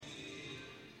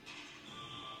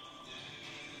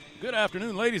Good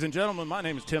afternoon, ladies and gentlemen. My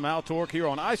name is Tim Altork here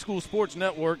on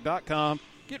iSchoolSportsNetwork.com,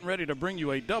 getting ready to bring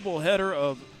you a doubleheader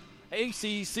of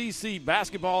ACCC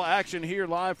basketball action here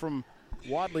live from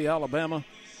Wadley, Alabama.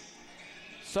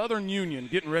 Southern Union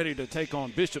getting ready to take on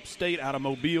Bishop State out of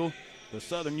Mobile. The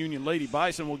Southern Union Lady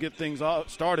Bison will get things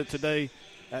started today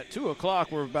at 2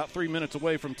 o'clock. We're about 3 minutes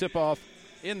away from tip-off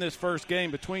in this first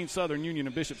game between Southern Union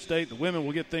and Bishop State. The women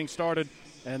will get things started,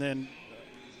 and then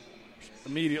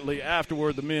immediately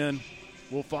afterward, the men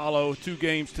will follow. 2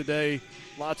 games today.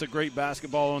 Lots of great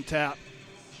basketball on tap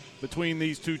between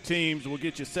these two teams. We'll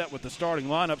get you set with the starting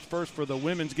lineups. First for the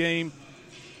women's game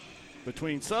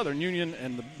between Southern Union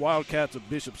and the Wildcats of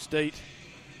Bishop State.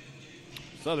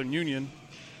 Southern Union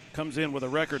comes in with a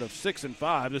record of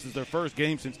 6-5. This is their first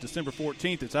game since December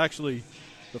 14th. It's actually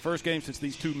the first game since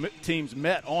these two teams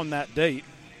met on that date.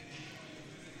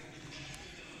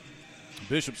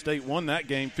 Bishop State won that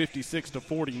game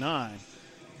 56-49.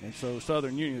 And so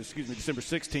December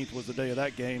 16th was the day of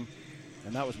that game,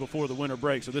 and that was before the winter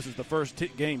break. So this is the first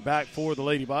game back for the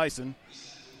Lady Bison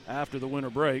after the winter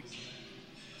break.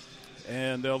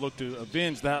 And they'll look to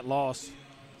avenge that loss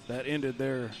that ended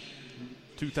their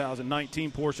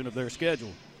 2019 portion of their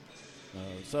schedule.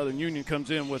 Southern Union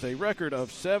comes in with a record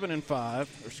of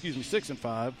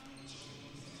 6-5.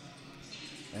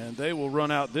 And they will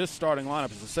run out this starting lineup.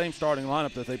 It's the same starting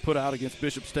lineup that they put out against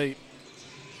Bishop State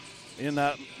in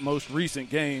that most recent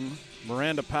game.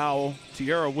 Miranda Powell,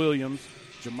 Tiara Williams,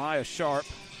 Jemiah Sharp,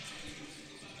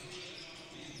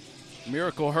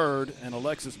 Miracle Hurd, and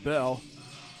Alexis Bell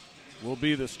will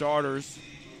be the starters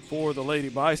for the Lady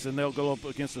Bison. They'll go up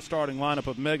against the starting lineup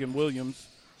of Megan Williams,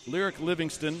 Lyric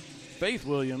Livingston, Faith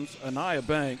Williams, Anaya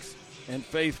Banks, and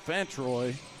Faith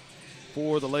Fantroy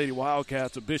for the Lady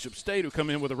Wildcats of Bishop State, who come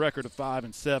in with a record of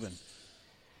 5-7.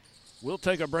 We'll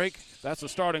take a break. That's the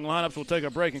starting lineups. We'll take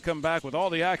a break and come back with all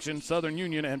the action, Southern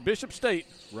Union and Bishop State,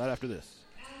 right after this.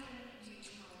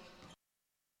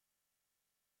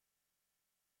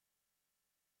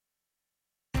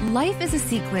 Life is a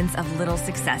sequence of little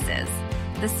successes.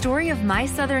 The story of my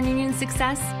Southern Union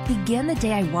success began the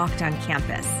day I walked on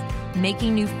campus,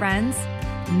 making new friends,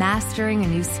 mastering a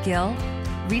new skill,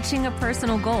 reaching a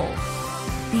personal goal.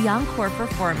 The encore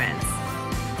performance,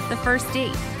 the first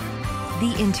date,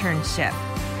 the internship,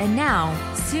 and now,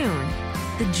 soon,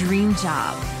 the dream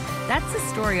job. That's the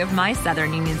story of my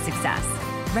Southern Union success.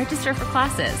 Register for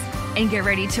classes and get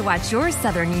ready to watch your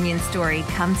Southern Union story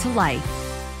come to life.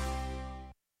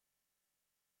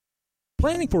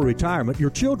 Planning for retirement, your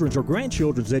children's or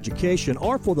grandchildren's education,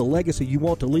 or for the legacy you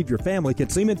want to leave your family can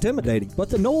seem intimidating, but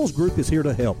the Knowles Group is here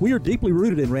to help. We are deeply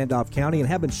rooted in Randolph County and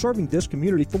have been serving this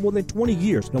community for more than 20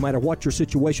 years. No matter what your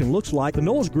situation looks like, the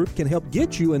Knowles Group can help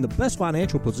get you in the best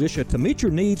financial position to meet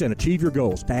your needs and achieve your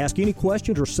goals. To ask any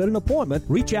questions or set an appointment,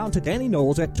 reach out to Danny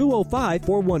Knowles at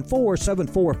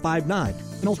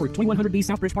 205-414-7459. Knowles Group, 2100B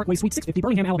Southbridge Parkway, Suite 650,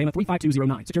 Birmingham, Alabama,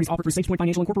 35209. Securities offered through SafePoint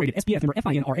Financial Incorporated, SPF member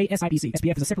FINRA SIPC.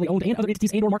 SPF is a separately owned and other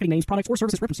entities and or marketing names, products, or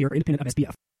services referenced here are independent of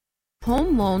SPF.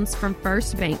 Home loans from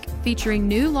First Bank, featuring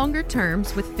new longer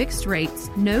terms with fixed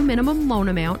rates, no minimum loan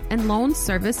amount, and loans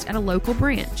serviced at a local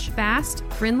branch. Fast,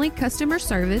 friendly customer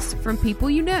service from people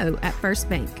you know at First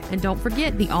Bank. And don't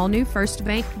forget the all-new First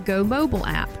Bank Go Mobile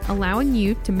app, allowing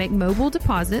you to make mobile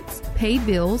deposits, pay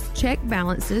bills, check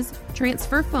balances,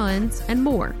 transfer funds, and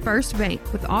more. First Bank,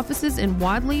 with offices in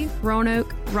Wadley,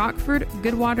 Roanoke, Rockford,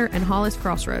 Goodwater, and Hollis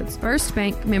Crossroads. First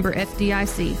Bank, member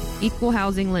FDIC, equal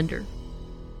housing lender.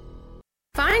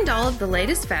 Find all of the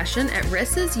latest fashion at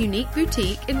Ressa's Unique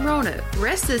Boutique in Roanoke.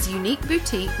 Ressa's Unique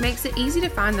Boutique makes it easy to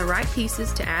find the right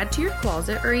pieces to add to your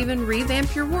closet or even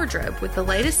revamp your wardrobe with the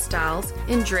latest styles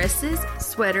in dresses,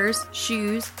 sweaters,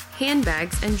 shoes,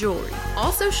 handbags, and jewelry.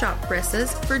 Also shop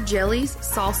Ressa's for jellies,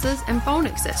 salsas, and phone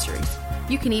accessories.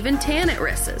 You can even tan at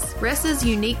Ressa's. Ressa's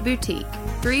Unique Boutique,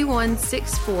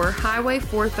 3164 Highway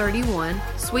 431,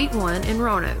 Suite 1 in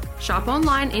Roanoke. Shop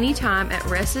online anytime at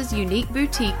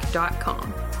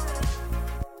ressasuniqueboutique.com.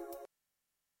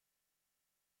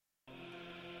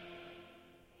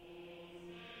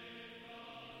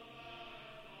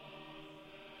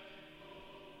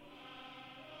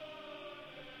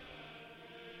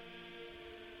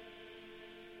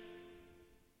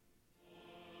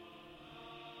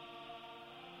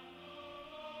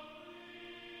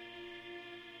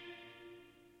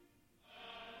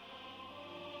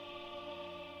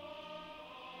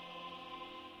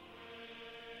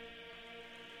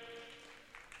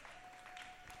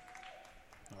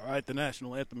 All right, the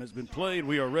national anthem has been played.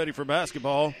 We are ready for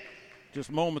basketball.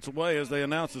 Just moments away as they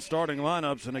announce the starting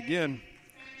lineups. And again,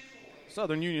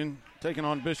 Southern Union taking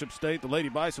on Bishop State. The Lady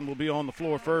Bison will be on the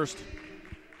floor first.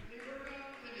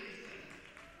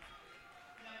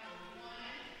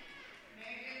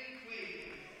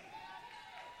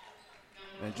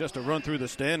 And just to run through the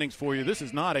standings for you, this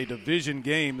is not a division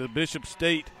game. The Bishop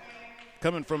State,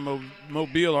 coming from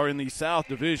Mobile, are in the South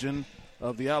Division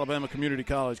of the Alabama Community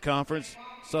College Conference.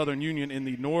 Southern Union in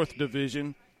the North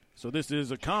Division. So this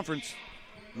is a conference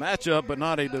matchup, but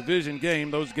not a division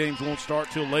game. Those games won't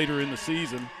start till later in the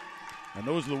season. And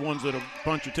those are the ones that will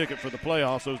punch your ticket for the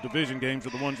playoffs. Those division games are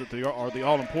the ones that are the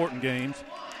all-important games.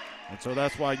 And so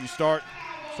that's why you start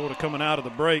sort of coming out of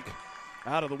the break,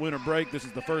 out of the winter break. This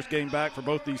is the first game back for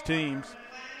both these teams.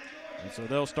 And so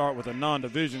they'll start with a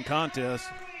non-division contest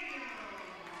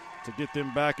to get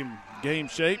them back in game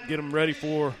shape, get them ready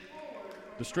for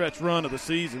the stretch run of the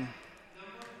season.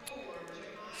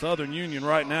 Southern Union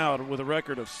right now with a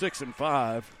record of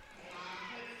 6-5.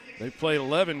 They've played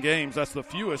 11 games. That's the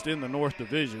fewest in the North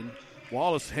Division.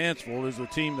 Wallace-Hansville is the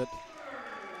team that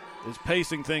is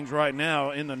pacing things right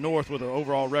now in the North with an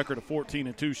overall record of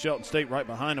 14-2. Shelton State right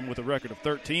behind them with a record of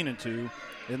 13-2.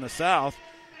 In the South,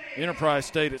 Enterprise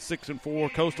State at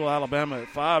 6-4, Coastal Alabama at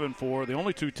 5-4. The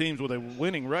only two teams with a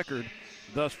winning record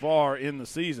thus far in the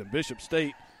season. Bishop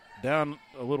State down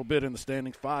a little bit in the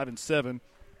standings, 5-7,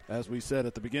 as we said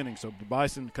at the beginning. So the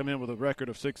Bison come in with a record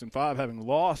of 6-5, having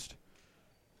lost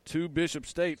to Bishop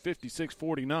State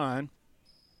 56-49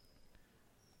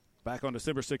 back on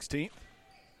December 16th.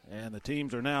 And the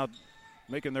teams are now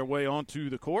making their way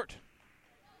onto the court.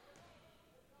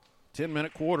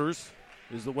 10-minute quarters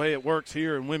is the way it works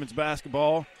here in women's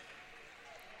basketball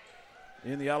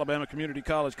in the Alabama Community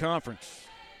College Conference.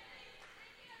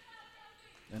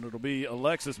 And it'll be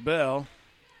Alexis Bell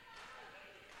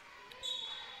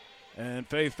and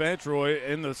Faith Fantroy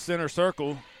in the center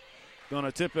circle. Going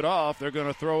to tip it off. They're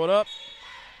going to throw it up.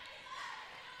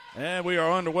 And we are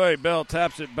underway. Bell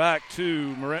taps it back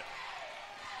to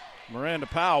Miranda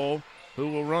Powell, who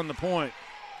will run the point.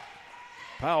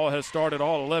 Powell has started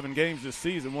all 11 games this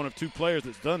season, one of two players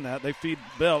that's done that. They feed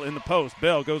Bell in the post.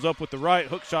 Bell goes up with the right,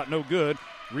 hook shot no good.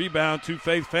 Rebound to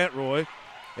Faith Fantroy.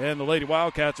 And the Lady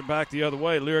Wildcats are back the other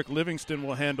way. Lyric Livingston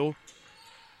will handle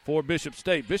for Bishop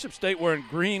State. Bishop State wearing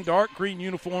green, dark green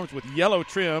uniforms with yellow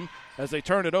trim as they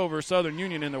turn it over. Southern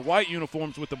Union in their white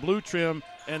uniforms with the blue trim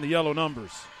and the yellow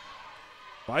numbers.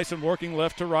 Bison working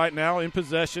left to right now in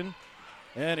possession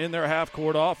and in their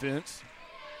half-court offense.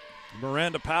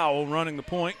 Miranda Powell running the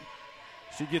point.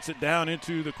 She gets it down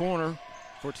into the corner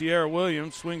for Tiara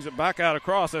Williams. Swings it back out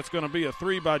across. That's going to be a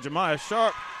three by Jemiah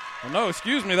Sharp. Oh, no,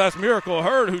 excuse me, that's Miracle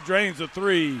Hurd who drains the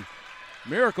three.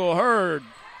 Miracle Hurd,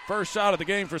 first shot of the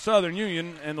game for Southern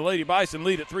Union, and the Lady Bison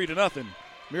lead at 3-0.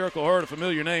 Miracle Hurd, a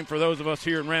familiar name for those of us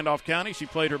here in Randolph County. She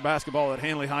played her basketball at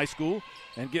Hanley High School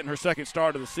and getting her second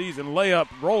start of the season. Layup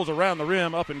rolls around the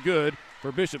rim, up and good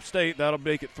for Bishop State. That'll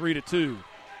make it 3-2.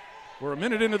 We're a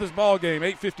minute into this ball game,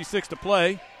 8:56 to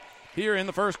play. Here in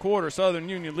the first quarter, Southern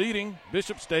Union leading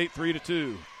Bishop State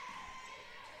 3-2.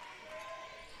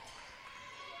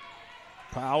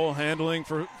 Powell handling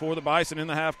for the Bison in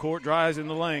the half court, drives in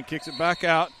the lane, kicks it back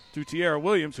out to Tiara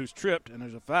Williams, who's tripped, and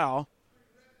there's a foul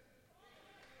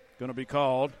going to be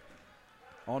called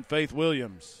on Faith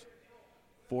Williams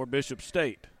for Bishop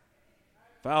State.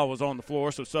 Foul was on the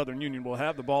floor, so Southern Union will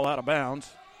have the ball out of bounds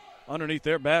underneath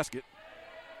their basket.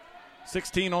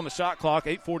 16 on the shot clock,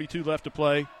 8:42 left to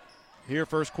play here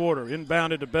first quarter.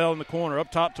 Inbounded to Bell in the corner, up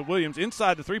top to Williams.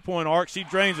 Inside the three-point arc, she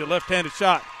drains it, left-handed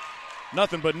shot.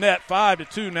 Nothing but net,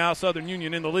 5-2 now, Southern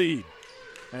Union in the lead.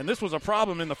 And this was a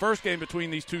problem in the first game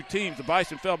between these two teams. The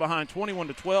Bison fell behind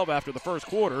 21-12 after the first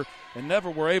quarter and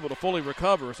never were able to fully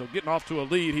recover. So getting off to a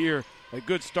lead here, a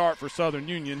good start for Southern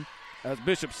Union as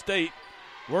Bishop State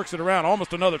works it around.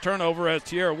 Almost another turnover as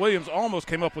Tiara Williams almost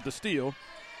came up with the steal.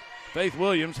 Faith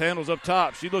Williams handles up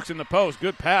top. She looks in the post.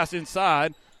 Good pass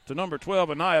inside to number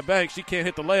 12, Anaya Banks. She can't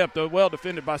hit the layup, though. Well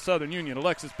defended by Southern Union.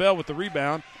 Alexis Bell with the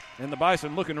rebound. And the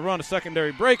Bison looking to run a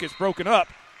secondary break. It's broken up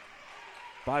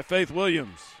by Faith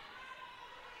Williams.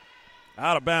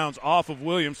 Out of bounds off of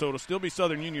Williams, so it'll still be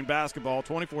Southern Union basketball.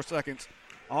 24 seconds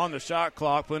on the shot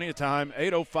clock. Plenty of time.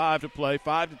 8:05 to play.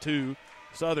 5-2.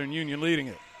 Southern Union leading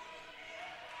it.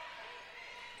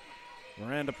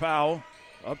 Miranda Powell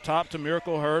up top to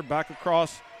Miracle Hurd. Back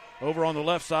across over on the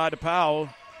left side to Powell,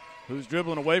 who's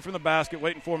dribbling away from the basket,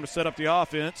 waiting for him to set up the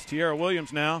offense. Tiara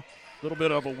Williams now. A little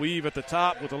bit of a weave at the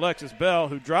top with Alexis Bell,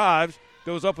 who drives,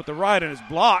 goes up with the right and is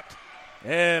blocked.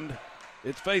 And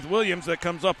it's Faith Williams that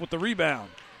comes up with the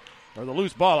rebound. Or the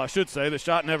loose ball, I should say. The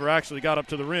shot never actually got up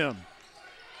to the rim.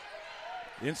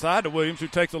 Inside to Williams, who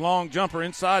takes a long jumper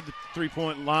inside the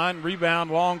three-point line. Rebound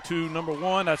long to number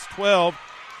 1. That's 12.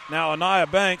 Now Anaya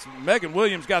Banks. Megan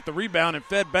Williams got the rebound and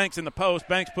fed Banks in the post.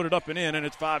 Banks put it up and in, and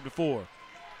it's 5-4.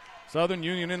 Southern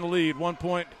Union in the lead. 1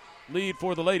 point lead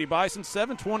for the Lady Bison.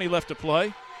 7:20 left to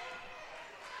play.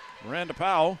 Miranda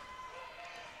Powell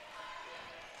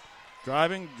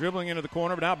driving, dribbling into the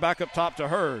corner, but now back up top to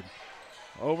Hurd.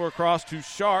 Over across to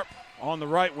Sharp on the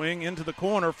right wing, into the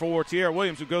corner for Tierra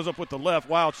Williams, who goes up with the left.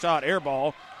 Wild shot, air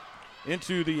ball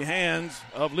into the hands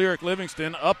of Lyric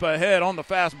Livingston. Up ahead on the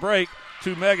fast break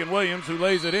to Megan Williams, who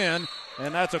lays it in.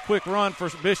 And that's a quick run for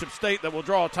Bishop State that will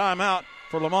draw a timeout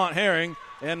for Lamont Herring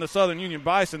and the Southern Union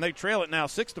Bison. They trail it now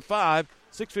 6-5.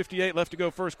 6:58 left to go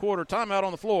first quarter. Timeout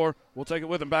on the floor. We'll take it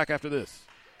with them back after this.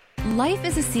 Life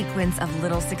is a sequence of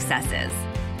little successes.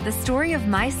 The story of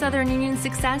my Southern Union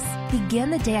success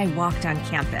began the day I walked on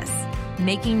campus.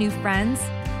 Making new friends,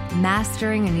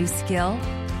 mastering a new skill,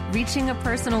 reaching a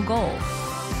personal goal.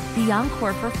 The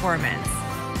encore performance.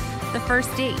 The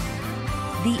first date.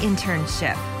 The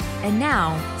internship. And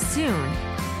now, soon,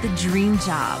 the dream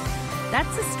job.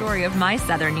 That's the story of my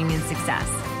Southern Union success.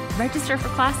 Register for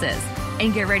classes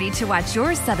and get ready to watch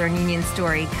your Southern Union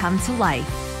story come to life.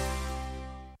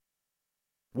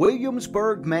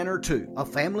 Williamsburg Manor 2, a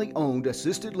family-owned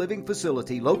assisted living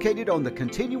facility located on the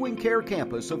continuing care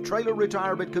campus of Traylor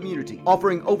Retirement Community,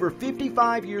 offering over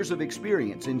 55 years of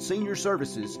experience in senior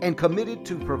services and committed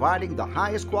to providing the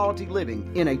highest quality living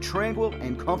in a tranquil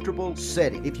and comfortable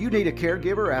setting. If you need a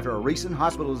caregiver after a recent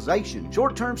hospitalization,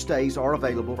 short-term stays are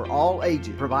available for all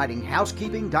ages, providing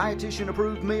housekeeping,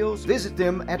 dietitian-approved meals. Visit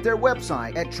them at their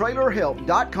website at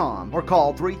trailerhealth.com or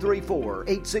call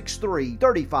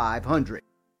 334-863-3500.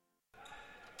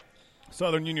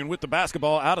 Southern Union with the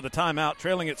basketball out of the timeout,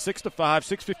 trailing at 6-5,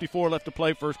 6:54 left to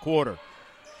play first quarter.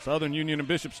 Southern Union and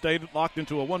Bishop State locked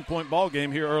into a one-point ball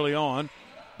game here early on.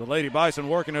 The Lady Bison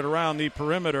working it around the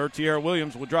perimeter. Tierra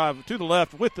Williams will drive to the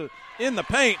left in the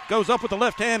paint, goes up with the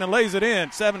left hand and lays it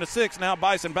in. 7-6 now,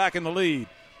 Bison back in the lead.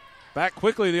 Back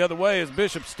quickly the other way is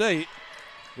Bishop State.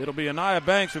 It'll be Anaya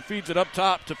Banks who feeds it up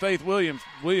top to Faith Williams.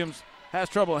 Williams has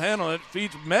trouble handling it,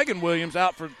 feeds Megan Williams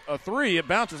out for a three. It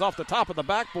bounces off the top of the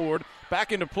backboard,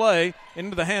 back into play,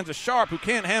 into the hands of Sharp, who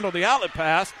can't handle the outlet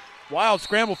pass. Wild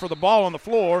scramble for the ball on the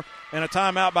floor, and a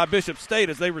timeout by Bishop State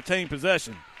as they retain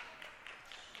possession.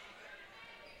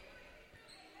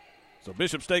 So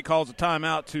Bishop State calls a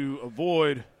timeout to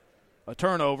avoid a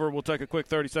turnover. We'll take a quick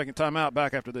 30-second timeout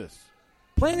back after this.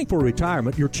 Planning for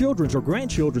retirement, your children's or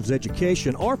grandchildren's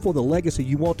education, or for the legacy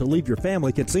you want to leave your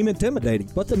family can seem intimidating,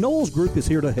 but the Knowles Group is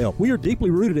here to help. We are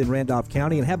deeply rooted in Randolph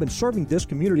County and have been serving this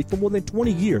community for more than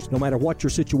 20 years. No matter what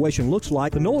your situation looks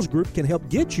like, the Knowles Group can help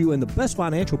get you in the best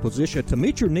financial position to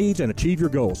meet your needs and achieve your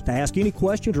goals. To ask any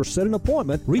questions or set an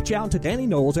appointment, reach out to Danny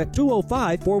Knowles at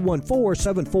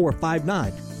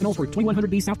 205-414-7459. Knowles Group,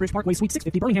 2100B Southbridge Parkway, Suite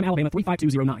 650, Birmingham, Alabama,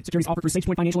 35209. Securities offered through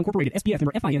SagePoint Financial Incorporated, SPF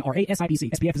member FINRA SIPC.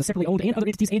 SPF is a separately owned and other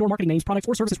entities and or marketing names, products,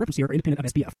 or services referenced here are independent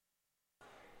of SPF.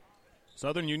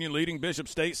 Southern Union leading Bishop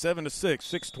State 7-6.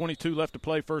 6:22 left to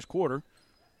play first quarter.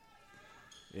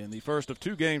 In the first of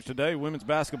two games today, women's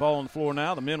basketball on the floor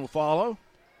now. The men will follow.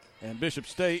 And Bishop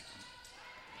State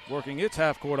working its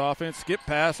half-court offense. Skip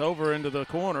pass over into the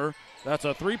corner. That's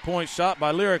a three-point shot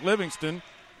by Lyric Livingston,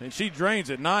 and she drains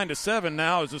it. 9-7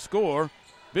 now is the score.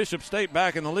 Bishop State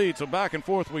back in the lead, so back and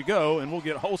forth we go, and we'll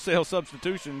get wholesale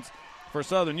substitutions for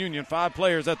Southern Union. 5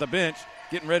 players at the bench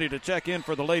getting ready to check in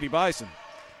for the Lady Bison.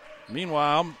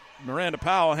 Meanwhile, Miranda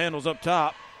Powell handles up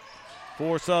top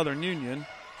for Southern Union.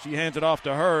 She hands it off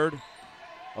to Hurd.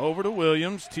 Over to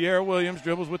Williams. Tierra Williams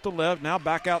dribbles with the left. Now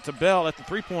back out to Bell at the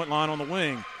three-point line on the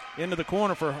wing. Into the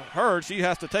corner for Hurd. She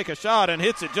has to take a shot and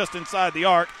hits it just inside the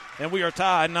arc. And we are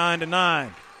tied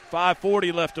 9-9.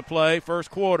 5:40 left to play,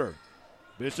 first quarter.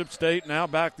 Bishop State now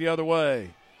back the other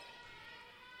way.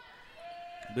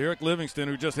 Lyric Livingston,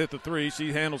 who just hit the three,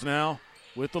 she handles now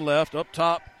with the left. Up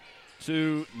top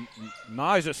to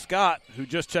Nija Scott, who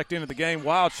just checked into the game.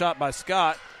 Wild shot by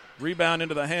Scott. Rebound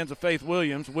into the hands of Faith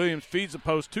Williams. Williams feeds the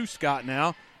post to Scott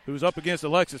now, who's up against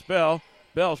Alexis Bell.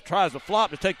 Bell tries to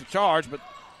flop to take the charge, but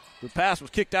the pass was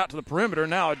kicked out to the perimeter.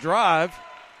 Now a drive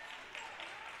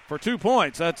for 2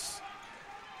 points. I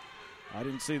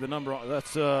didn't see the number.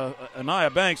 That's Anaya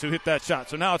Banks who hit that shot.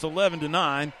 So now it's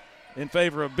 11-9 in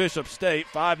favor of Bishop State.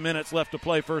 5 minutes left to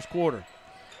play first quarter.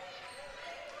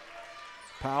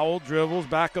 Powell dribbles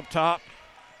back up top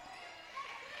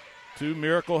to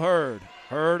Miracle Hurd.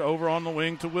 Hurd over on the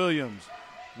wing to Williams.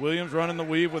 Williams running the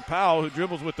weave with Powell, who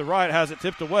dribbles with the right, has it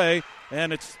tipped away,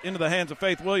 and it's into the hands of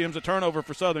Faith Williams. A turnover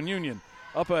for Southern Union.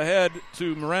 Up ahead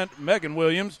to Megan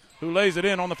Williams, who lays it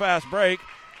in on the fast break,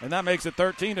 and that makes it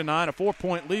 13-9, a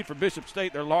 4-point lead for Bishop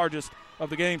State, their largest of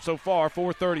the game so far.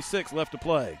 4:36 left to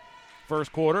play.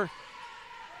 First quarter.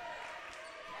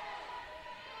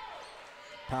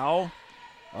 Powell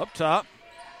up top.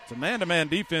 It's a man-to-man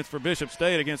defense for Bishop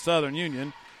State against Southern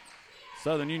Union.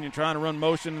 Southern Union trying to run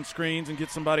motion and screens and get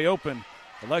somebody open.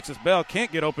 Alexis Bell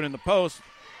can't get open in the post.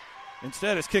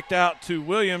 Instead, it's kicked out to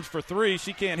Williams for three.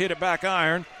 She can't hit it back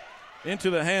iron. Into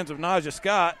the hands of Naja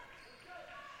Scott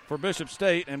for Bishop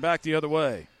State and back the other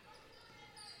way.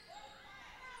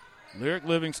 Lyric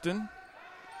Livingston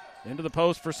into the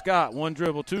post for Scott. One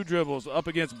dribble, two dribbles, up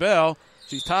against Bell.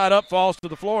 She's tied up, falls to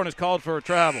the floor, and is called for a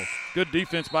travel. Good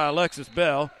defense by Alexis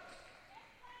Bell.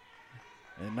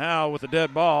 And now with the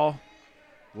dead ball,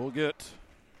 we'll get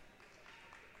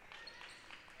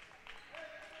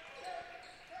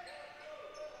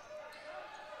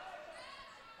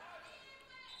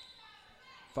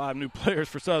five new players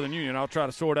for Southern Union. I'll try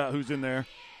to sort out who's in there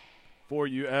for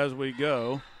you as we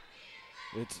go.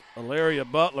 It's Ilaria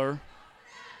Butler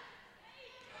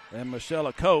and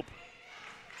Michelle Cope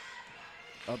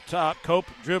up top. Cope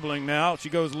dribbling now. She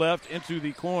goes left into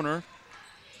the corner.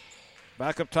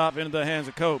 Back up top into the hands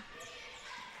of Cope.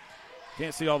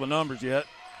 Can't see all the numbers yet,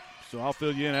 so I'll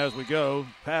fill you in as we go.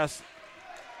 Pass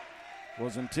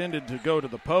was intended to go to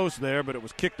the post there, but it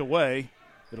was kicked away.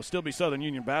 It'll still be Southern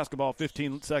Union basketball,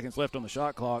 15 seconds left on the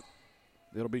shot clock.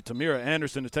 It'll be Tamira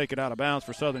Anderson to take it out of bounds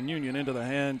for Southern Union into the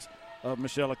hands of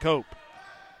Michelle Cope.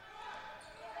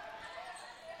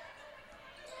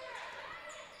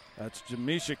 That's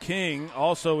Jamisha King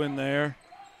also in there,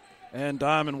 and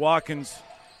Diamond Watkins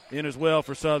in as well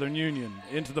for Southern Union.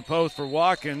 Into the post for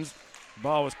Watkins.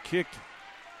 Ball was kicked.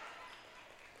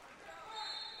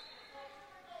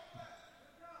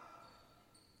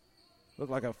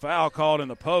 Looked like a foul called in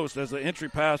the post as the entry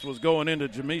pass was going into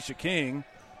Jamisha King.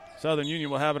 Southern Union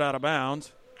will have it out of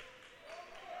bounds.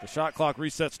 The shot clock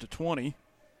resets to 20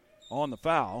 on the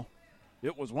foul.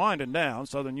 It was winding down.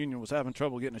 Southern Union was having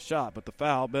trouble getting a shot, but the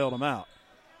foul bailed them out.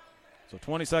 So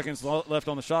 20 seconds left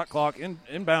on the shot clock.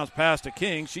 Inbounds pass to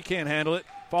King. She can't handle it.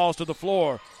 Falls to the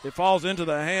floor. It falls into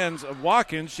the hands of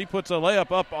Watkins. She puts a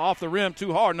layup up off the rim.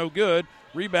 Too hard. No good.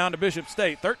 Rebound to Bishop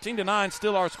State. 13-9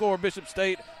 still our score. Bishop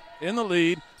State in the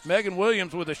lead. Megan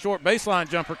Williams with a short baseline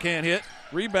jumper can't hit.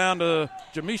 Rebound to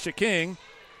Jamisha King.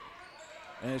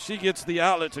 And she gets the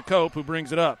outlet to Cope, who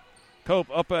brings it up. Cope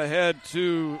up ahead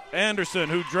to Anderson,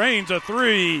 who drains a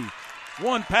three.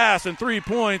 One pass and 3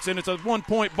 points, and it's a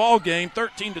 1-point ball game,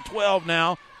 13-12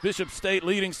 now. Bishop State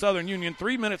leading Southern Union.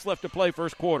 3 minutes left to play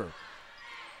first quarter.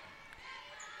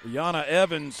 Iana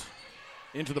Evans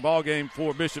into the ball game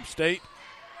for Bishop State,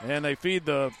 and they feed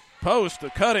the post. The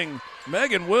cutting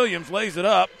Megan Williams lays it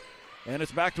up, and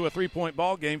it's back to a 3-point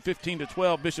ball game,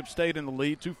 15-12. Bishop State in the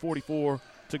lead, 2:44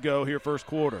 to go here first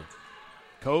quarter.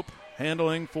 Cope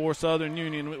handling for Southern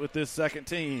Union with this second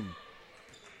team.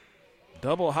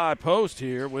 Double high post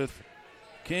here with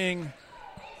King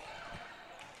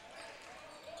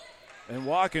and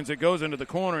Watkins. It goes into the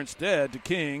corner instead to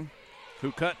King,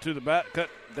 who cut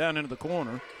down into the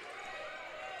corner.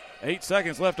 8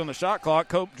 seconds left on the shot clock.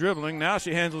 Cope dribbling. Now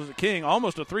she handles it to King.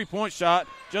 Almost a 3-point shot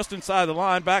just inside the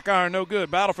line. Back iron, no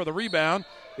good. Battle for the rebound.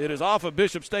 It is off of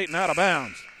Bishop State and out of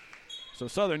bounds. So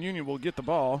Southern Union will get the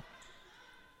ball.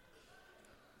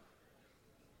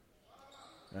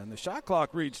 And the shot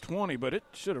clock reads 20, but it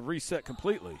should have reset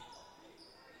completely.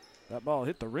 That ball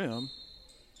hit the rim.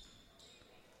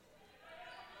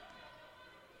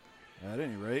 At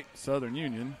any rate, Southern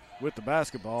Union with the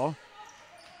basketball.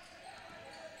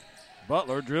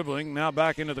 Butler dribbling, now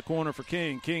back into the corner for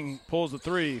King. King pulls the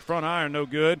three. Front iron, no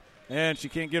good. And she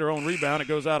can't get her own rebound. It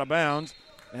goes out of bounds,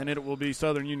 and it will be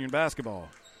Southern Union basketball.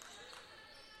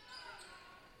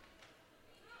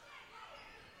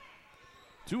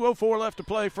 .204 left to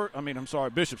play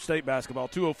Bishop State basketball.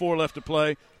 2:04 left to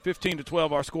play.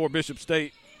 15-12 our score. Bishop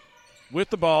State with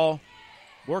the ball,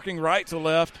 working right to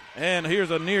left. And here's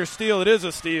a near steal. It is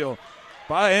a steal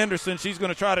by Anderson. She's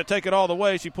going to try to take it all the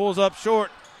way. She pulls up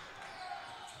short.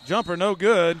 Jumper no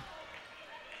good.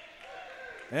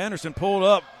 Anderson pulled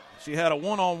up. She had a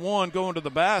one-on-one going to the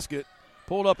basket.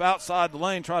 Pulled up outside the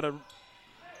lane, tried to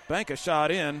bank a shot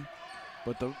in,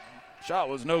 but the shot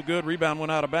was no good. Rebound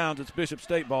went out of bounds. It's Bishop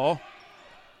State ball.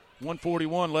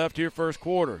 1:41 left here first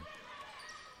quarter.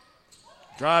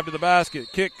 Drive to the basket.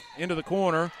 Kick into the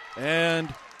corner.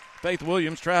 And Faith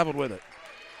Williams traveled with it.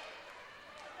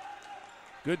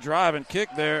 Good drive and kick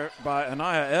there by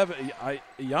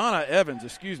Iana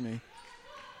Evans,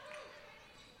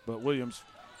 But Williams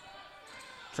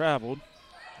traveled.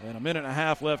 And a minute and a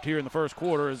half left here in the first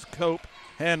quarter as Cope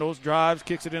handles, drives,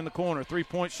 kicks it in the corner.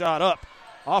 3-point shot up.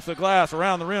 Off the glass,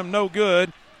 around the rim, no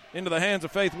good. Into the hands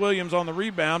of Faith Williams on the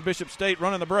rebound. Bishop State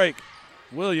running the break.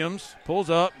 Williams pulls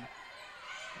up.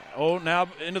 Now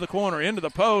into the corner, into the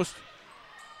post.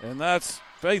 And that's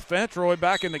Faith Fantroy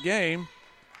back in the game.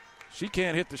 She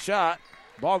can't hit the shot.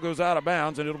 Ball goes out of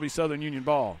bounds, and it'll be Southern Union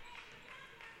ball.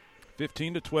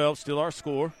 15-12, still our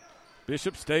score.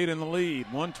 Bishop State in the lead.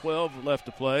 1:12 left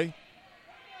to play.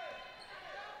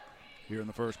 Here in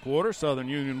the first quarter, Southern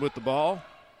Union with the ball.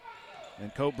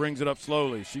 And Cope brings it up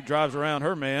slowly. She drives around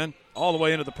her man all the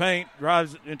way into the paint,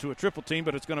 drives into a triple team,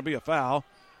 but it's going to be a foul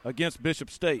against Bishop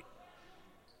State.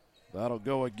 That'll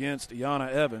go against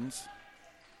Iana Evans.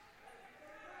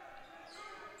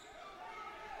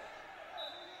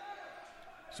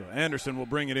 So Anderson will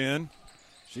bring it in.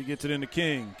 She gets it into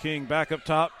King. King back up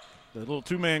top. The little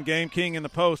two-man game. King in the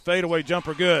post. Fadeaway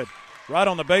jumper good. Right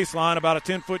on the baseline, about a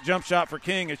 10-foot jump shot for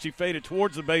King as she faded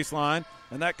towards the baseline,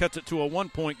 and that cuts it to a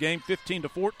one-point game,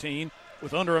 15-14,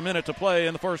 with under a minute to play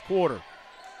in the first quarter.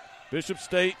 Bishop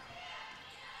State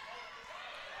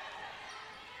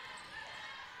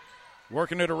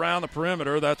working it around the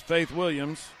perimeter. That's Faith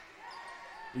Williams.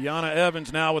 Iana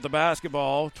Evans now with the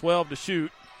basketball, 12 to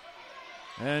shoot.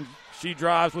 And she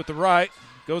drives with the right,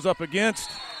 goes up against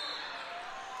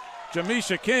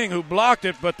Jamisha King, who blocked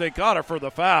it, but they got her for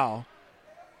the foul.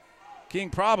 King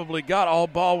probably got all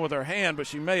ball with her hand, but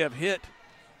she may have hit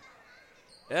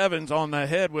Evans on the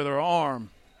head with her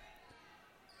arm.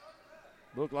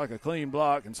 Looked like a clean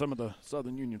block, and some of the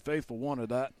Southern Union faithful wanted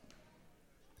that,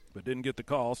 but didn't get the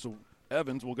call. So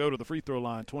Evans will go to the free throw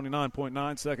line.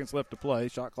 29.9 seconds left to play.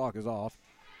 Shot clock is off.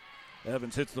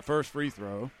 Evans hits the first free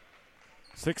throw.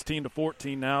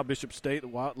 16-14 now. Bishop State,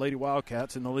 the Lady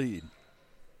Wildcats, in the lead.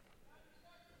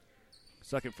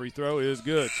 Second free throw is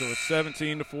good, so it's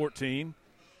 17-14.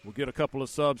 We'll get a couple of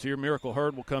subs here. Miracle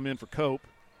Hurd will come in for Cope.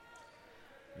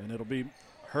 And it'll be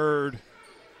Hurd,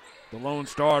 the lone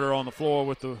starter, on the floor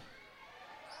with the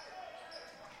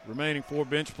remaining four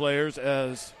bench players,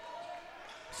 as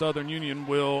Southern Union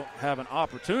will have an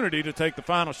opportunity to take the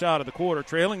final shot of the quarter,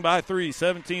 trailing by 3,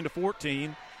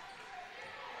 17-14.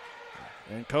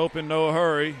 And Cope in no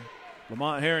hurry.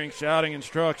 Lamont Herring shouting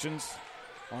instructions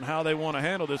on how they want to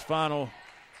handle this final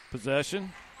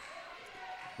possession.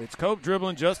 It's Cope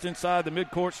dribbling just inside the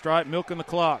midcourt stripe, milking the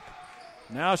clock.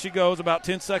 Now she goes, about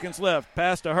 10 seconds left.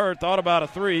 Pass to her, thought about a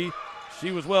three.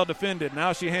 She was well defended.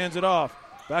 Now she hands it off.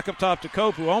 Back up top to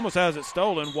Cope, who almost has it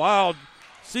stolen. Wild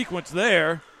sequence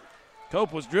there.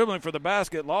 Cope was dribbling for the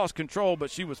basket, lost control, but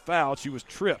she was fouled. She was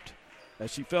tripped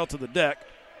as she fell to the deck.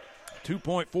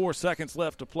 2.4 seconds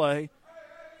left to play.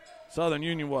 Southern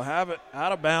Union will have it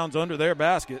out of bounds under their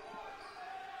basket.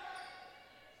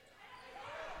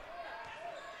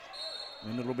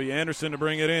 And it'll be Anderson to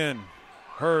bring it in.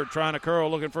 Hurd trying to curl,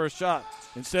 looking for a shot.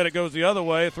 Instead it goes the other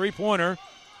way, three-pointer.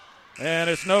 And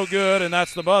it's no good, and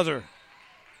that's the buzzer.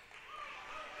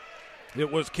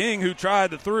 It was King who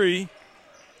tried the three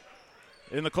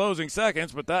in the closing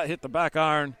seconds, but that hit the back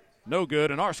iron, no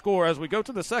good. And our score as we go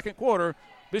to the second quarter,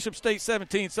 Bishop State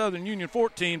 17, Southern Union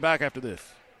 14, back after this.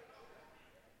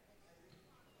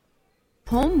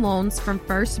 Home loans from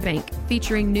First Bank,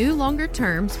 featuring new longer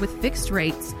terms with fixed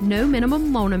rates, no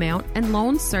minimum loan amount, and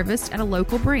loans serviced at a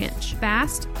local branch.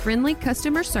 Fast, friendly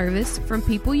customer service from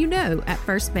people you know at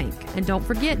First Bank. And don't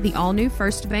forget the all-new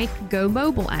First Bank Go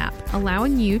Mobile app,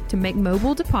 allowing you to make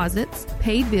mobile deposits,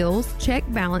 pay bills, check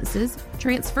balances,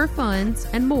 transfer funds,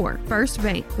 and more. First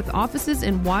Bank, with offices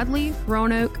in Wadley,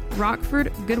 Roanoke,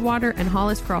 Rockford, Goodwater, and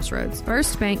Hollis Crossroads.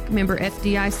 First Bank, member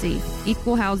FDIC,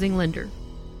 equal housing lender.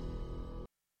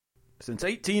 Since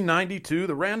 1892,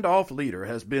 the Randolph Leader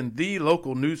has been the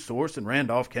local news source in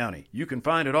Randolph County. You can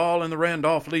find it all in the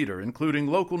Randolph Leader, including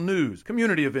local news,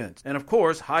 community events, and of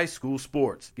course, high school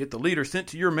sports. Get the Leader sent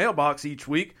to your mailbox each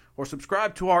week or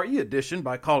subscribe to our e-edition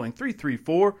by calling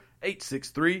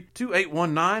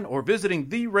 334-863-2819 or visiting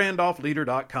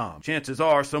therandolphleader.com. Chances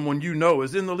are someone you know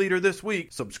is in the Leader this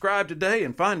week. Subscribe today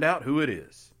and find out who it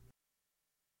is.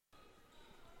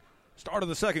 Start of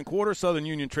the second quarter, Southern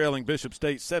Union trailing Bishop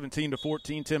State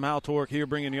 17-14. Tim Altork here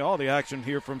bringing you all the action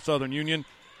here from Southern Union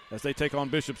as they take on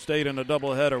Bishop State in a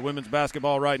doubleheader. Women's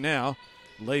basketball right now.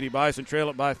 Lady Bison trail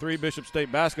it by 3. Bishop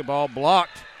State basketball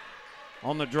blocked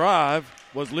on the drive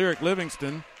was Lyric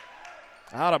Livingston.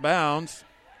 Out of bounds.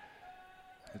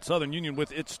 And Southern Union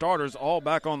with its starters all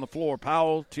back on the floor.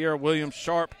 Powell, Tierra Williams,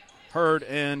 Sharp, Hurd,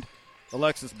 and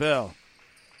Alexis Bell.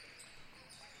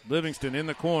 Livingston in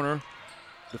the corner.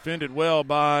 Defended well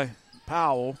by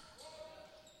Powell.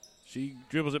 She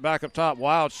dribbles it back up top.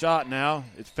 Wild shot now.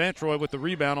 It's Fantroy with the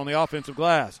rebound on the offensive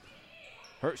glass.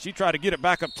 She tried to get it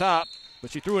back up top,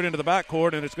 but she threw it into the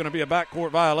backcourt, and it's going to be a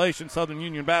backcourt violation, Southern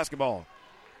Union basketball.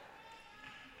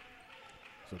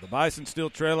 So the Bison still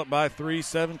trail it by 3,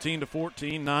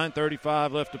 17-14,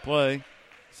 9:35 left to play.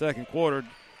 Second quarter.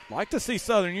 Like to see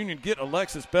Southern Union get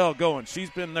Alexis Bell going. She's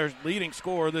been their leading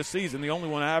scorer this season, the only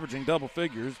one averaging double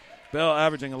figures. Bell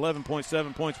averaging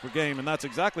 11.7 points per game, and that's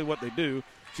exactly what they do.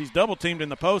 She's double-teamed in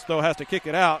the post, though, has to kick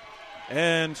it out,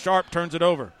 and Sharp turns it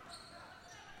over.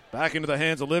 Back into the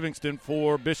hands of Livingston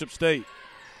for Bishop State.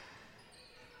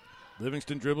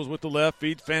 Livingston dribbles with the left,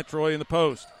 feeds Fantroy in the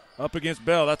post. Up against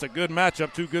Bell. That's a good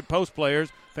matchup, two good post players.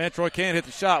 Fantroy can't hit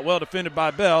the shot. Well defended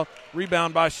by Bell.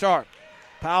 Rebound by Sharp.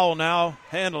 Powell now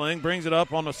handling, brings it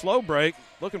up on the slow break.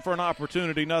 Looking for an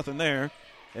opportunity, nothing there.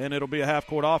 And it'll be a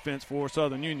half-court offense for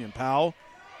Southern Union. Powell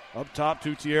up top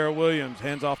to Tierra Williams.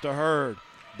 Hands off to Hurd.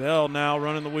 Bell now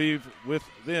running the weave with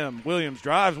them. Williams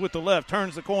drives with the left,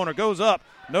 turns the corner, goes up.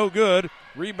 No good.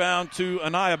 Rebound to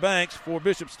Anaya Banks for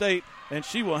Bishop State, and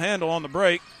she will handle on the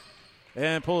break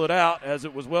and pull it out as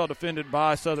it was well defended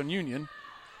by Southern Union.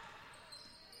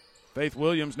 Faith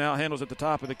Williams now handles at the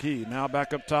top of the key. Now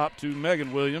back up top to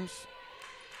Megan Williams.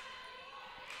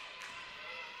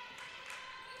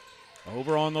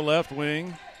 Over on the left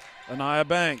wing, Anaya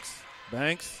Banks.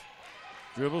 Banks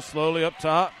dribbles slowly up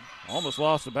top. Almost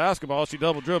lost the basketball. She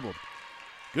double dribbled.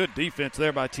 Good defense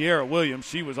there by Tierra Williams.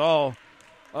 She was all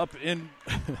up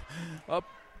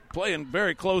playing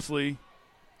very closely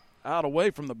out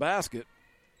away from the basket.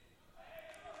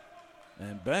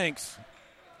 And Banks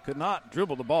could not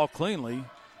dribble the ball cleanly.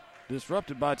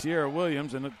 Disrupted by Tierra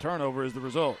Williams, and a turnover is the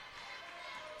result.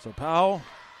 So Powell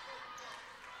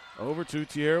over to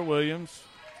Tierra Williams.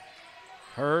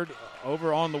 Hurd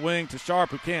over on the wing to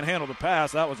Sharp, who can't handle the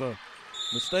pass. That was a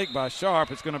mistake by Sharp.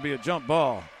 It's going to be a jump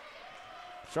ball.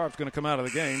 Sharp's going to come out of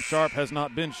the game. Sharp has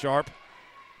not been sharp.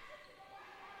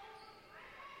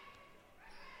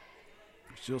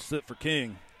 She'll sit for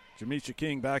King. Jamisha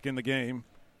King back in the game.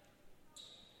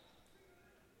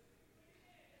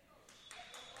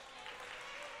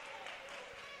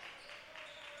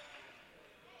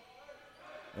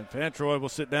 And Fantroy will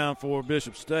sit down for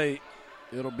Bishop State.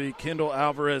 It'll be Kendall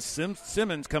Alvarez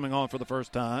Simmons coming on for the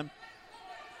first time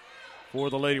for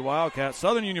the Lady Wildcats.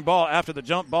 Southern Union ball after the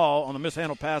jump ball on the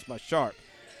mishandled pass by Sharp.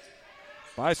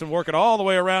 Bison working all the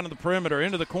way around to the perimeter,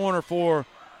 into the corner for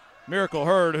Miracle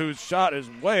Hurd, whose shot is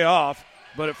way off,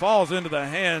 but it falls into the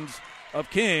hands of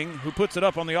King, who puts it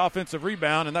up on the offensive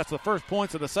rebound, and that's the first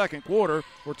points of the second quarter.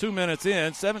 We're 2 minutes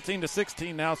in.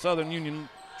 17-16 now. Southern Union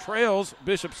trails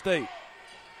Bishop State.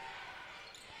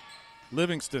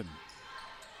 Livingston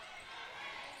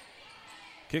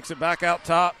kicks it back out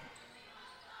top.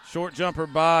 Short jumper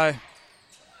by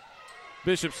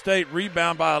Bishop State.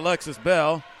 Rebound by Alexis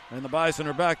Bell. And the Bison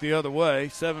are back the other way.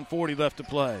 7:40 left to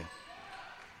play.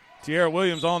 Tierra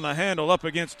Williams on the handle up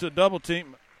against a double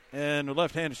team. And the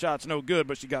left-handed shot's no good,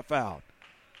 but she got fouled.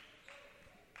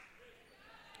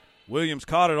 Williams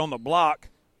caught it on the block.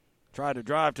 Tried to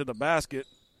drive to the basket.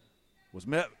 Was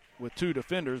met with two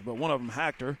defenders, but one of them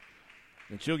hacked her.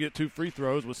 And she'll get two free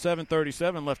throws. With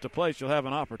 7:37 left to play, she'll have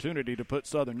an opportunity to put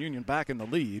Southern Union back in the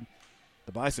lead.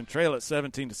 The Bison trail at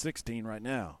 17-16 right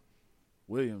now.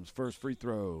 Williams' first free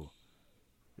throw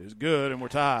is good, and we're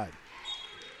tied.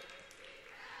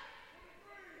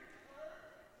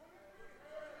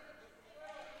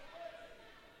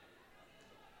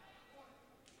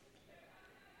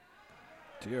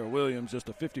 Tierra Williams, just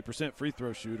a 50% free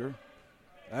throw shooter,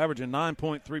 averaging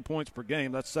 9.3 points per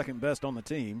game. That's second best on the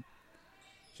team.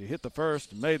 She hit the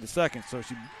first, made the second, so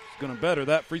she's going to better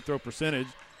that free throw percentage.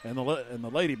 And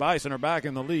the Lady Bison are back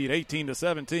in the lead.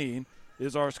 18-17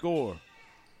 is our score.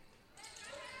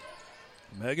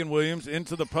 Megan Williams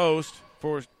into the post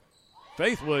for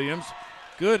Faith Williams.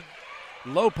 Good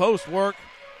low post work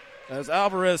as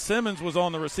Alvarez Simmons was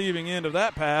on the receiving end of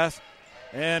that pass.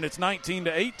 And it's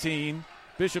 19-18.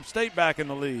 Bishop State back in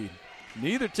the lead.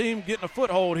 Neither team getting a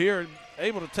foothold here,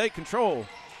 able to take control.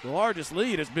 The largest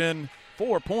lead has been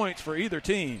 4 points for either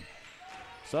team.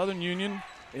 Southern Union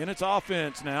in its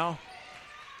offense now.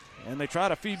 And they try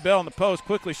to feed Bell in the post.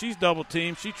 Quickly, she's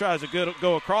double-teamed. She tries to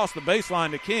go across the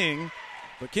baseline to King.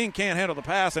 But King can't handle the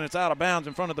pass, and it's out of bounds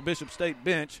in front of the Bishop State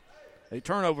bench. A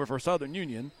turnover for Southern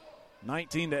Union.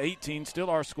 19-18, still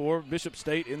our score. Bishop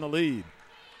State in the lead.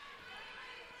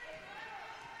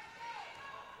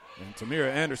 And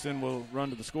Tamira Anderson will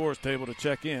run to the scores table to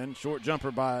check in. Short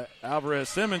jumper by Alvarez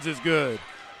Simmons is good.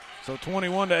 So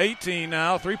 21-18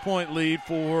 now, 3-point lead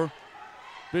for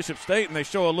Bishop State, and they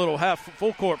show a little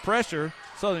full court pressure.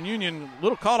 Southern Union a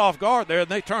little caught off guard there, and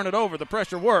they turn it over. The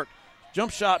pressure worked.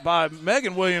 Jump shot by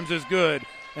Megan Williams is good.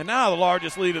 And now the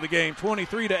largest lead of the game,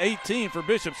 23-18 for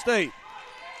Bishop State.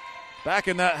 Back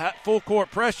in that full court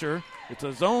pressure. It's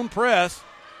a zone press,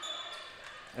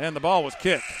 and the ball was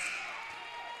kicked.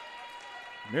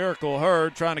 Miracle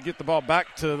Hurd trying to get the ball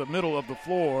back to the middle of the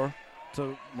floor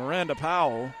to Miranda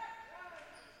Powell.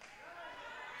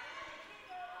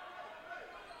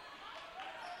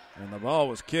 And the ball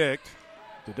was kicked.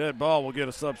 The dead ball will get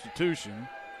a substitution.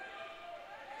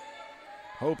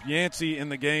 Hope Yancey in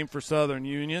the game for Southern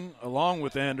Union, along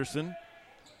with Anderson.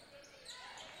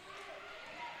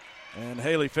 And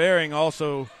Haley Faring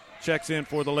also checks in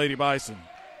for the Lady Bison.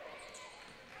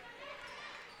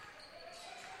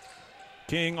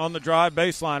 King on the drive,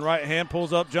 baseline, right hand,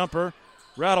 pulls up, jumper,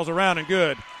 rattles around and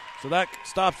good. So that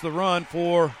stops the run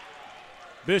for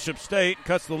Bishop State,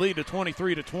 cuts the lead to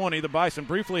 23-20. The Bison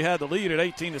briefly had the lead at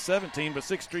 18-17, but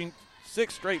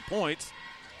six straight points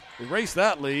erased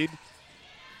that lead.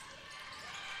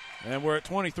 And we're at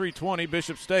 23-20.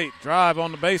 Bishop State drive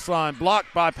on the baseline,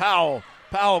 blocked by Powell.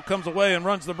 Powell comes away and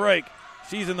runs the break.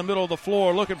 She's in the middle of the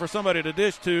floor looking for somebody to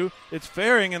dish to. It's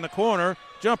Faring in the corner.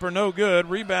 Jumper no good.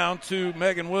 Rebound to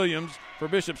Megan Williams for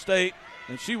Bishop State,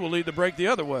 and she will lead the break the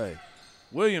other way.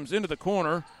 Williams into the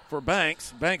corner for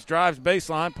Banks. Banks drives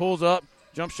baseline, pulls up.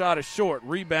 Jump shot is short.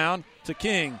 Rebound to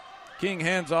King. King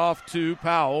hands off to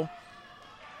Powell.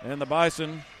 And the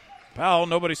Bison, Powell,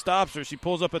 nobody stops her. She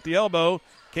pulls up at the elbow.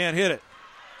 Can't hit it.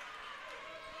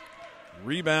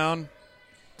 Rebound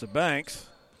to Banks.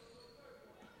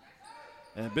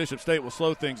 And Bishop State will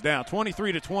slow things down.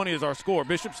 23-20 is our score.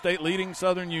 Bishop State leading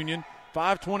Southern Union.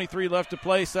 5:23 left to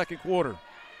play, second quarter.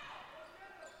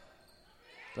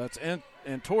 That's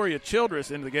Antoria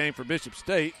Childress into the game for Bishop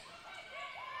State.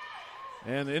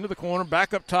 And into the corner,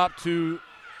 back up top to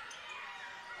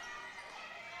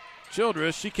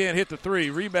Childress. She can't hit the three.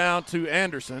 Rebound to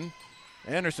Anderson.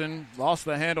 Anderson lost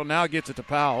the handle, now gets it to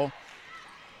Powell.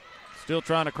 Still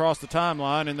trying to cross the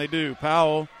timeline, and they do.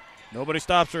 Powell, nobody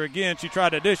stops her again. She tried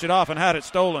to dish it off and had it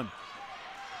stolen.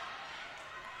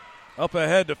 Up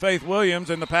ahead to Faith Williams,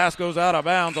 and the pass goes out of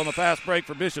bounds on the fast break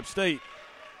for Bishop State.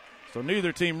 So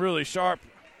neither team really sharp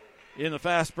in the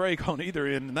fast break on either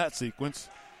end in that sequence.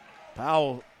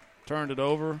 Powell turned it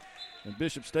over, and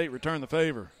Bishop State returned the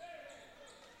favor.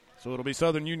 So it'll be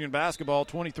Southern Union basketball.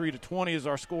 23-20 is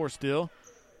our score still.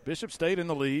 Bishop State in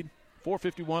the lead.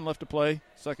 4:51 left to play,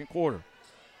 second quarter.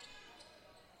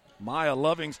 Maya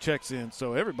Lovings checks in,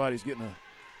 so everybody's getting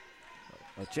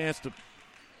a chance to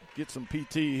get some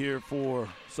PT here for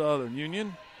Southern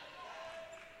Union.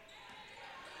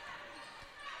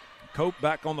 Cope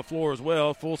back on the floor as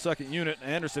well, full second unit.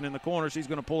 Anderson in the corner. She's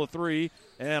going to pull a three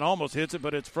and almost hits it,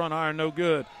 but it's front iron, no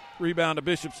good. Rebound to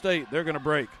Bishop State. They're going to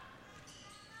break.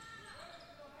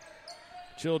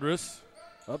 Childress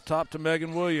up top to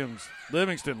Megan Williams.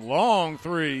 Livingston, long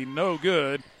three, no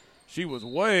good. She was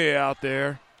way out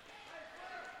there.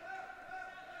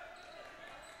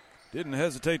 Didn't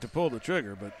hesitate to pull the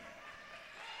trigger, but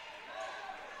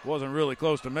wasn't really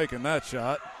close to making that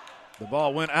shot. The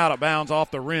ball went out of bounds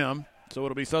off the rim, so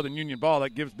it'll be Southern Union ball.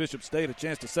 That gives Bishop State a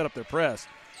chance to set up their press.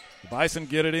 The Bison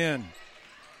get it in.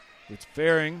 It's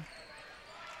Faring.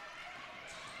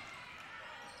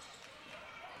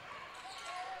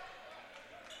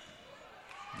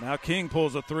 Now King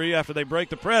pulls a three after they break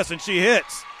the press, and she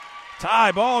hits.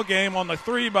 Tie ball game on the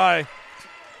three by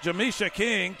Jamisha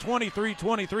King.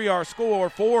 23-23 our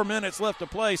score. 4 minutes left to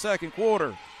play, second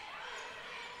quarter.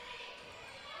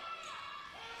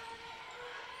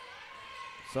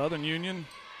 Southern Union,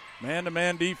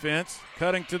 man-to-man defense.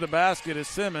 Cutting to the basket is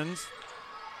Simmons.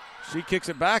 She kicks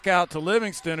it back out to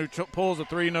Livingston, who pulls a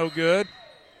three, no good.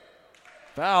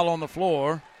 Foul on the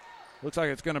floor. Looks like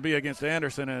it's going to be against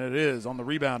Anderson, and it is on the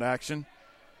rebound action.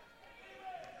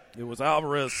 It was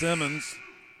Alvarez Simmons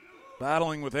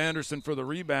battling with Anderson for the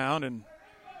rebound, and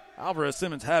Alvarez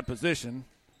Simmons had position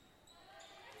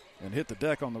and hit the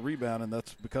deck on the rebound, and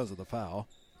that's because of the foul.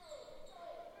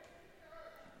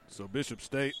 So Bishop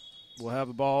State will have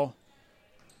the ball,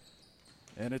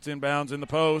 and it's inbounds in the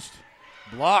post.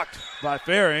 Blocked by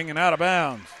Faring and out of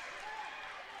bounds.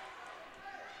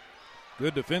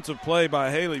 Good defensive play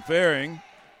by Haley Faring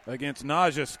against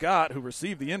Naja Scott, who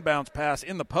received the inbounds pass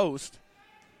in the post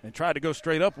and tried to go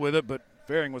straight up with it, but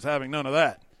Faring was having none of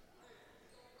that.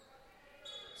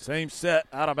 Same set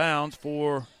out of bounds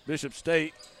for Bishop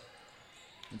State.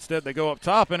 Instead, they go up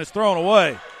top, and it's thrown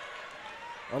away.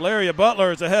 Alaria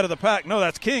Butler is ahead of the pack. No,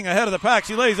 that's King ahead of the pack.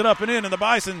 She lays it up and in, and the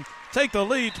Bison take the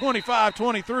lead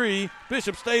 25-23.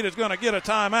 Bishop State is going to get a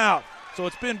timeout. So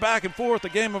it's been back and forth, a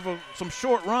game of some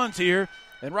short runs here.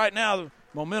 And right now,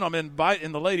 momentum in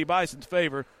the Lady Bison's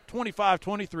favor.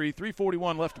 25-23,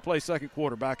 3:41 left to play second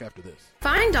quarter. Back after this.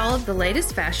 Find all of the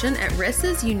latest fashion at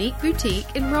Ressa's Unique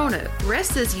Boutique in Roanoke.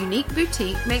 Ressa's Unique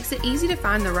Boutique makes it easy to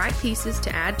find the right pieces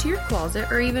to add to your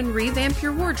closet or even revamp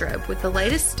your wardrobe with the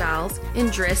latest styles in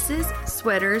dresses,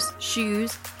 sweaters,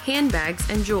 shoes, handbags,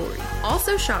 and jewelry.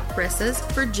 Also shop Ressa's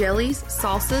for jellies,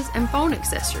 salsas, and phone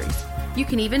accessories. You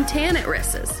can even tan at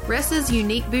Ressa's. Ressa's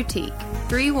Unique Boutique,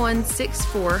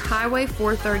 3164 Highway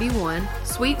 431,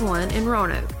 Suite 1 in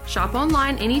Roanoke. Shop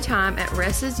online anytime at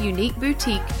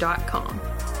ressasuniqueboutique.com.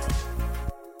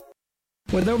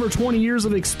 With over 20 years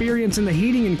of experience in the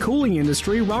heating and cooling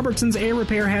industry, Robertson's Air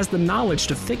Repair has the knowledge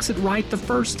to fix it right the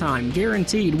first time,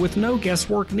 guaranteed with no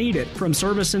guesswork needed. From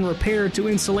service and repair to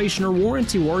installation or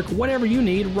warranty work, whatever you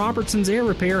need, Robertson's Air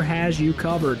Repair has you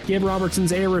covered. Give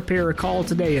Robertson's Air Repair a call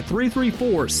today at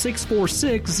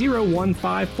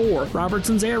 334-646-0154.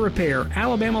 Robertson's Air Repair,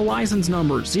 Alabama license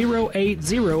number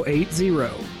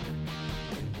 08080.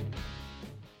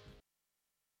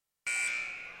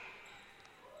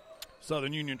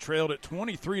 Southern Union trailed at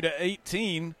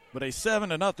 23-18, but a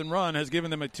 7-0 run has given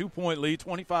them a 2-point lead,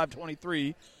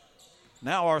 25-23.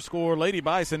 Now our score, Lady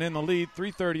Bison in the lead,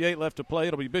 3:38 left to play.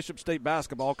 It'll be Bishop State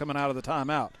basketball coming out of the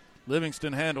timeout.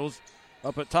 Livingston handles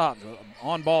up at top.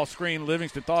 On-ball screen,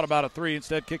 Livingston thought about a three,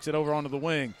 instead kicks it over onto the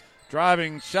wing.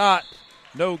 Driving shot,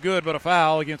 no good, but a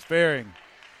foul against Fairing.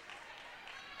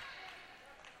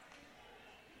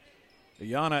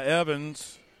 Ayanna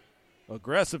Evans,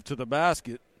 aggressive to the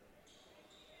basket.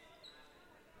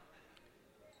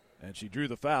 And she drew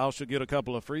the foul. She'll get a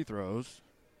couple of free throws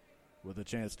with a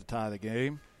chance to tie the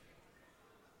game.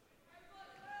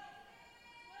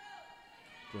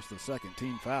 Just the second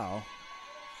team foul.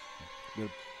 Been a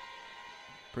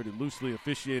pretty loosely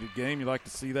officiated game. You like to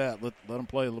see that. Let them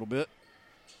play a little bit.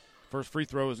 First free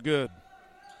throw is good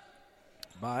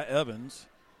by Evans.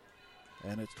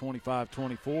 And it's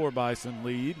 25-24 Bison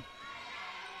lead.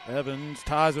 Evans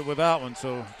ties it with that one.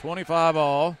 So 25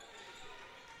 all.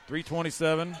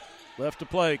 3:27 left to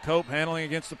play. Cope handling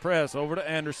against the press. Over to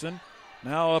Anderson.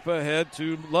 Now up ahead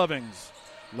to Lovings.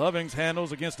 Lovings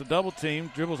handles against a double team.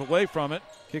 Dribbles away from it.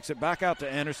 Kicks it back out to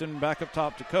Anderson. Back up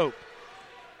top to Cope.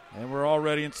 And we're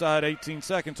already inside 18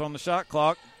 seconds on the shot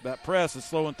clock. That press is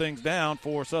slowing things down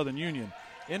for Southern Union.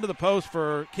 Into the post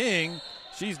for King.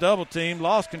 She's double teamed.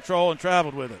 Lost control and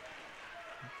traveled with it.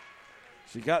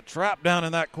 She got trapped down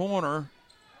in that corner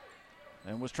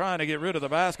and was trying to get rid of the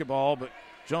basketball, but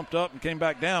jumped up and came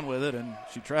back down with it, and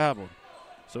she traveled.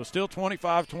 So still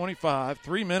 25-25.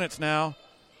 3 minutes now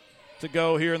to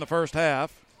go here in the first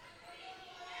half.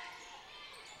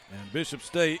 And Bishop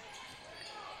State,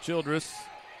 Childress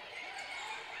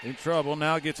in trouble.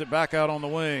 Now gets it back out on the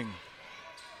wing.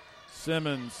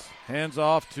 Simmons hands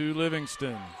off to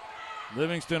Livingston.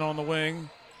 Livingston on the wing.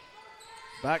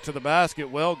 Back to the basket.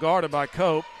 Well guarded by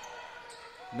Cope.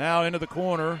 Now into the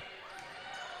corner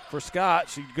for Scott.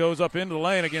 She goes up into the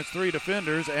lane against three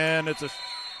defenders, and it's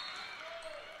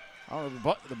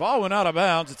the ball went out of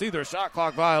bounds. It's either a shot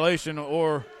clock violation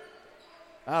or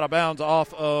out of bounds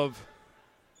off of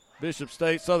Bishop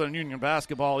State. Southern Union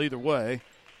basketball either way.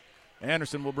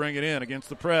 Anderson will bring it in against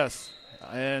the press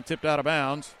and tipped out of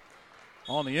bounds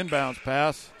on the inbounds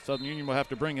pass. Southern Union will have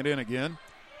to bring it in again.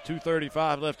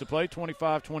 2:35 left to play.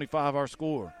 25-25 our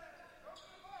score.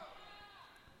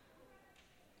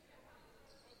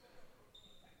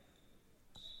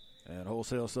 And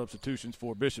wholesale substitutions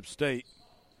for Bishop State.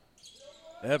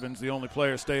 Evans, the only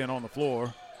player staying on the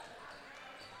floor.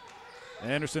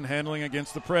 Anderson handling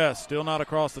against the press. Still not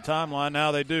across the timeline.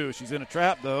 Now they do. She's in a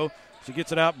trap, though. She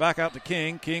gets it out, back out to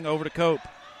King. King over to Cope.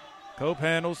 Cope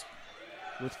handles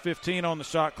with 15 on the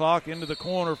shot clock into the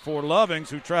corner for Lovings,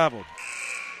 who traveled.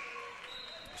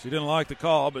 She didn't like the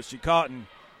call, but she caught and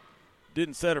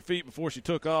didn't set her feet before she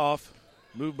took off.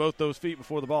 Moved both those feet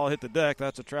before the ball hit the deck.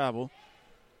 That's a travel.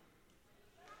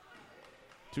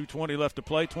 2:20 left to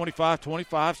play.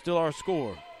 25-25, still our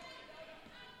score.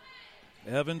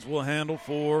 Evans will handle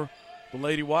for the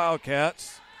Lady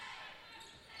Wildcats.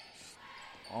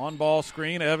 On-ball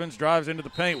screen. Evans drives into the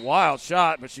paint. Wild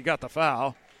shot, but she got the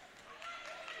foul.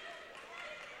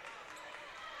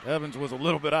 Evans was a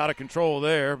little bit out of control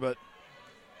there, but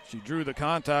she drew the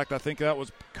contact. I think that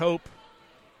was Cope.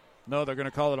 No, they're going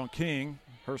to call it on King,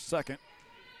 her second.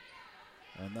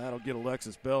 And that'll get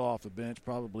Alexis Bell off the bench,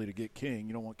 probably to get King.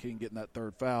 You don't want King getting that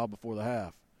third foul before the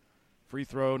half. Free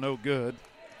throw, no good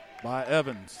by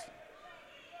Evans.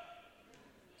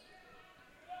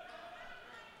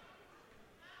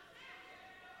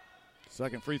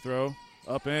 Second free throw,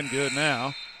 up and good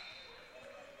now.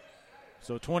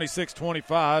 So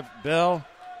 26-25, Bell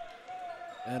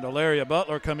and Alaria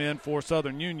Butler come in for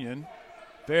Southern Union.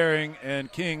 Faring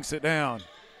and King sit down.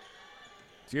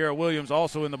 Tierra Williams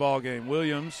also in the ball game.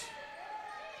 Williams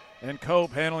and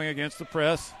Cope handling against the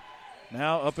press.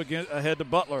 Now up ahead to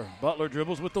Butler. Butler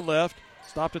dribbles with the left.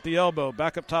 Stopped at the elbow.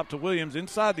 Back up top to Williams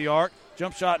inside the arc.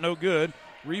 Jump shot no good.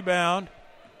 Rebound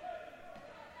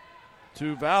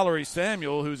to Valerie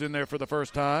Samuel, who's in there for the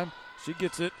first time. She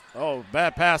gets it. Oh,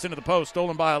 bad pass into the post.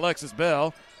 Stolen by Alexis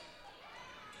Bell.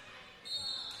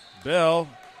 Bell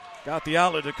got the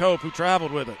outlet to Cope, who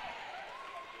traveled with it.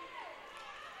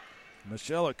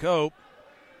 Michelle Cope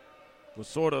was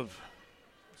sort of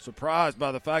surprised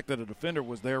by the fact that a defender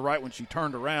was there right when she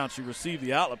turned around. She received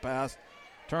the outlet pass,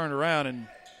 turned around, and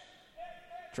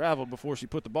traveled before she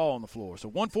put the ball on the floor. So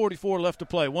 1:44 left to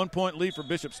play. 1 point lead for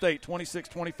Bishop State,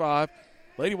 26-25.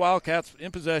 Lady Wildcats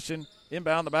in possession,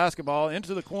 inbound the basketball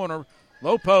into the corner.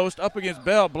 Low post, up against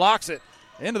Bell, blocks it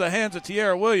into the hands of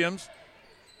Tierra Williams.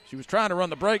 She was trying to run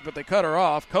the break, but they cut her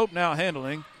off. Cope now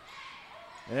handling,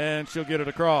 and she'll get it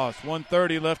across.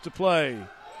 1:30 left to play.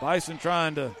 Bison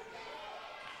trying to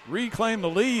reclaim the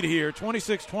lead here.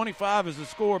 26-25 is the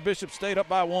score. Bishop State up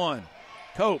by 1.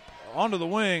 Cope onto the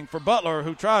wing for Butler,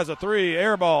 who tries a three.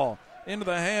 Air ball into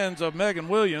the hands of Megan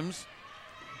Williams.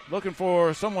 Looking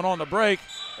for someone on the break,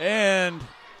 and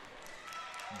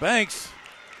Banks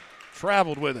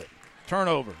traveled with it.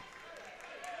 Turnover.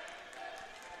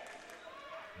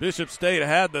 Bishop State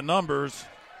had the numbers.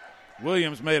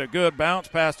 Williams made a good bounce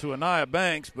pass to Anaya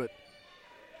Banks, but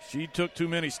she took too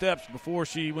many steps before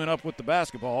she went up with the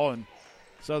basketball, and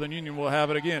Southern Union will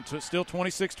have it again. Still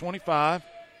 26-25.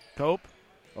 Cope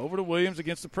over to Williams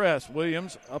against the press.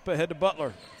 Williams up ahead to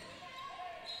Butler.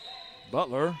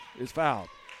 Butler is fouled.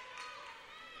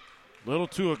 A little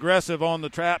too aggressive on the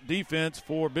trap defense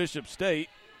for Bishop State.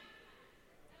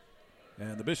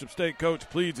 And the Bishop State coach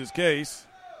pleads his case.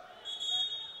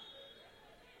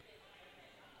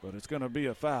 But it's going to be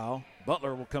a foul.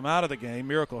 Butler will come out of the game.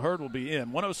 Miracle Hurd will be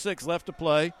in. 1:06 left to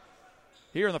play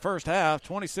here in the first half.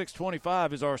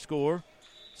 26-25 is our score.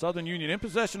 Southern Union in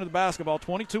possession of the basketball.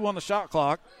 22 on the shot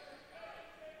clock.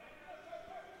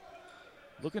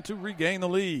 Looking to regain the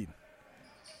lead.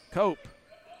 Cope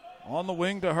on the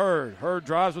wing to Hurd. Hurd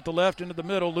drives with the left into the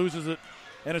middle, loses it,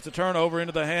 and it's a turnover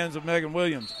into the hands of Megan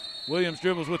Williams. Williams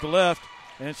dribbles with the left,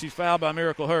 and she's fouled by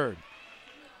Miracle Hurd.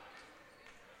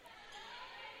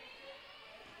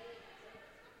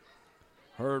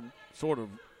 Hurd sort of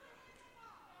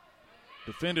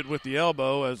defended with the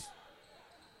elbow as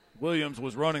Williams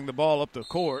was running the ball up the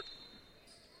court.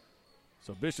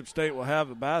 So Bishop State will have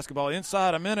the basketball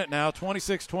inside a minute now.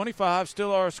 26-25,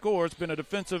 still our score. It's been a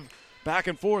defensive back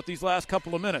and forth these last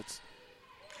couple of minutes.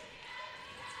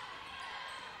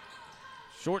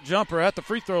 Short jumper at the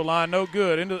free throw line, no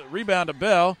good. Into the rebound to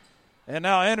Bell, and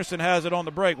now Anderson has it on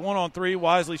the break. 1-on-3,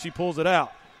 wisely she pulls it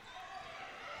out.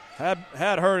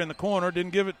 Had her in the corner,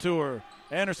 didn't give it to her.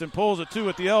 Anderson pulls it, 2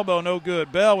 at the elbow, no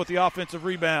good. Bell with the offensive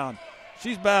rebound.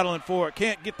 She's battling for it,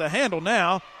 can't get the handle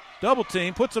now. Double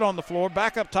team, puts it on the floor,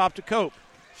 back up top to Cope.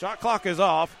 Shot clock is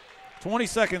off. 20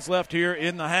 seconds left here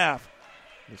in the half.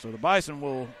 So the Bison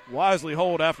will wisely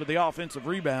hold after the offensive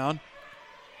rebound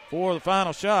for the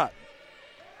final shot.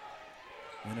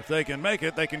 And if they can make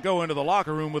it, they can go into the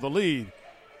locker room with a lead.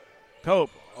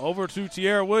 Cope over to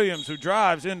Tierra Williams, who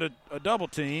drives into a double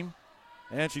team,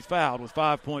 and she's fouled with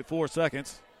 5.4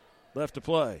 seconds left to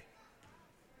play.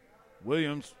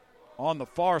 Williams on the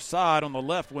far side on the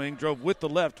left wing, drove with the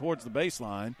left towards the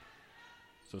baseline.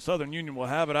 So Southern Union will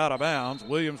have it out of bounds.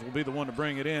 Williams will be the one to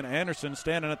bring it in. Anderson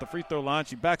standing at the free throw line.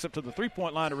 She backs up to the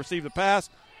three-point line to receive the pass.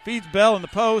 Feeds Bell in the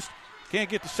post. Can't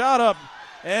get the shot up.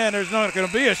 And there's not going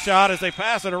to be a shot as they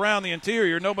pass it around the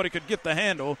interior. Nobody could get the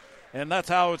handle. And that's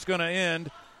how it's going to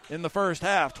end in the first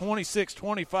half.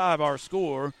 26-25 our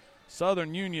score.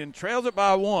 Southern Union trails it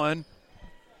by 1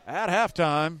 at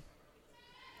halftime.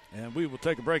 And we will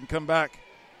take a break and come back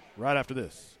right after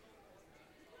this.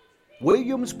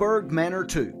 Williamsburg Manor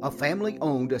 2, a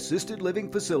family-owned assisted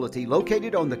living facility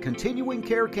located on the continuing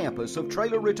care campus of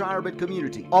Traylor Retirement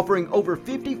Community, offering over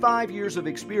 55 years of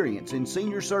experience in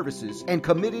senior services and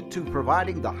committed to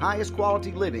providing the highest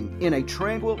quality living in a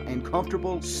tranquil and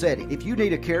comfortable setting. If you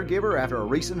need a caregiver after a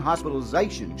recent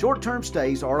hospitalization, short-term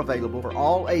stays are available for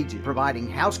all ages, providing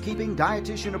housekeeping,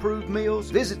 dietitian-approved meals.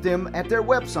 Visit them at their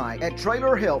website at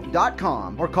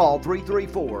trailerhelp.com or call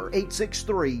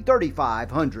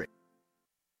 334-863-3500.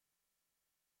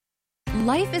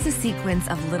 Life is a sequence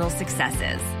of little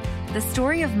successes. The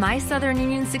story of my Southern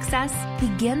Union success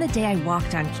began the day I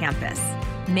walked on campus,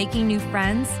 making new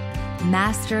friends,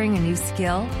 mastering a new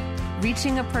skill,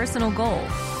 reaching a personal goal.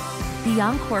 The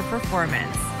Encore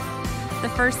Performance. the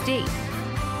first date,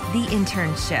 the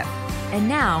internship, and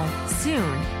now,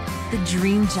 soon, the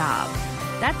dream job.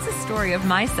 That's the story of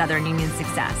my Southern Union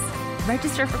success.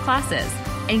 Register for classes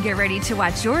and get ready to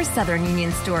watch your Southern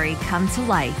Union story come to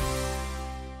life.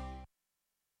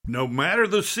 No matter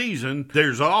the season,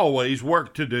 there's always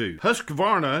work to do.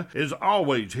 Husqvarna is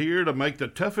always here to make the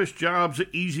toughest jobs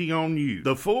easy on you.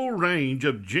 The full range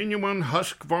of genuine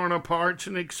Husqvarna parts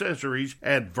and accessories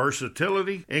add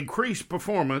versatility, increase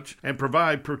performance, and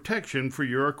provide protection for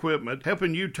your equipment,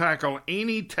 helping you tackle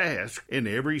any task in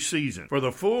every season. For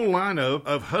the full lineup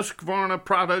of Husqvarna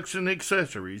products and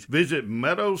accessories, visit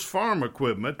Meadows Farm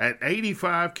Equipment at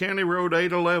 85 County Road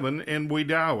 811 in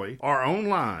Wedowee or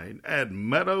online at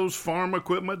meadowsfarmequipment.com.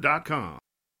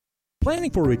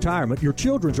 Planning for retirement, your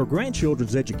children's or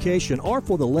grandchildren's education, or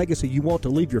for the legacy you want to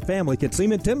leave your family can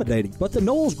seem intimidating, but the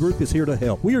Knowles Group is here to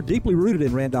help. We are deeply rooted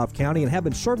in Randolph County and have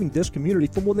been serving this community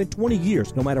for more than 20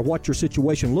 years. No matter what your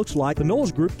situation looks like, the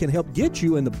Knowles Group can help get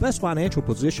you in the best financial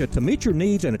position to meet your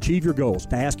needs and achieve your goals.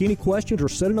 To ask any questions or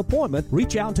set an appointment,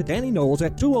 reach out to Danny Knowles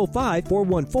at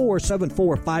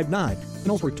 205-414-7459.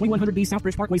 Knowles Group, 2100B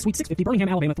Southbridge Parkway, Suite 650, Birmingham,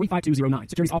 Alabama, 35209.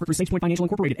 Securities offered through SagePoint Financial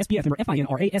Incorporated, SPF member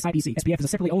FINRA SIPC. SPF is a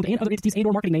separately owned and other entities and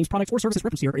or marketing names, products, or services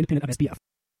referenced here are independent of SPF.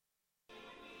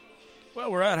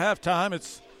 Well, we're at halftime.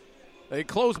 It's a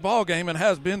close ball game and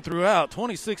has been throughout.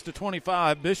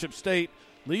 26-25, Bishop State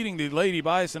leading the Lady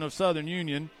Bison of Southern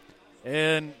Union,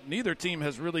 and neither team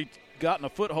has really gotten a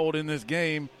foothold in this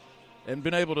game and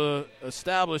been able to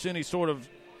establish any sort of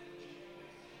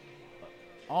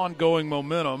ongoing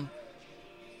momentum.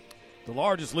 The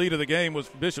largest lead of the game was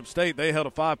Bishop State. They held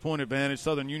a 5-point advantage.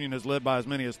 Southern Union has led by as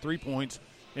many as 3 points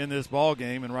in this ball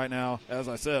game, and right now, as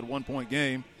I said, 1-point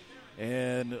game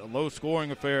and a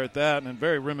low-scoring affair at that, and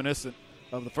very reminiscent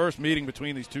of the first meeting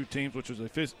between these two teams, which was a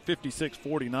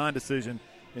 56-49 decision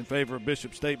in favor of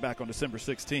Bishop State back on December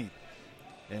 16th.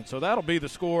 And so that'll be the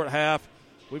score at half.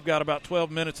 We've got about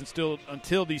 12 minutes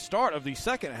until the start of the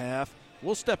second half.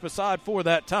 We'll step aside for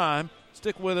that time.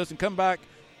 Stick with us and come back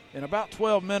in about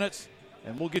 12 minutes,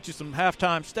 and we'll get you some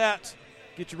halftime stats,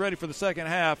 get you ready for the second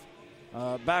half.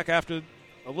 Back after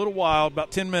a little while,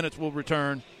 about 10 minutes, we'll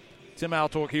return. Tim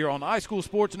Altork here on the iSchool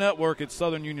Sports Network. It's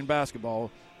Southern Union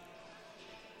basketball.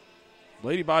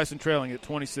 Lady Bison trailing at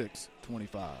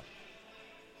 26-25.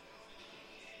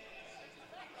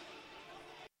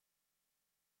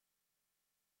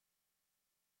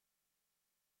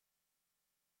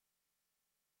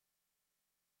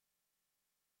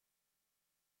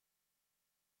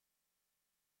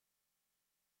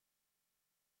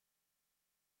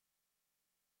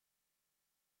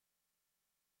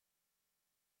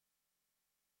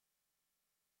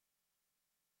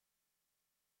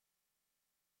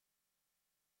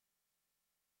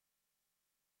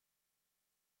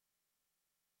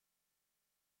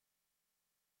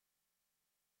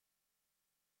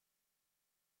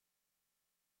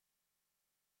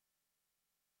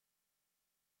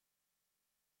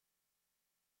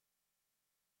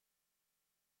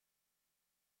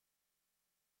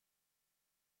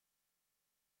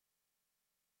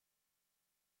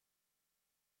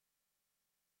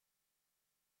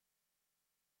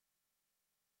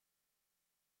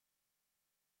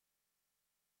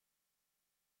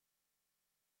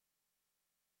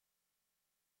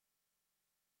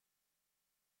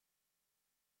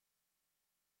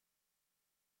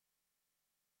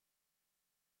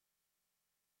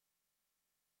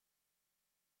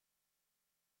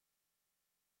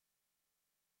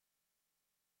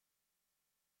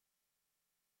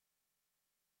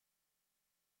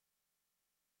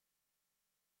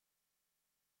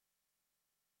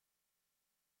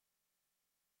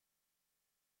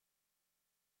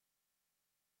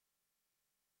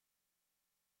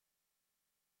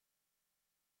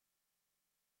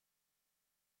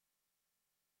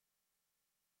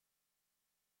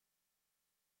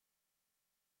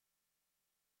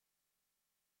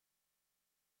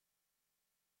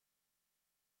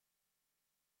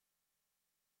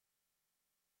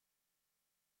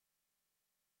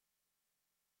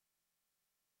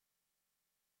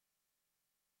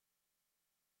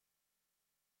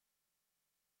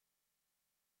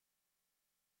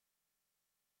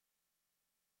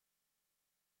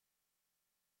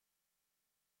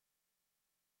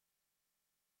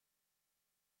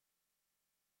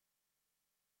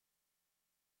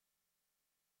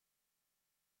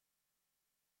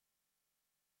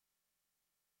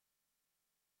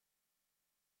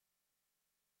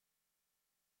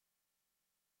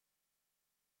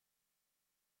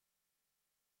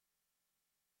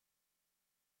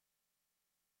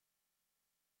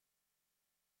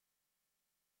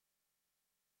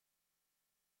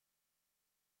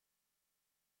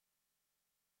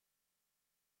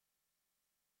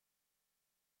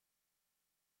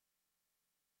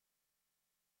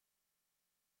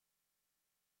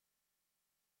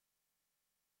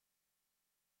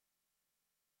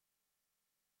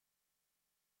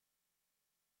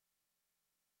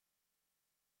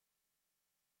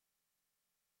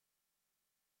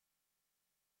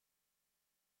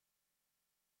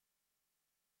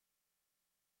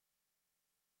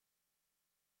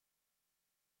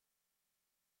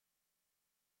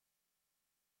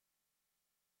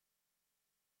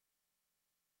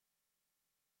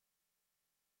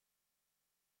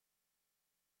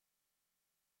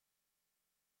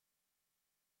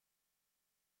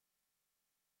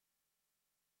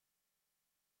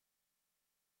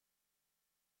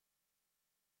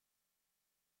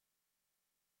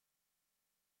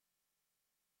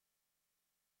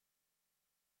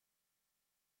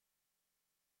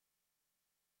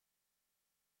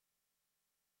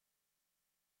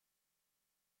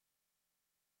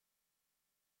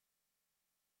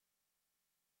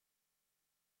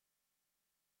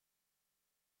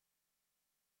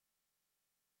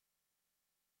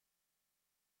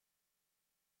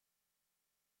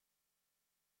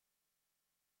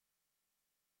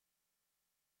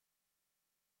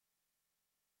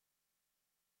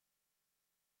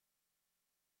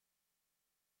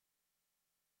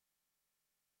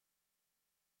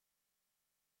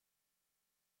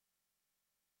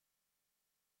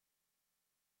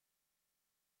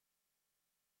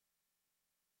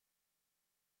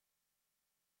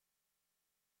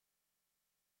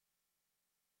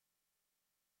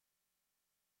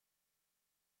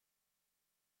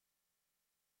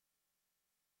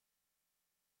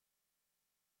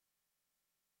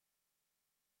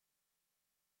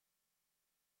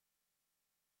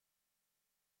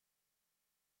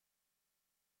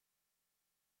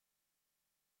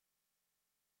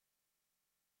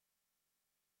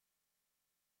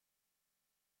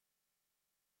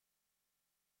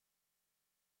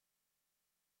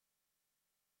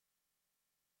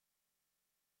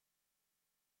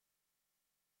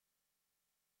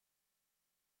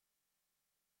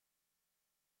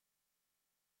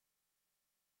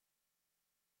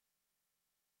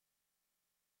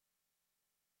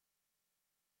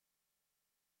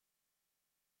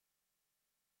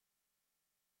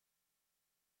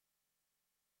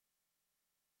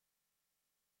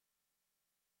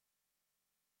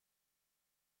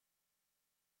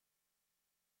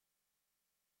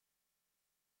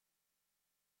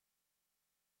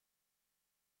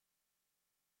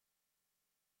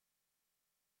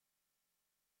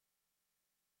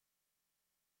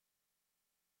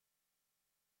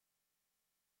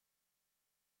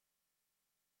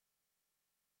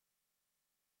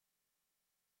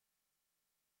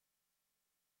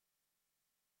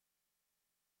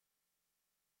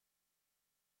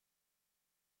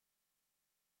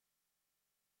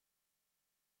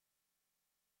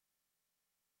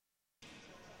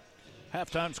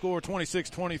 Halftime score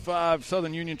 26-25.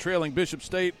 Southern Union trailing Bishop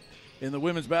State in the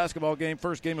women's basketball game.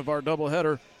 First game of our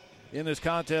doubleheader in this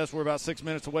contest. We're about 6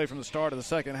 minutes away from the start of the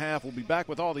second half. We'll be back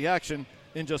with all the action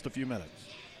in just a few minutes.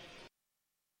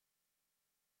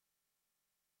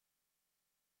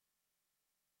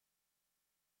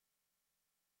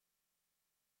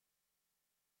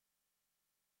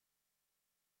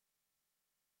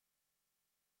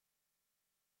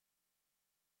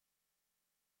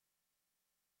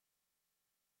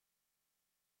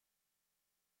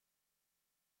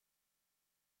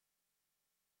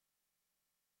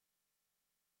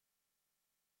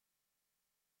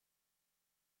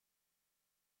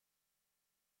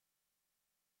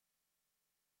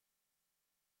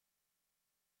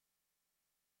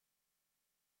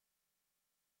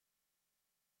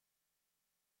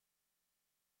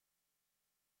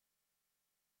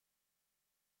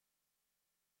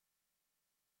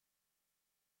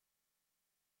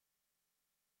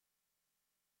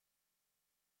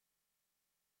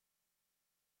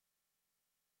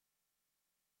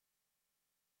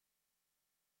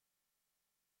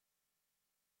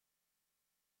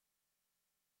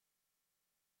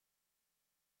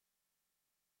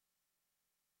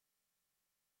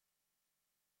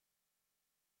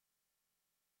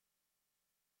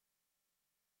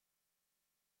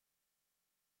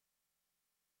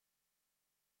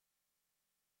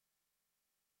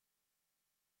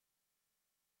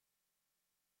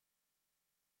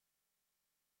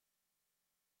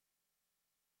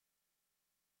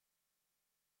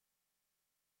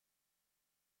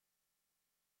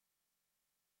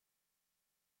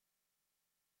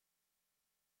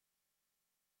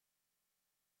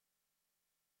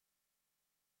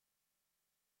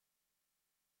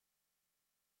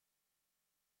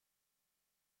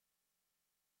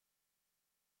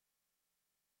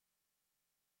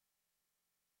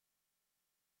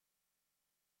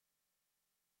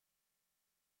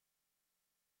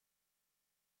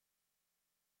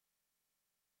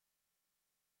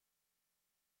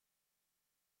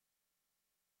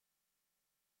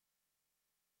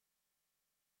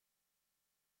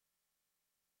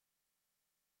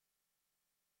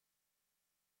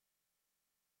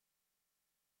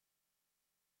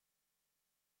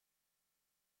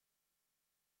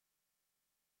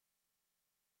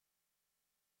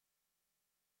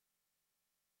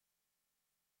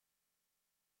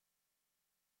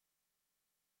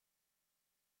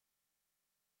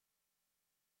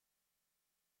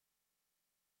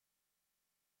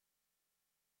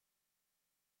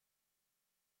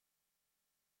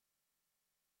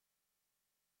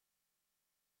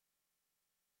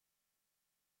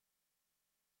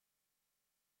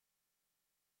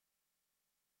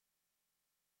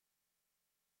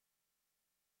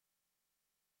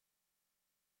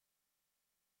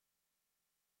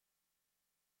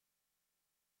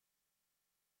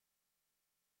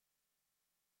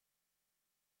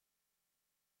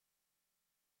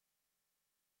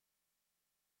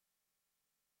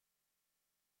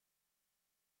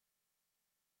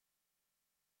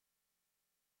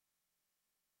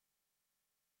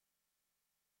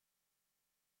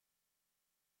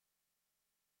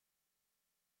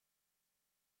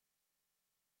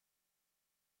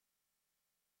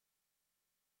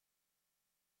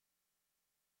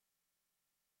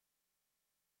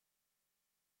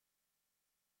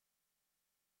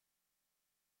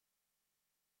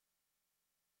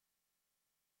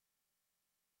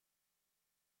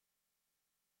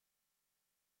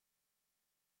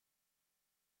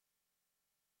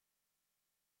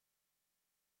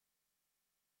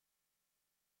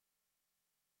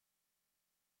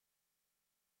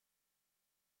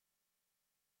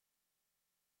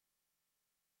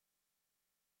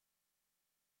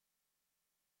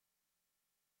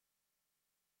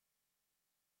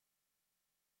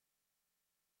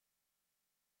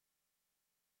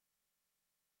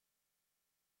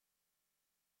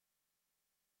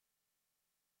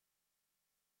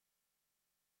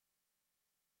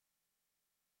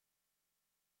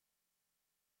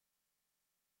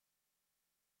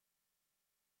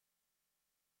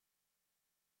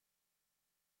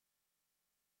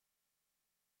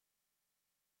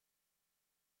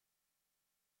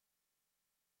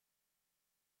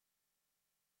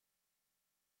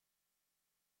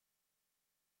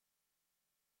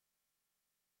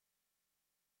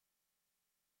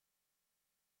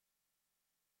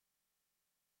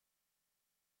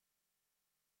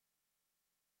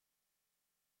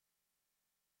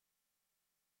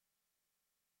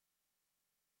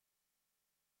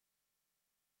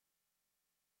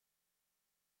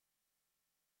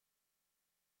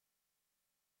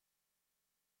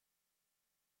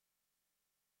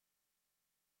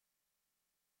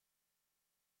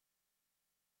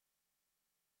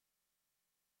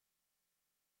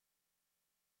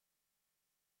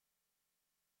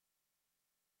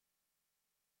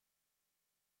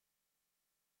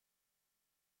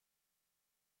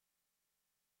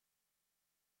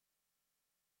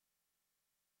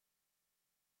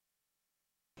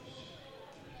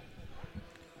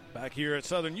 Back here at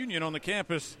Southern Union on the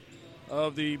campus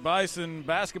of the Bison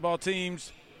basketball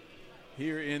teams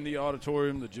here in the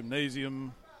auditorium, the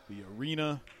gymnasium, the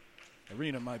arena.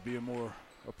 Arena might be a more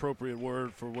appropriate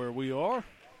word for where we are.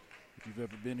 If you've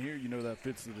ever been here, you know that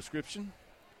fits the description.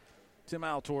 Tim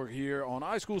Altork here on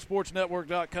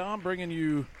iSchoolSportsNetwork.com, bringing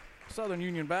you Southern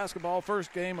Union basketball.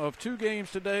 First game of 2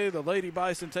 games today. The Lady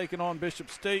Bison taking on Bishop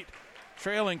State,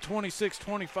 trailing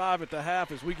 26-25 at the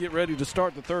half as we get ready to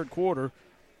start the third quarter.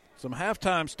 Some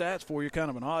halftime stats for you,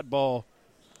 kind of an oddball,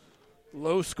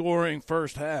 low-scoring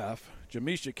first half.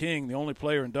 Jamisha King, the only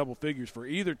player in double figures for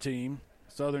either team.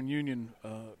 Southern Union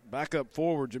backup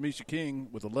forward, Jamisha King,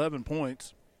 with 11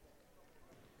 points.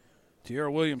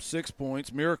 Tiara Williams, 6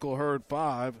 points. Miracle Hurd,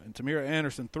 5. And Tamira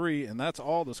Anderson, 3. And that's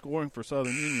all the scoring for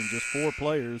Southern Union. Just 4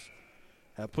 players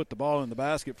have put the ball in the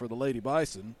basket for the Lady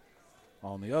Bison.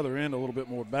 On the other end, a little bit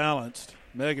more balanced.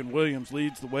 Megan Williams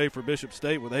leads the way for Bishop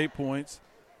State with 8 points.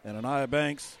 And Anaya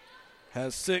Banks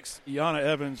has 6. Iana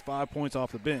Evans, 5 points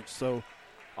off the bench. So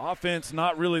offense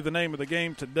not really the name of the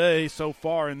game today so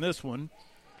far in this one.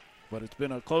 But it's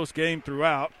been a close game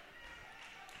throughout.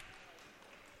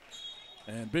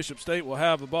 And Bishop State will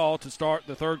have the ball to start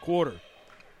the third quarter.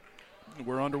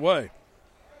 We're underway.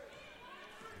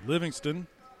 Livingston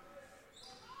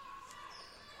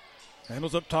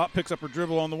handles up top, picks up her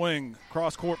dribble on the wing.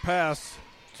 Cross-court pass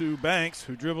to Banks,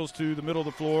 who dribbles to the middle of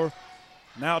the floor.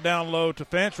 Now down low to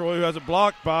Fantroy, who has it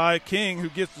blocked by King, who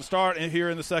gets the start here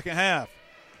in the second half.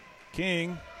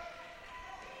 King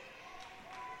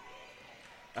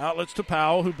outlets to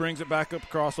Powell, who brings it back up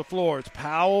across the floor. It's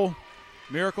Powell,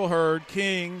 Miracle Hurd,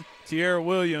 King, Tiara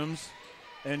Williams,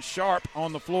 and Sharp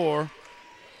on the floor.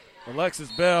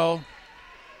 Alexis Bell,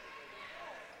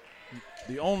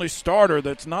 the only starter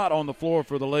that's not on the floor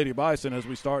for the Lady Bison as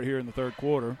we start here in the third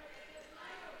quarter.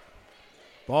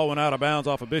 Ball went out of bounds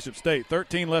off of Bishop State.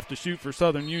 13 left to shoot for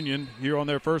Southern Union here on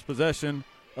their first possession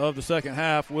of the second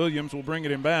half. Williams will bring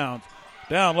it in bounds.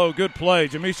 Down low, good play.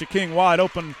 Jamisha King wide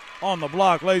open on the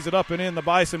block, lays it up and in. The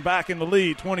Bison back in the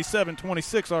lead.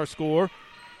 27-26 our score.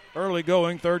 Early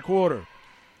going third quarter.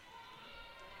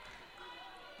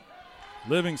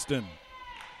 Livingston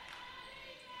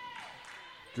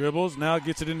dribbles, now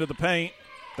gets it into the paint.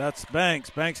 That's Banks.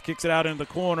 Banks kicks it out into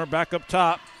the corner, back up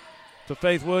top to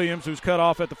Faith Williams, who's cut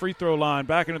off at the free throw line.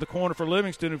 Back into the corner for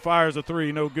Livingston, who fires a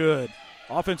three, no good.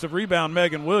 Offensive rebound,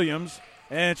 Megan Williams,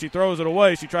 and she throws it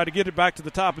away. She tried to get it back to the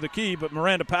top of the key, but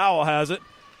Miranda Powell has it.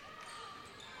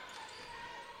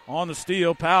 On the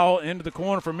steal, Powell into the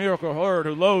corner for Miracle Hurd,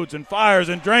 who loads and fires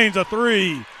and drains a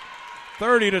three.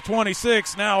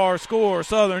 30-26 now our score.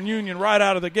 Southern Union right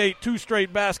out of the gate, 2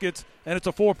 straight baskets, and it's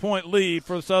a 4-point lead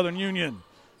for Southern Union.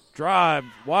 Drive,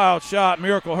 wild shot.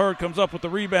 Miracle Hurd comes up with the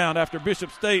rebound after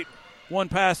Bishop State. 1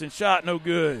 pass and shot, no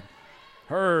good.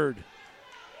 Hurd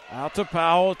out to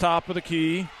Powell, top of the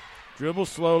key. Dribbles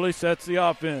slowly, sets the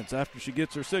offense after she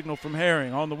gets her signal from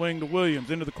Herring. On the wing to Williams,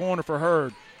 into the corner for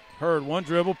Hurd. Hurd, 1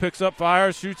 dribble, picks up,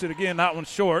 fires, shoots it again. That one's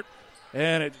short,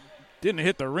 and it didn't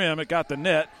hit the rim. It got the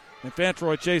net, and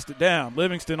Fantroy chased it down.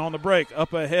 Livingston on the break,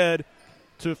 up ahead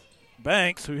to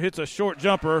Banks, who hits a short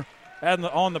jumper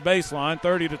on the baseline.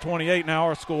 30-28 now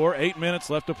our score. 8 minutes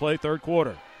left to play third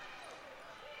quarter.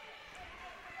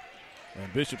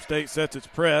 And Bishop State sets its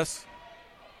press.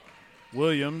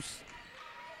 Williams,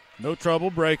 no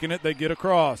trouble breaking it. They get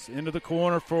across into the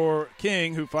corner for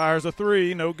King, who fires a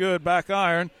three. No good, back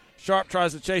iron. Sharp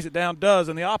tries to chase it down, does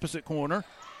in the opposite corner.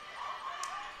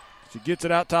 She gets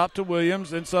it out top to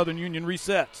Williams, and Southern Union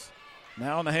resets.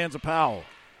 Now in the hands of Powell.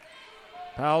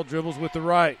 Powell dribbles with the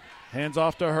right. Hands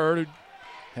off to Hurd.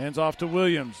 Hands off to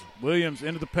Williams. Williams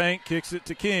into the paint, kicks it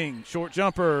to King. Short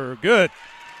jumper, good.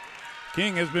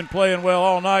 King has been playing well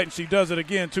all night, and she does it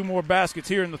again. 2 more baskets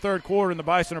here in the third quarter, and the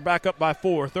Bison are back up by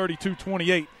 4.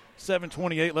 32-28,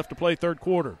 7:28 left to play third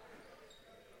quarter.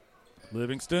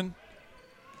 Livingston.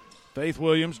 Faith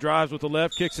Williams drives with the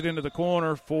left, kicks it into the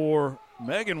corner for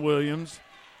Megan Williams.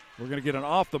 We're going to get an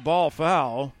off-the-ball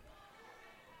foul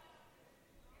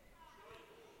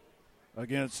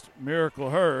against Miracle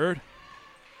Hurd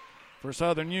for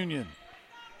Southern Union.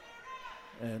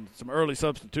 And some early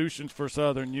substitutions for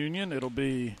Southern Union. It'll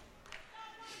be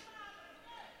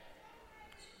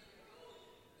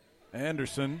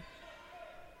Anderson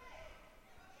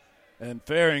and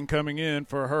Faring coming in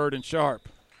for Hurd and Sharp.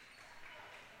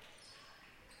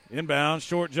 Inbound,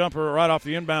 short jumper right off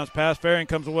the inbounds pass. Faring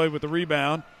comes away with the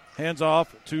rebound. Hands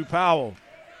off to Powell.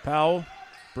 Powell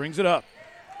brings it up.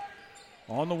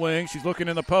 On the wing, she's looking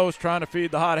in the post, trying to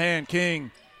feed the hot hand.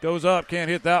 King goes up, can't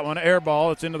hit that one. Air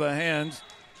ball, it's into the hands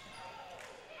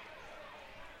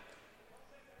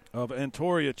of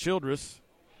Antoria Childress.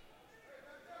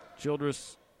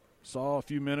 Childress saw a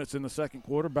few minutes in the second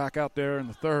quarter, back out there in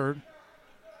the third,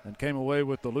 and came away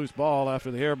with the loose ball after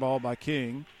the air ball by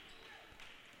King.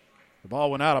 The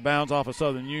ball went out of bounds off of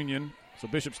Southern Union, so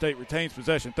Bishop State retains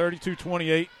possession.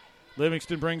 32-28,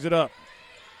 Livingston brings it up.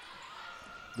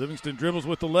 Livingston dribbles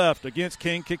with the left against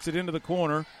King, kicks it into the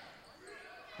corner,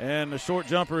 and the short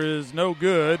jumper is no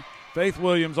good. Faith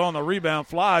Williams on the rebound,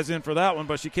 flies in for that one,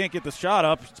 but she can't get the shot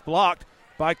up. It's blocked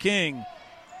by King.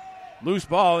 Loose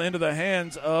ball into the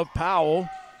hands of Powell.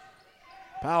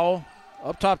 Powell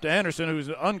up top to Anderson, who's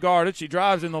unguarded. She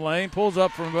drives in the lane, pulls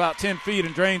up from about 10 feet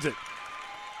and drains it.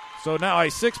 So now a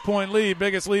 6-point lead,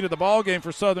 biggest lead of the ball game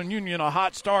for Southern Union. A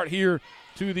hot start here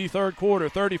to the third quarter,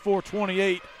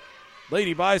 34-28.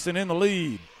 Lady Bison in the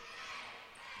lead.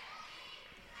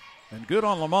 And good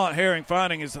on Lamont Herring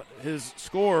finding his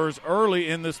scorers early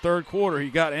in this third quarter. He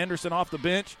got Anderson off the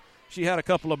bench. She had a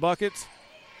couple of buckets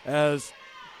as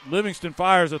Livingston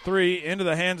fires a three into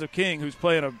the hands of King, who's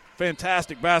playing a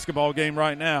fantastic basketball game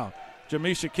right now.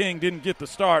 Jamisha King didn't get the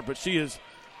start, but she is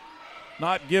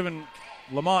not giving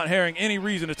Lamont Herring any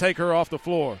reason to take her off the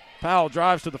floor. Powell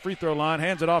drives to the free throw line,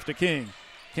 hands it off to King.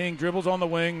 King dribbles on the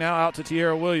wing, now out to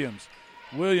Tierra Williams.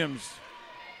 Williams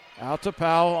out to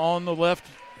Powell on the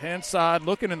left-hand side,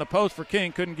 looking in the post for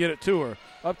King, couldn't get it to her.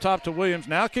 Up top to Williams,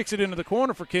 now kicks it into the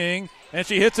corner for King, and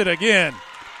she hits it again.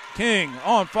 King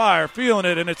on fire, feeling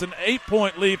it, and it's an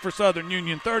 8-point lead for Southern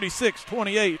Union,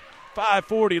 36-28,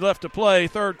 5:40 left to play,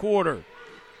 third quarter.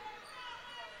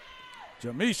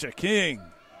 Jamisha King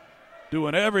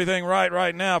doing everything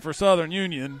right now for Southern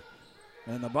Union.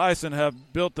 And the Bison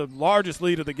have built the largest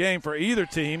lead of the game for either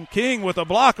team. King with a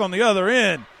block on the other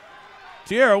end.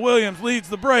 Tierra Williams leads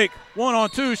the break.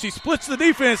 1-on-2. She splits the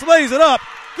defense, lays it up,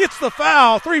 gets the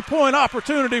foul. 3-point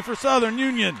opportunity for Southern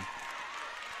Union.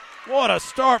 What a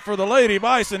start for the Lady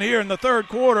Bison here in the third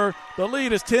quarter. The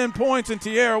lead is 10 points, and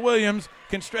Tierra Williams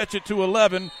can stretch it to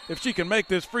 11 if she can make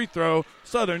this free throw.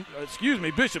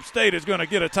 Bishop State is going to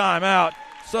get a timeout.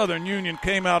 Southern Union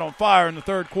came out on fire in the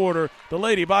third quarter. The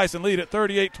Lady Bison lead at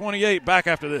 38-28. Back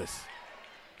after this.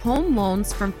 Home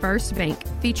loans from First Bank,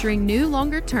 featuring new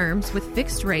longer terms with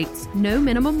fixed rates, no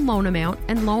minimum loan amount,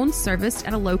 and loans serviced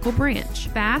at a local branch.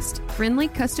 Fast, friendly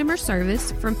customer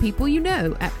service from people you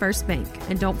know at First Bank.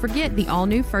 And don't forget the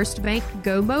all-new First Bank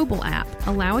Go mobile app,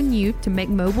 allowing you to make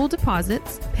mobile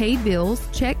deposits, pay bills,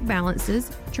 check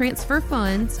balances, transfer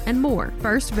funds, and more.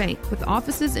 First Bank, with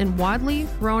offices in Wadley,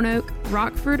 Roanoke,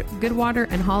 Rockford, Goodwater,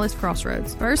 and Hollis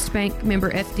Crossroads. First Bank,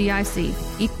 member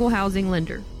FDIC, equal housing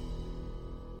lender.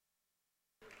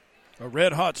 A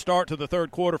red-hot start to the third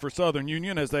quarter for Southern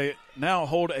Union as they now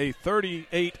hold a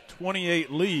 38-28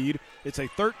 lead. It's a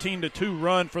 13-2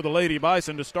 run for the Lady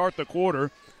Bison to start the quarter,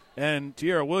 and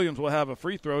Tierra Williams will have a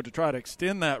free throw to try to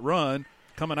extend that run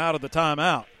coming out of the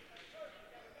timeout.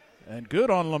 And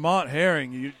good on Lamont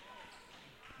Herring.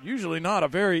 Usually not a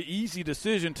very easy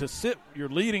decision to sit your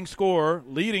leading scorer,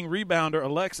 leading rebounder,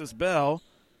 Alexis Bell.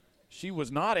 She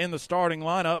was not in the starting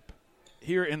lineup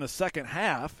here in the second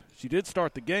half. She did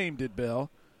start the game, did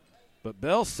Bell. But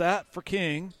Bell sat for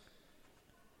King.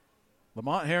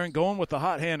 Lamont Herring going with the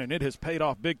hot hand, and it has paid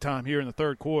off big time here in the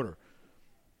third quarter.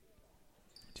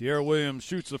 Tierra Williams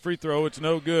shoots the free throw. It's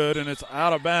no good, and it's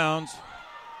out of bounds.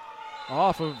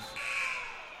 They're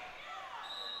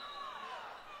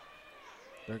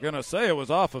going to say it was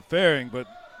off of Faring, but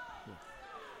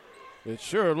it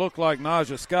sure looked like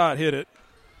Naja Scott hit it.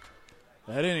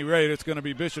 At any rate, it's going to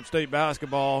be Bishop State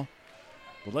basketball.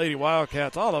 The Lady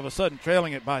Wildcats all of a sudden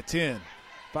trailing it by 10.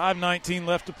 5:19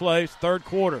 left to play, third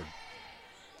quarter.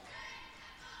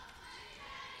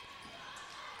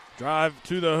 Drive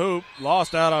to the hoop,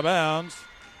 lost out of bounds.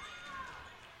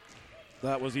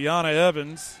 That was Iana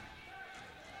Evans,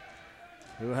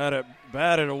 who had it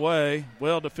batted away.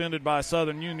 Well defended by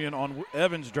Southern Union on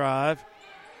Evans' drive.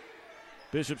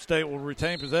 Bishop State will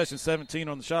retain possession, 17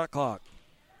 on the shot clock.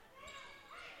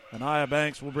 Anaya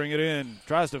Banks will bring it in.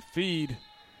 Tries to feed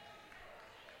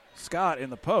Scott in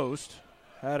the post.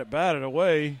 Had it batted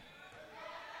away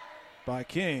by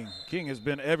King. King has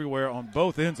been everywhere on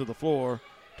both ends of the floor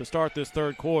to start this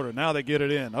third quarter. Now they get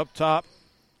it in. Up top,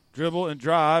 dribble and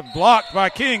drive. Blocked by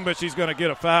King, but she's going to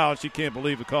get a foul. She can't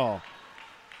believe the call.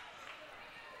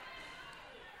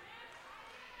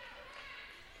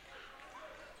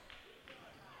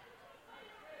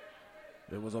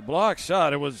 It was a block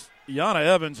shot. It was Iana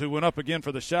Evans who went up again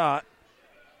for the shot.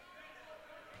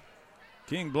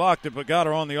 King blocked it but got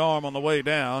her on the arm on the way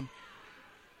down.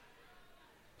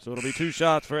 So it'll be two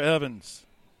shots for Evans.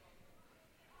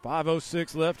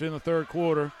 5:06 left in the third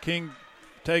quarter. King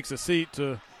takes a seat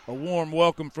to a warm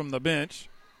welcome from the bench.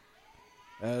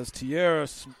 as Tiara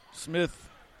Smith.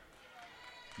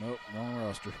 Nope, wrong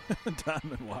roster.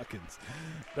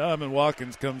 Diamond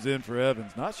Watkins comes in for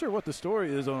Evans. Not sure what the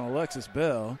story is on Alexis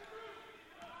Bell.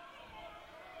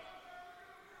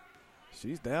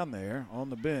 She's down there on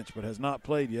the bench, but has not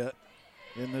played yet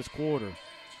in this quarter.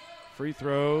 Free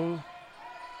throw.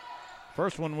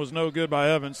 First one was no good by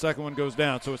Evans. Second one goes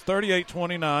down. So it's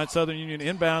 38-29. Southern Union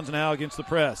inbounds now against the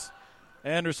press.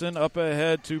 Anderson up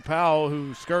ahead to Powell,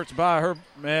 who skirts by her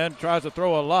man, tries to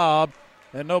throw a lob,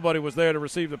 and nobody was there to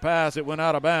receive the pass. It went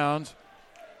out of bounds.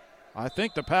 I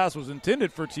think the pass was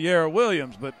intended for Tiara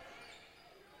Williams, but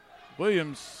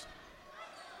Williams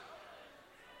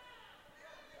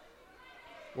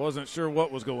wasn't sure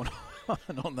what was going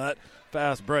on that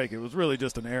fast break. It was really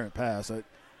just an errant pass.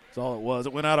 That's all it was.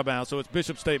 It went out of bounds. So it's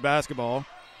Bishop State basketball.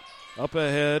 Up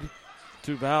ahead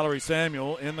to Valerie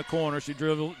Samuel in the corner. She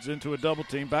dribbles into a double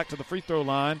team. Back to the free throw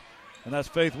line. And that's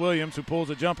Faith Williams who pulls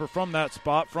a jumper from that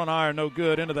spot. Front iron no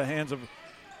good. Into the hands of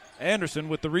Anderson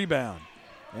with the rebound.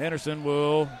 Anderson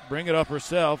will bring it up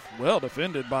herself. Well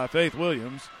defended by Faith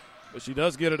Williams. But she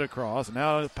does get it across.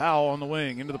 Now Powell on the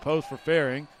wing. Into the post for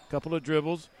Faring. Couple of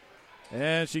dribbles.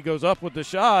 And she goes up with the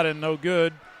shot and no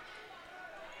good.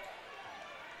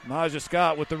 Naja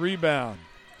Scott with the rebound.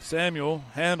 Samuel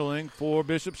handling for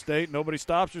Bishop State. Nobody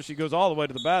stops her. She goes all the way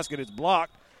to the basket. It's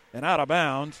blocked and out of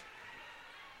bounds.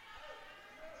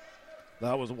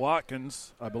 That was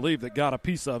Watkins, I believe, that got a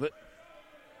piece of it.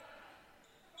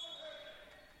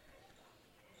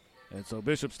 And so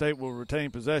Bishop State will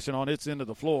retain possession on its end of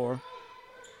the floor.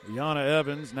 Deanna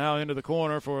Evans now into the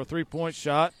corner for a three-point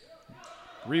shot.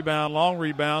 Rebound, long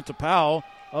rebound to Powell.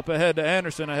 Up ahead to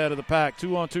Anderson ahead of the pack.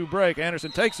 2-on-2 break.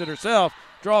 Anderson takes it herself.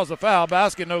 Draws the foul.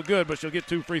 Basket no good, but she'll get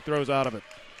 2 free throws out of it.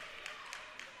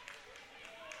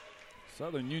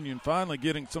 Southern Union finally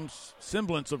getting some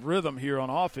semblance of rhythm here on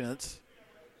offense.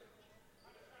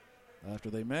 After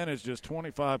they managed just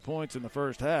 25 points in the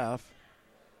first half.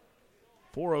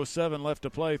 4:07 left to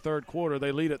play, third quarter.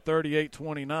 They lead at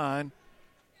 38-29.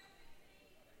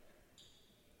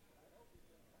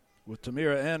 With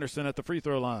Tamira Anderson at the free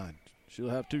throw line. She'll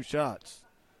have 2 shots.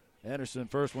 Anderson,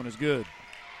 first one is good.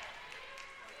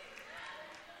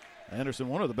 Anderson,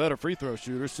 one of the better free throw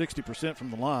shooters, 60% from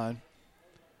the line.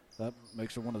 That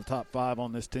makes her one of the top 5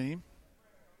 on this team.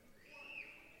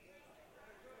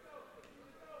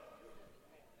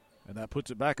 And that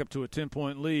puts it back up to a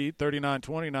 10-point lead,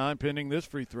 39-29, pending this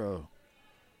free throw.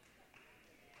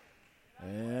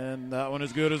 And that one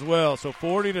is good as well. So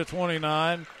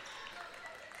 40-29.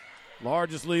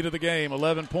 Largest lead of the game,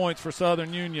 11 points for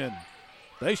Southern Union.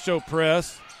 They show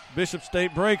press. Bishop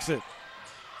State breaks it.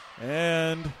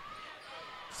 And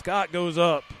Scott goes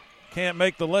up. Can't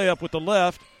make the layup with the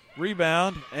left.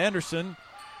 Rebound. Anderson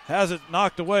has it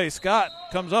knocked away. Scott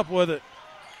comes up with it.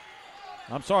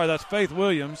 I'm sorry, that's Faith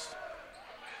Williams.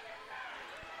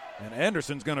 And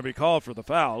Anderson's going to be called for the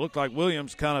foul. Looked like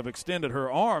Williams kind of extended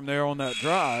her arm there on that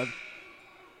drive.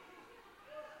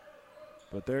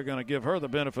 But they're going to give her the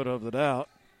benefit of the doubt.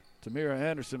 Tamira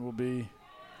Anderson will be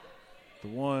the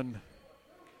one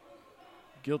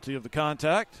guilty of the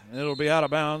contact, and it'll be out of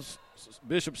bounds.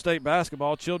 Bishop State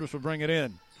basketball. Childress will bring it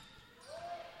in.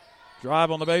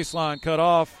 Drive on the baseline, cut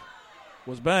off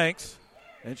was Banks,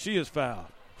 and she is fouled.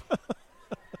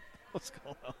 What's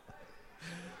going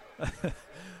on?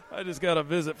 I just got a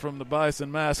visit from the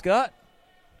Bison mascot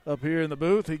up here in the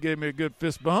booth. He gave me a good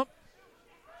fist bump.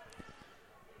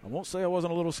 I won't say I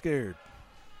wasn't a little scared.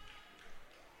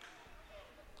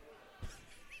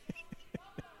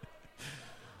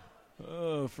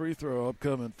 Free throw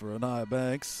upcoming for Anaya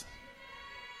Banks.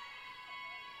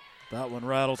 That one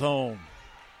rattles home.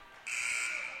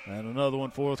 And another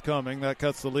one forthcoming. That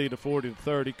cuts the lead to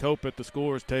 40-30. Cope at the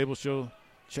scorer's table. She'll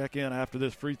check in after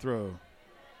this free throw.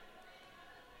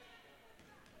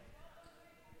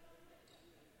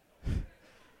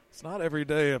 It's not every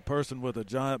day a person with a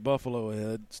giant buffalo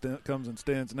head comes and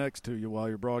stands next to you while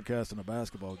you're broadcasting a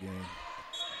basketball game.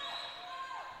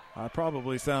 I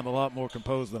probably sound a lot more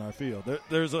composed than I feel.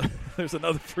 There's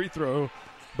another free throw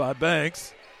by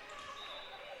Banks.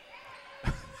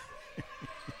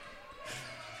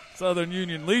 Southern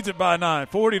Union leads it by 9,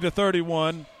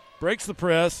 40-31. Breaks the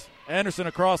press. Anderson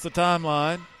across the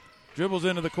timeline. Dribbles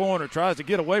into the corner. Tries to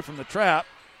get away from the trap.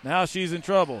 Now she's in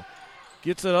trouble.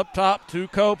 Gets it up top to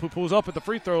Cope, who pulls up at the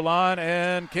free throw line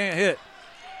and can't hit.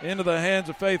 Into the hands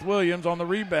of Faith Williams on the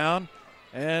rebound.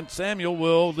 And Samuel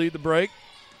will lead the break.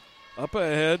 Up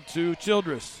ahead to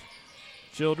Childress.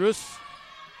 Childress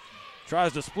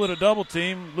tries to split a double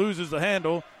team, loses the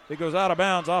handle. It goes out of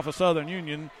bounds off of Southern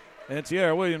Union, and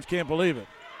Tiara Williams can't believe it.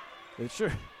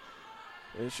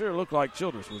 It sure looked like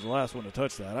Childress was the last one to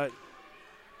touch that.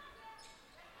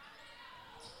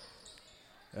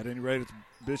 At any rate, it's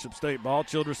Bishop State ball.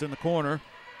 Childress in the corner.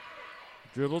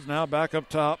 Dribbles now back up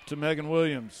top to Megan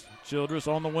Williams. Childress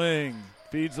on the wing.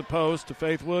 Feeds the post to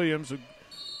Faith Williams. A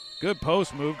good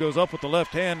post move. Goes up with the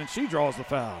left hand, and she draws the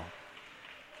foul.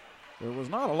 There was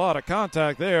not a lot of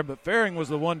contact there, but Faring was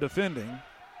the one defending.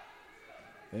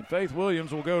 And Faith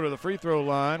Williams will go to the free throw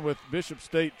line with Bishop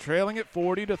State trailing at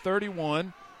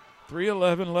 40-31.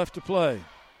 3:11 left to play.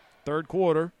 Third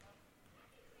quarter.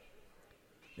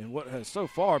 In what has so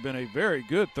far been a very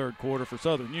good third quarter for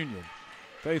Southern Union.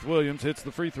 Faith Williams hits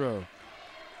the free throw.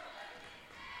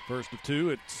 First of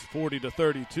two. It's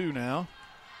 40-32 now.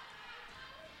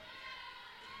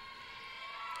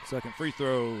 Second free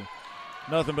throw.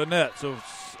 Nothing but net. So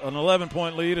an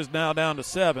 11-point lead is now down to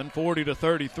 7.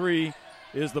 40-33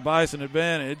 is the Bison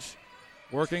advantage.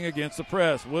 Working against the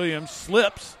press. Williams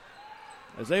slips.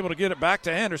 Is able to get it back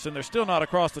to Anderson. They're still not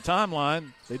across the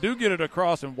timeline. They do get it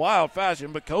across in wild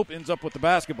fashion, but Cope ends up with the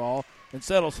basketball and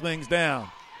settles things down.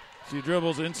 She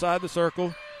dribbles inside the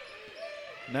circle.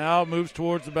 Now moves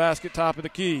towards the basket, top of the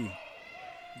key.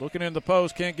 Looking in the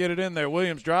post, can't get it in there.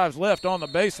 Williams drives left on the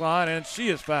baseline, and she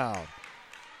is fouled.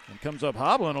 And comes up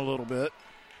hobbling a little bit.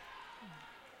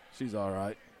 She's all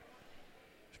right.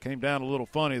 She came down a little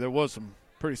funny. There was some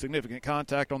pretty significant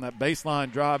contact on that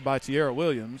baseline drive by Tiara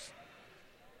Williams.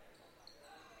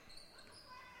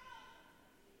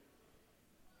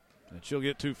 And she'll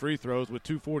get 2 free throws with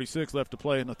 2:46 left to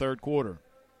play in the third quarter.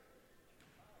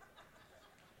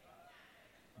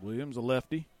 Williams, a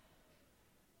lefty.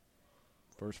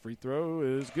 First free throw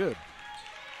is good.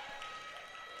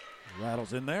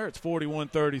 Rattles in there. It's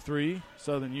 41-33.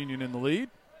 Southern Union in the lead.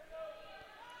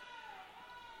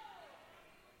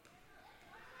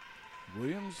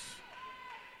 Williams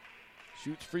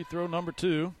shoots free throw number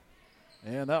 2.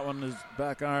 And that one is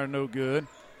back iron, no good.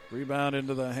 Rebound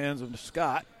into the hands of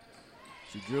Scott.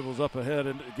 She dribbles up ahead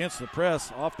and against the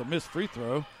press off the missed free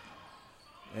throw.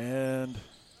 And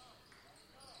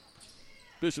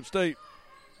Bishop State,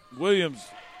 Williams,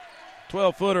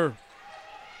 12-footer,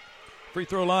 free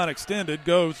throw line extended,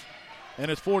 goes,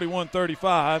 and it's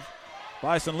 41-35.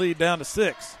 Bison lead down to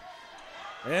 6.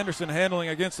 Anderson handling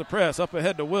against the press, up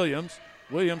ahead to Williams.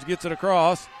 Williams gets it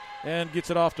across and gets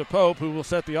it off to Pope, who will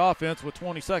set the offense with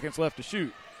 20 seconds left to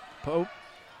shoot. Pope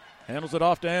handles it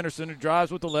off to Anderson, who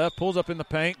drives with the left, pulls up in the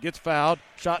paint, gets fouled.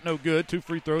 Shot no good. 2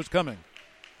 free throws coming.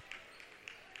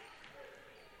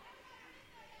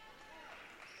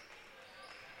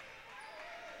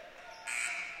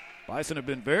 Bison have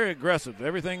been very aggressive.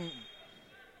 Everything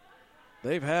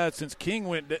they've had since King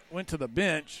went to the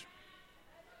bench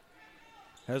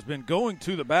has been going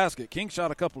to the basket. King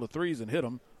shot a couple of threes and hit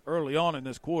them early on in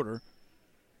this quarter.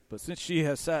 But since she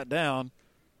has sat down,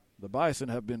 the Bison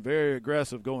have been very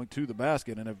aggressive going to the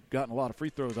basket and have gotten a lot of free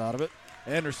throws out of it.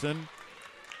 Anderson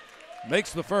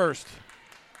makes the first.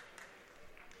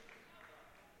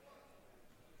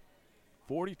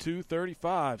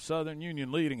 42-35, Southern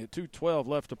Union leading at 2:12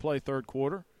 left to play third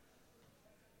quarter.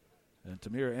 And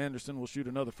Tamira Anderson will shoot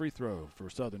another free throw for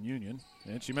Southern Union,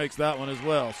 and she makes that one as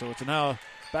well. So it's now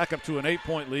back up to an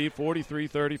 8-point lead,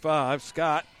 43-35.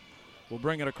 Scott will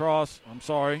bring it across. I'm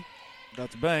sorry,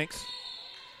 that's Banks,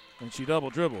 and she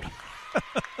double dribbled.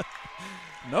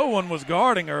 No one was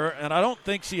guarding her, and I don't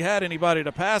think she had anybody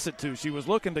to pass it to. She was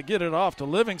looking to get it off to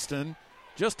Livingston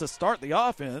just to start the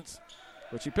offense.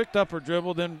 But she picked up her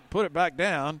dribble, then put it back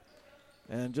down,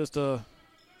 and just an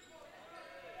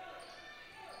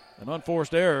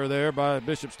unforced error there by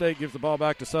Bishop State gives the ball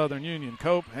back to Southern Union.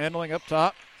 Cope handling up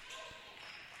top.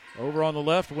 Over on the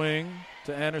left wing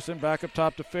to Anderson, back up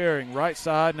top to Faring. Right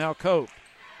side, now Cope.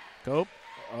 Cope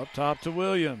up top to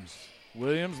Williams.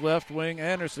 Williams left wing,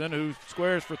 Anderson, who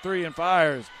squares for 3 and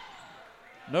fires.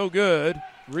 No good.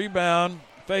 Rebound,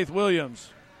 Faith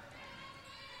Williams.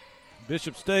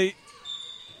 Bishop State.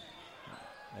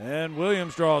 And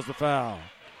Williams draws the foul.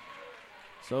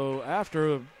 So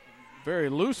after a very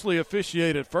loosely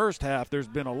officiated first half, there's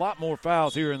been a lot more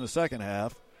fouls here in the second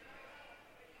half.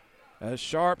 As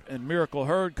Sharp and Miracle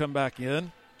Hurd come back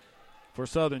in for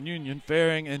Southern Union,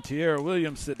 Faring and Tiara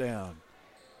Williams sit down.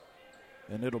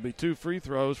 And it'll be 2 free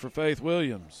throws for Faith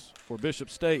Williams for Bishop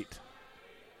State.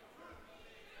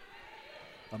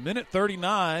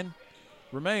 1:39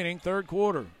 remaining, third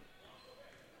quarter.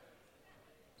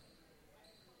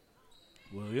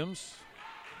 Williams,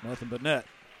 nothing but net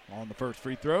on the first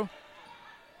free throw.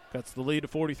 Cuts the lead to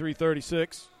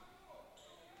 43-36.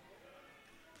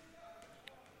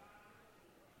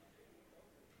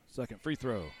 Second free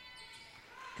throw.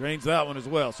 Drains that one as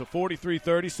well. So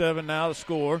 43-37 now the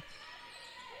score.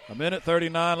 A minute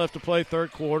 39 left to play,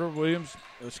 third quarter.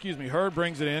 Hurd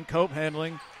brings it in. Cope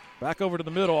handling. Back over to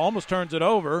the middle. Almost turns it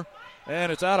over.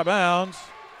 And it's out of bounds.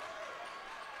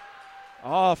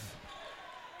 Off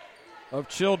of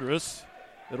Childress.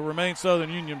 It'll remain Southern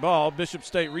Union ball. Bishop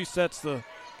State resets the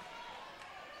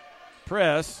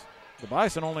press. The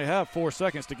Bison only have 4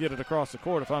 seconds to get it across the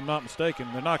court, if I'm not mistaken.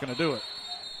 They're not going to do it.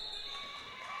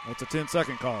 That's a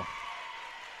 10-second call.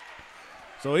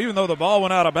 So even though the ball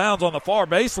went out of bounds on the far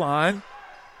baseline,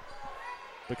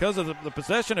 because of the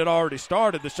possession had already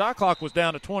started, the shot clock was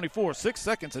down to 24. 6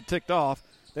 seconds had ticked off.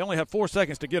 They only have 4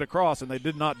 seconds to get across, and they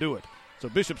did not do it. So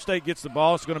Bishop State gets the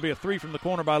ball. It's going to be a three from the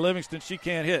corner by Livingston. She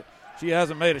can't hit. She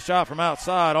hasn't made a shot from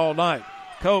outside all night.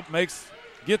 Cope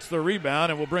gets the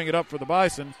rebound and will bring it up for the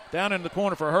Bison. Down in the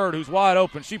corner for Hurd, who's wide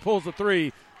open. She pulls the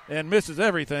three and misses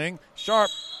everything.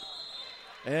 Sharp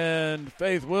and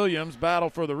Faith Williams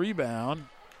battle for the rebound.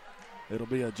 It'll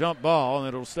be a jump ball, and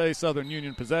it'll stay Southern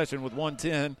Union possession with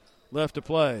 1:10 left to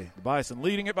play. The Bison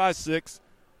leading it by 6.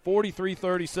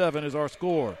 43-37 is our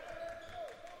score.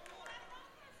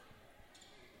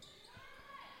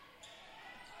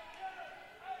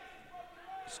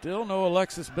 Still no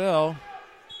Alexis Bell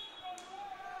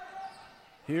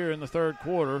here in the third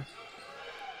quarter.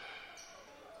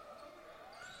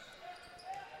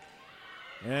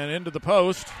 And into the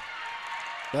post.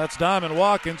 That's Diamond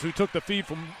Watkins, who took the feed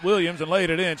from Williams and laid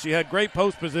it in. She had great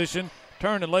post position,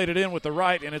 turned and laid it in with the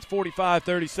right, and it's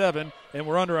 45-37, and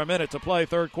we're under a minute to play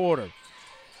third quarter.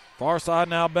 Far side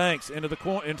now Banks into the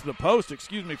post,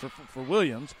 for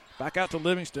Williams. Back out to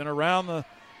Livingston around the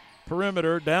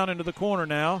perimeter, down into the corner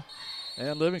now.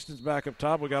 And Livingston's back up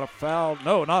top. We got a foul.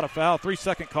 No, not a foul.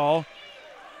 3-second call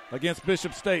against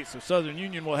Bishop State. So Southern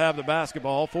Union will have the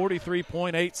basketball.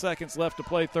 43.8 seconds left to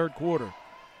play third quarter.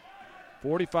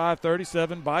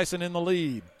 45-37, Bison in the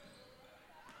lead.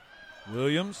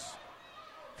 Williams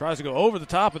tries to go over the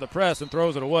top of the press and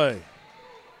throws it away.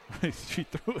 She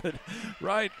threw it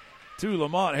right to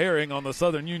Lamont Herring on the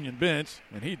Southern Union bench,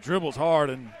 and he dribbles hard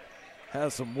and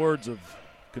has some words of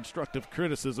constructive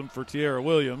criticism for Tiara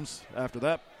Williams after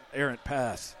that errant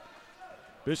pass.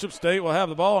 Bishop State will have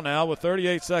the ball now with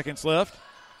 38 seconds left.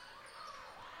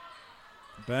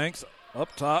 Banks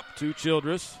up top to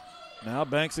Childress. Now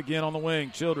Banks again on the wing.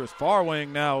 Childress far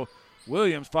wing now.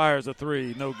 Williams fires a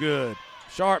three. No good.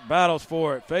 Sharp battles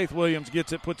for it. Faith Williams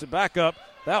gets it, puts it back up.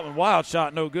 That one wild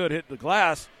shot, no good. Hit the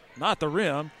glass, not the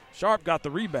rim. Sharp got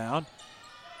the rebound.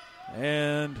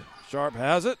 And Sharp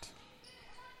has it.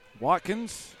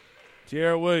 Watkins,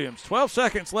 Tiara Williams. 12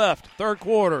 seconds left, third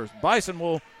quarter. Bison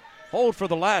will hold for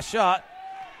the last shot.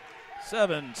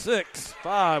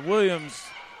 7-6-5. Williams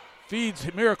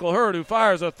feeds Miracle Hurd, who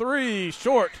fires a three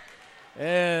short.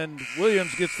 And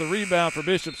Williams gets the rebound for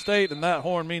Bishop State, and that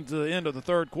horn means the end of the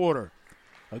third quarter.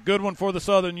 A good one for the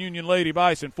Southern Union Lady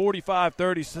Bison.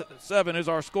 45-37 is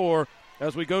our score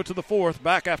as we go to the fourth,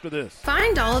 back after this.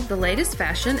 Find all of the latest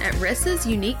fashion at Ressa's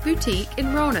Unique Boutique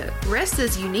in Roanoke.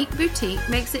 Ressa's Unique Boutique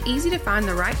makes it easy to find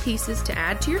the right pieces to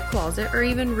add to your closet or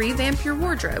even revamp your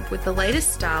wardrobe with the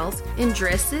latest styles in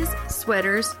dresses,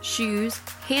 sweaters, shoes,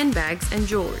 handbags, and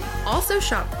jewelry. Also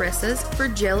shop Ressa's for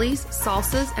jellies,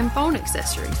 salsas, and phone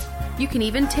accessories. You can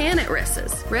even tan at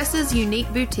Ressa's. Ressa's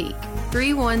Unique Boutique,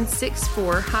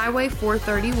 3164 Highway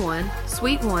 431,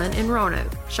 Suite 1 in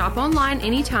Roanoke. Shop online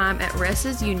anytime at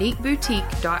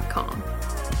ressasuniqueboutique.com.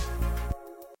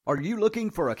 Are you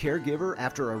looking for a caregiver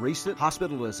after a recent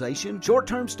hospitalization?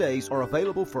 Short-term stays are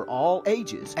available for all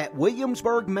ages at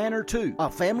Williamsburg Manor 2, a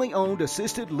family-owned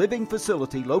assisted living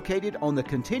facility located on the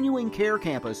continuing care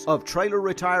campus of Traylor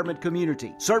Retirement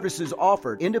Community. Services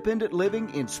offered: independent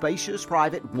living in spacious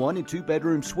private 1- and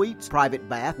 2-bedroom suites, private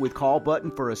bath with call button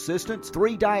for assistance,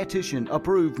 3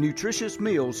 dietitian-approved nutritious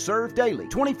meals served daily,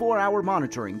 24-hour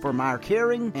monitoring from our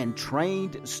caring and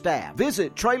trained staff.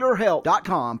 Visit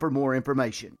TraylorHealth.com for more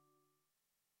information.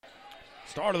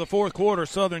 Start of the fourth quarter,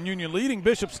 Southern Union leading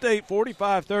Bishop State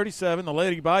 45-37. The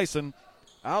Lady Bison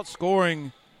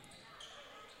outscoring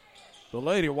the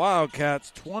Lady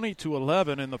Wildcats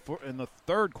 20-11 in the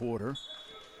third quarter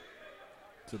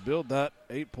to build that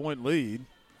 8-point lead.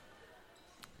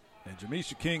 And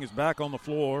Jamisha King is back on the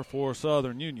floor for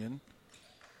Southern Union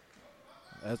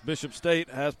as Bishop State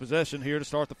has possession here to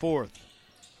start the fourth.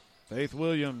 Faith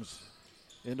Williams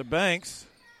into Banks.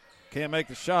 Can't make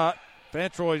the shot.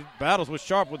 Fantroy battles with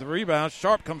Sharp with the rebound.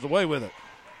 Sharp comes away with it.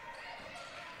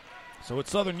 So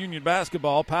it's Southern Union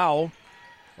basketball. Powell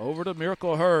over to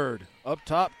Miracle Hurd. Up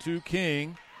top to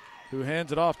King, who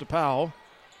hands it off to Powell.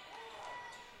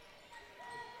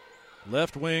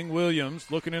 Left wing Williams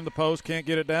looking in the post. Can't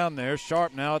get it down there.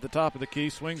 Sharp now at the top of the key.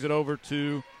 Swings it over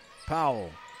to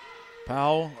Powell.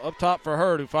 Powell up top for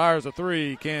Hurd, who fires a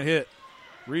three. Can't hit.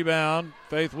 Rebound,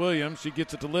 Faith Williams. She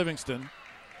gets it to Livingston.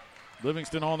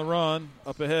 Livingston on the run.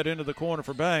 Up ahead into the corner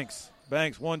for Banks.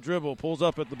 Banks, one dribble, pulls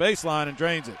up at the baseline and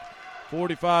drains it.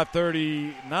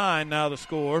 45-39 now the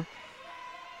score.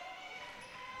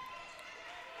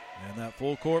 And that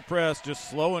full court press just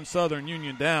slowing Southern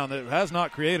Union down. It has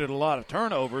not created a lot of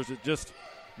turnovers. It just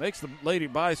makes the Lady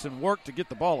Bison work to get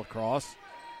the ball across.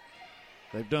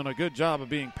 They've done a good job of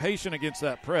being patient against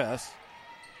that press.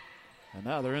 And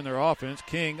now they're in their offense.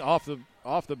 King off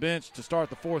the bench to start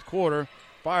the fourth quarter.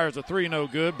 Fires a three, no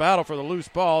good. Battle for the loose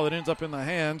ball that ends up in the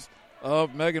hands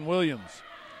of Megan Williams.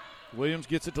 Williams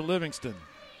gets it to Livingston.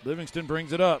 Livingston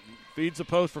brings it up. Feeds the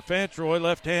post for Fantroy.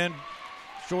 Left hand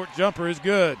short jumper is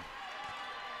good.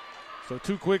 So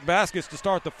 2 quick baskets to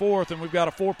start the fourth, and we've got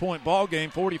a 4-point ball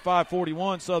game,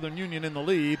 45-41, Southern Union in the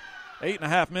lead.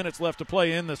 8.5 minutes left to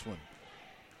play in this one.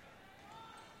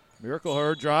 Miracle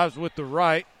Hurd drives with the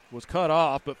right, was cut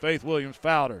off, but Faith Williams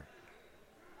fouled her.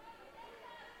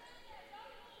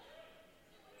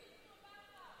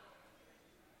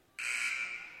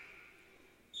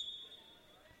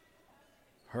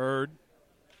 Hurd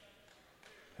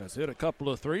has hit a couple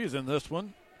of threes in this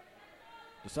one.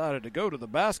 Decided to go to the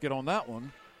basket on that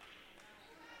one.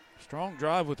 Strong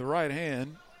drive with the right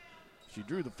hand. She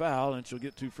drew the foul, and she'll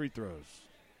get 2 free throws.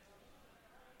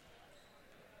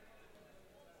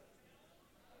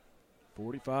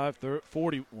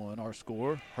 (45-41) our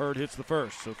score. Hurd hits the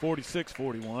first, so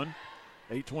 46-41.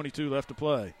 8:22 left to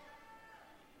play.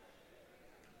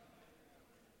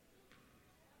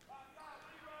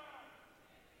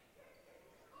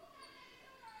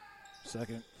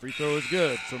 Second free throw is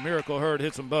good, so Miracle Hurd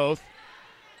hits them both.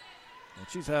 And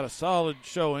she's had a solid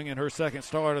showing in her second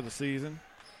start of the season.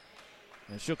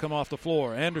 And she'll come off the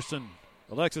floor. Anderson,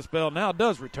 Alexis Bell now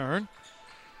does return.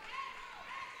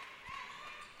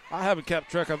 I haven't kept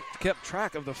track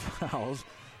of the fouls,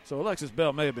 so Alexis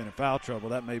Bell may have been in foul trouble.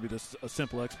 That may be just a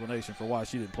simple explanation for why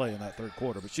she didn't play in that third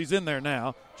quarter. But she's in there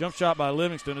now. Jump shot by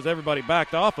Livingston as everybody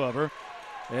backed off of her,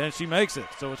 and she makes it.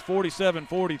 So it's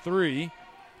 47-43.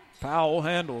 Powell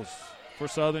handles for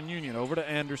Southern Union. Over to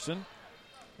Anderson.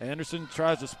 Anderson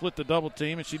tries to split the double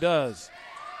team, and she does.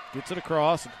 Gets it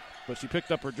across, but she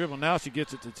picked up her dribble. Now she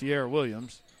gets it to Tiara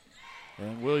Williams.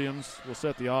 And Williams will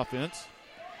set the offense.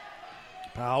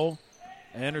 Powell.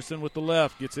 Anderson with the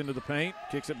left. Gets into the paint.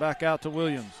 Kicks it back out to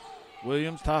Williams.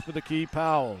 Williams, top of the key.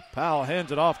 Powell. Powell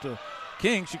hands it off to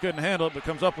King. She couldn't handle it, but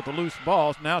comes up with the loose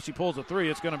ball. Now she pulls a three.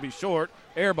 It's going to be short.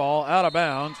 Air ball, out of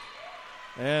bounds.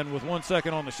 And with 1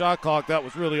 second on the shot clock, that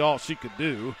was really all she could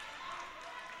do.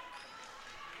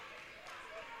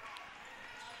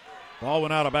 Ball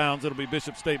went out of bounds. It'll be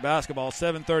Bishop State basketball.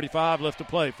 7:35 left to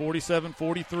play.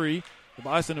 47-43. The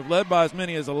Bison have led by as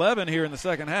many as 11 here in the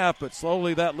second half, but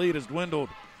slowly that lead has dwindled.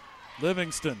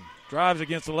 Livingston drives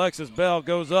against Alexis Bell.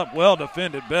 Goes up. Well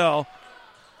defended. Bell.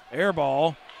 Air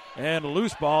ball. And a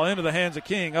loose ball into the hands of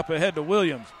King. Up ahead to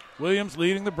Williams. Williams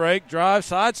leading the break,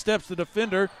 drives, sidesteps the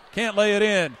defender, can't lay it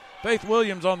in. Faith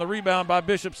Williams on the rebound by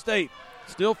Bishop State.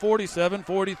 Still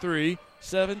 47-43,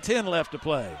 7:10 left to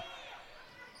play.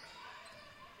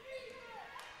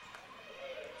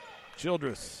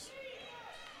 Childress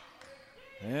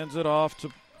hands it off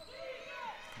to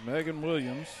Megan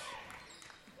Williams.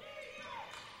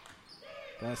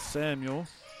 That's Samuel.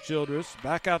 Childress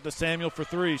back out to Samuel for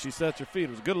three. She sets her feet.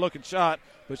 It was a good-looking shot,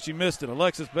 but she missed it.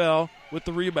 Alexis Bell with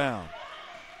the rebound.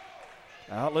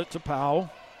 Outlet to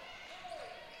Powell.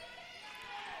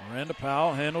 Miranda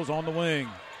Powell handles on the wing.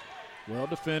 Well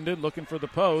defended, looking for the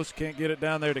post. Can't get it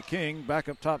down there to King. Back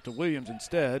up top to Williams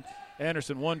instead.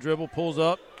 Anderson, one dribble, pulls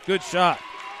up. Good shot.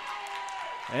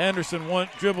 Anderson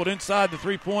dribbled inside the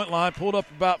three-point line, pulled up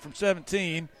about from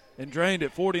 17, and drained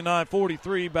it.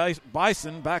 49-43.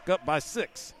 Bison back up by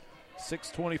 6.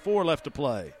 6:24 left to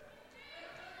play.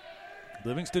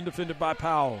 Livingston defended by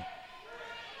Powell.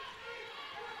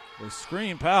 They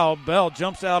screen Powell. Bell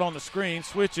jumps out on the screen,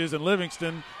 switches, and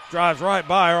Livingston drives right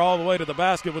by her all the way to the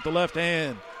basket with the left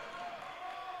hand.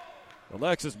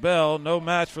 Alexis Bell, no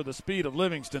match for the speed of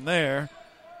Livingston there.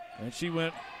 And she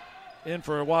went in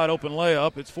for a wide open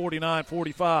layup. It's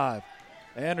 49-45.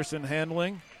 Anderson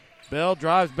handling. Bell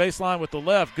drives baseline with the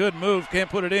left. Good move. Can't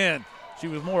put it in. She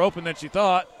was more open than she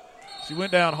thought. She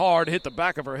went down hard, hit the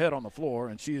back of her head on the floor,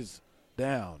 and she is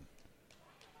down.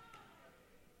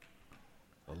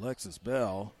 Alexis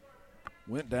Bell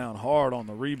went down hard on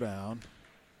the rebound,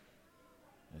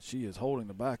 and she is holding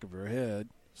the back of her head,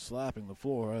 slapping the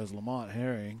floor as Lamont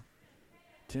Herring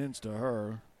tends to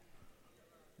her.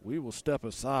 We will step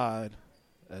aside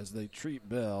as they treat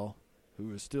Bell,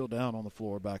 who is still down on the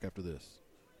floor, back after this.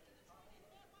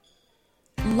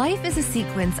 Life is a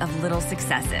sequence of little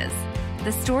successes.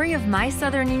 The story of my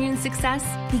Southern Union success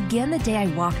began the day I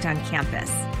walked on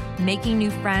campus, making new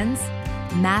friends,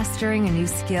 mastering a new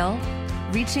skill,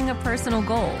 reaching a personal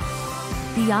goal.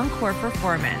 The encore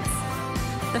performance,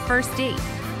 the first date,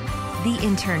 the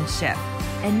internship,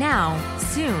 and now,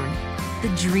 soon, the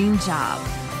dream job.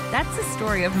 That's the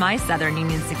story of my Southern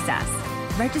Union success.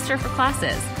 Register for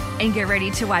classes and get ready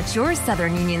to watch your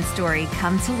Southern Union story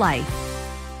come to life.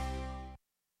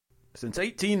 Since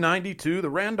 1892, the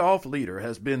Randolph Leader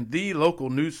has been the local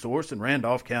news source in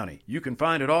Randolph County. You can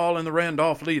find it all in the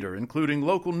Randolph Leader, including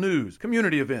local news,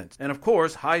 community events, and of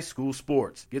course, high school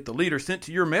sports. Get the Leader sent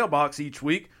to your mailbox each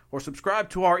week or subscribe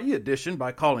to our e-edition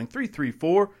by calling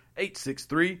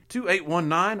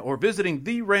 334-863-2819 or visiting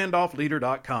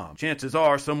therandolphleader.com. Chances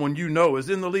are someone you know is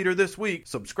in the Leader this week.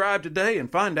 Subscribe today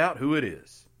and find out who it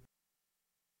is.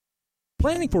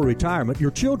 Planning for retirement,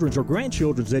 your children's or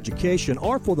grandchildren's education,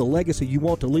 or for the legacy you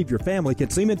want to leave your family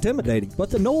can seem intimidating, but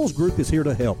the Knowles Group is here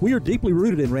to help. We are deeply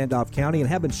rooted in Randolph County and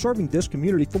have been serving this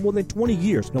community for more than 20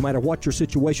 years. No matter what your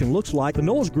situation looks like, the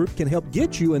Knowles Group can help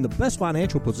get you in the best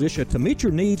financial position to meet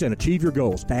your needs and achieve your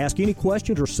goals. To ask any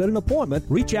questions or set an appointment,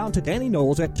 reach out to Danny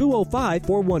Knowles at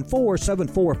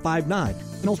 205-414-7459.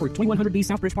 Knowles Group, 2100B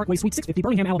Southbridge Parkway, Suite 650,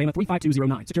 Birmingham, Alabama,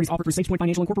 35209. Securities offered through SagePoint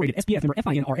Financial Incorporated, SPF member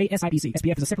FINRA SIPC.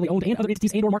 SPF is a separately owned and other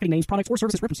entities and or marketing names, products, or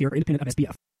services representative independent of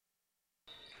SPF.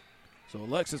 So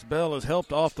Alexis Bell is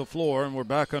helped off the floor, and we're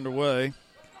back underway.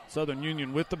 Southern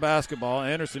Union with the basketball.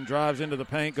 Anderson drives into the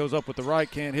paint, goes up with the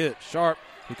right, can't hit. Sharp,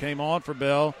 who came on for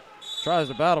Bell, tries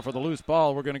to battle for the loose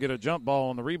ball. We're going to get a jump ball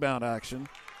on the rebound action,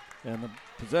 and the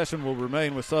possession will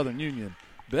remain with Southern Union.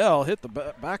 Bell hit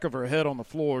the back of her head on the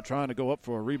floor trying to go up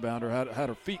for a rebounder, had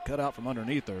her feet cut out from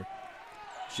underneath her.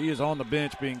 She is on the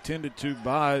bench being tended to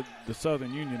by the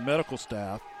Southern Union medical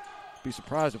staff. Be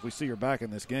surprised if we see her back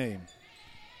in this game.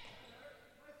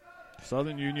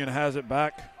 Southern Union has it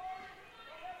back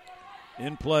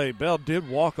in play. Bell did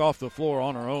walk off the floor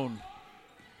on her own,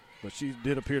 but she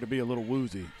did appear to be a little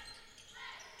woozy.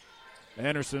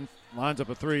 Anderson lines up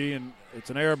a three, and it's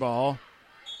an air ball.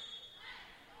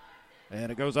 And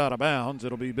it goes out of bounds.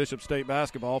 It'll be Bishop State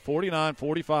basketball.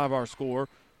 49-45 our score.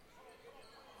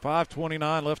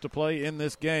 5:29 left to play in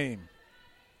this game.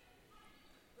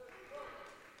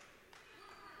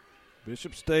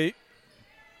 Bishop State.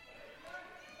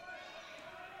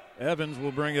 Evans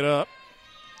will bring it up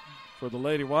for the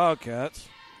Lady Wildcats.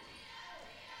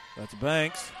 That's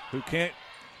Banks, who can't.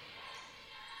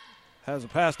 Has a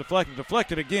pass deflected.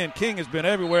 Deflected again. King has been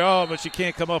everywhere. Oh, but she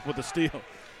can't come up with the steal.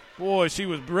 Boy, she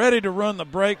was ready to run the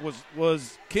break,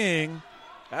 was King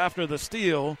after the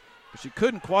steal, but she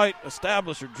couldn't quite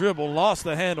establish her dribble, lost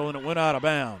the handle, and it went out of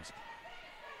bounds.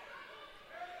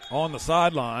 On the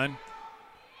sideline,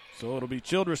 so it'll be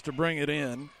Childress to bring it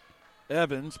in.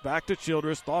 Evans back to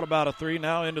Childress, thought about a three,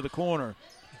 now into the corner.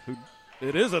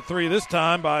 It is a three this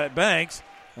time by Banks,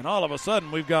 and all of a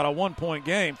sudden we've got a one-point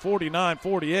game,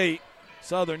 49-48.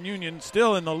 Southern Union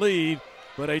still in the lead,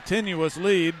 but a tenuous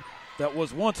lead that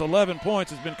was once 11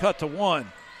 points has been cut to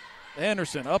 1.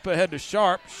 Anderson up ahead to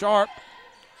Sharp. Sharp,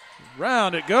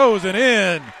 round it goes and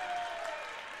in.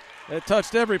 It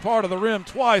touched every part of the rim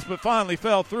twice, but finally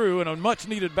fell through, and a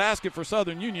much-needed basket for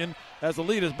Southern Union as the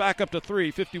lead is back up to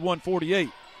 3,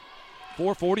 51-48.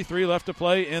 4:43 left to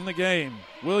play in the game.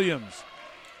 Williams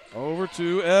over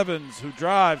to Evans, who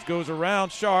drives, goes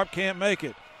around Sharp, can't make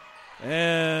it.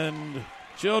 And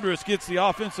Childress gets the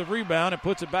offensive rebound and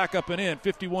puts it back up and in.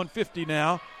 51-50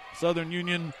 now. Southern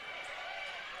Union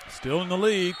still in the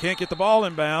lead. Can't get the ball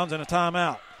in bounds, and a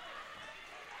timeout.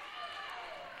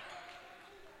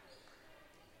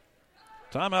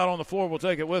 Timeout on the floor. We'll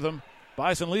take it with them.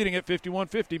 Bison leading at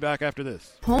 51-50 back after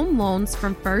this. Home loans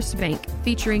from First Bank,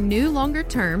 featuring new longer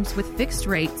terms with fixed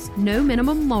rates, no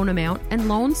minimum loan amount, and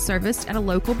loans serviced at a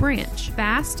local branch.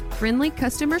 Fast, friendly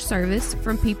customer service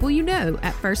from people you know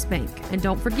at First Bank. And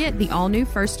don't forget the all-new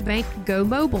First Bank Go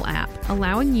Mobile app,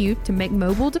 allowing you to make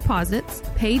mobile deposits,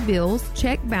 pay bills,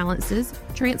 check balances,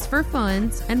 transfer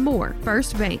funds, and more.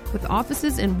 First Bank, with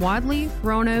offices in Wadley,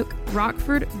 Roanoke,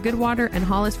 Rockford, Goodwater, and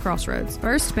Hollis Crossroads.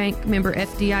 First Bank, member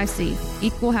FDIC,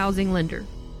 equal housing lender.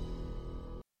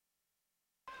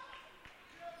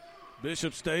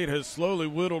 Bishop State has slowly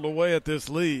whittled away at this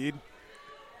lead.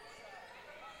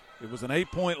 It was an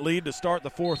 8-point lead to start the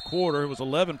fourth quarter. It was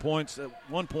 11 points at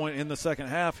one point in the second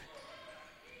half.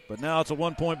 But now it's a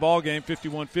one-point ball game,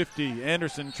 51-50.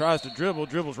 Anderson tries to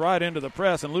dribbles right into the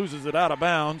press and loses it out of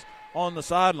bounds on the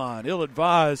sideline.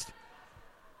 Ill-advised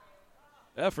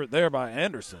effort there by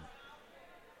Anderson.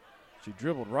 She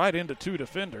dribbled right into two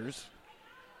defenders.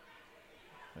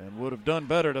 and would have done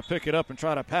better to pick it up and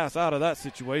try to pass out of that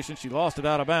situation. She lost it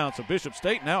out of bounds, so Bishop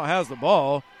State now has the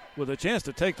ball with a chance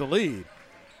to take the lead.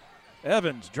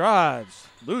 Evans drives,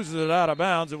 loses it out of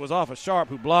bounds. It was off of Sharp,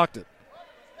 who blocked it.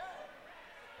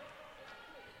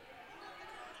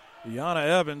 Deanna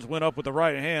Evans went up with the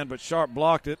right hand, but Sharp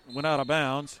blocked it, went out of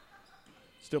bounds.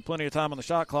 Still plenty of time on the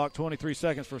shot clock, 23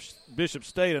 seconds for Bishop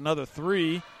State. Another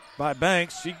three by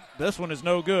Banks. This one is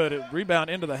no good. It rebound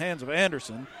into the hands of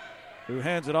Anderson, who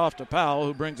hands it off to Powell,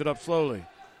 who brings it up slowly.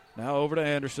 Now over to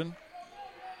Anderson.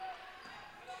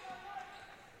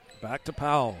 Back to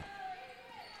Powell.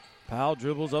 Powell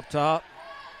dribbles up top.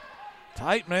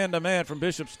 Tight man-to-man from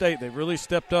Bishop State. They've really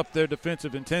stepped up their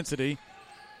defensive intensity.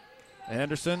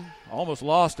 Anderson almost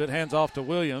lost it. Hands off to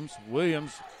Williams.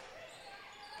 Williams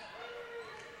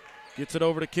gets it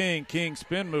over to King. King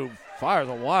spin move. Fires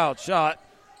a wild shot.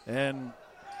 And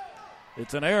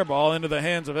it's an air ball into the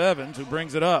hands of Evans, who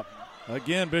brings it up.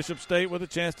 Again, Bishop State with a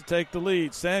chance to take the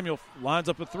lead. Samuel lines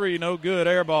up a three. No good.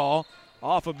 Air ball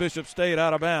off of Bishop State,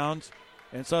 out of bounds.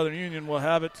 And Southern Union will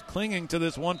have it clinging to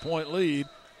this 1-point lead.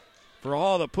 For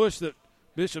all the push that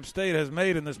Bishop State has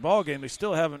made in this ballgame, they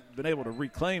still haven't been able to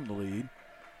reclaim the lead.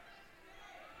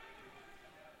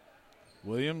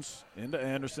 Williams into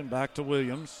Anderson, back to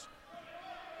Williams.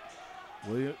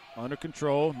 Williams under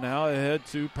control, now ahead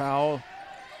to Powell.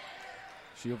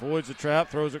 She avoids the trap,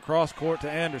 throws it cross court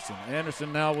to Anderson.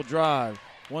 Anderson now will drive.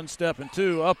 One step and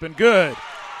two, up and good.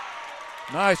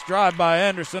 Nice drive by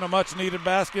Anderson, a much-needed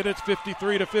basket. It's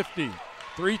 53-50.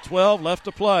 3:12 left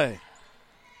to play.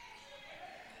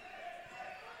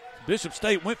 Bishop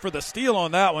State went for the steal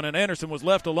on that one, and Anderson was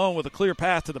left alone with a clear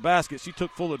path to the basket. She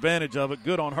took full advantage of it.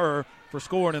 Good on her for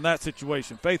scoring in that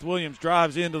situation. Faith Williams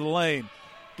drives into the lane,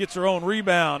 gets her own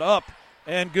rebound, up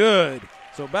and good.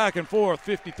 So back and forth,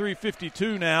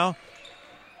 53-52 now,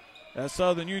 as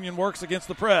Southern Union works against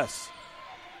the press.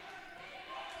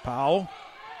 Powell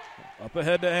up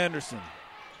ahead to Anderson.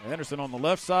 Anderson on the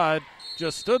left side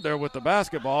just stood there with the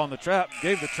basketball, and the trap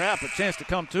gave the trap a chance to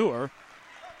come to her.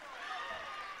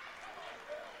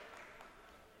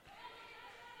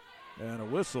 And a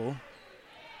whistle.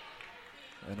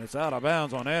 And it's out of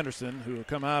bounds on Anderson, who will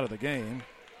come out of the game.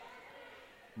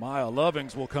 Maya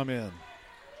Lovings will come in.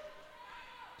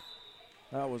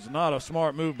 That was not a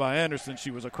smart move by Anderson.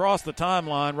 She was across the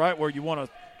timeline, right where you want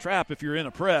to trap if you're in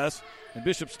a press. And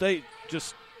Bishop State,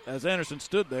 just as Anderson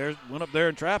stood there, went up there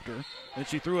and trapped her, and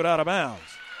she threw it out of bounds.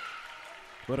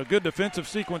 But a good defensive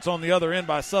sequence on the other end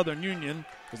by Southern Union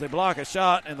as they block a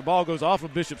shot, and the ball goes off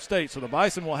of Bishop State. So the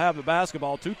Bison will have the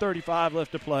basketball, 2:35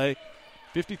 left to play,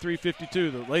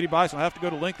 53-52. The Lady Bison will have to go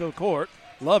to length of the court.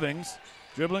 Lovings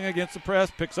dribbling against the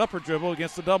press, picks up her dribble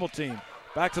against the double team.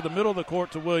 Back to the middle of the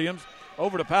court to Williams,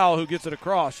 over to Powell, who gets it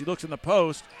across. She looks in the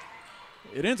post.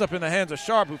 It ends up in the hands of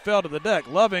Sharp, who fell to the deck.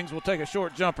 Lovings will take a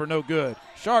short jumper, no good.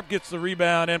 Sharp gets the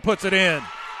rebound and puts it in.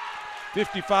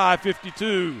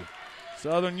 55-52.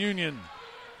 Southern Union.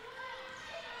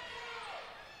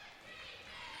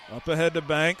 Up ahead to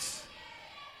Banks.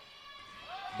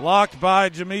 Blocked by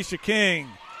Jamisha King.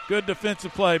 Good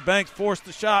defensive play. Banks forced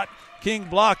the shot. King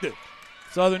blocked it.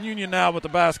 Southern Union now with the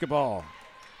basketball.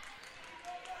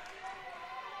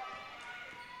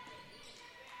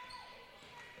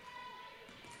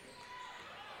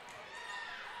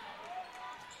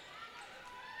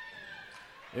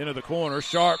 Into the corner.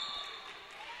 Sharp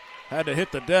had to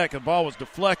hit the deck. The ball was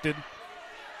deflected.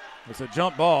 It's a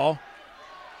jump ball.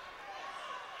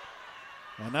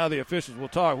 And now the officials will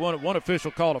talk. One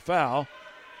official called a foul.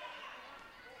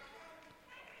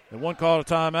 And one called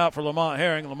a timeout for Lamont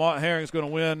Herring. Lamont Herring is going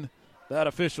to win that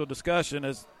official discussion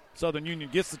as Southern Union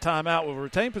gets the timeout with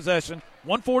retained possession.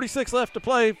 1:46 left to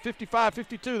play,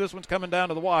 55-52. This one's coming down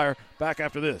to the wire. Back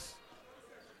after this.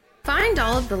 Find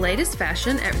all of the latest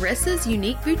fashion at Ressa's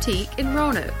Unique Boutique in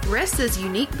Roanoke. Ressa's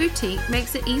Unique Boutique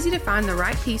makes it easy to find the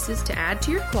right pieces to add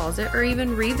to your closet or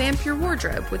even revamp your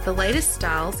wardrobe with the latest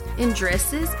styles in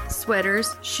dresses,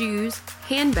 sweaters, shoes,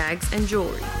 handbags, and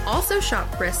jewelry. Also shop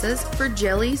Ressa's for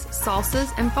jellies,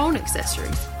 salsas, and phone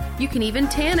accessories. You can even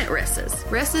tan at Ressa's.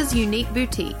 Ressa's Unique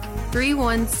Boutique,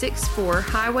 3164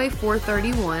 Highway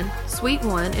 431, Suite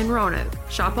 1 in Roanoke.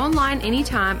 Shop online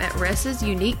anytime at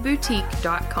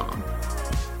ressasuniqueboutique.com.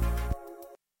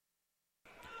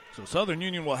 So Southern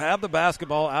Union will have the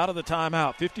basketball out of the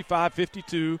timeout.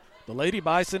 55-52. The Lady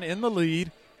Bison in the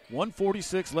lead.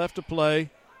 1:46 left to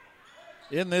play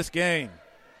in this game.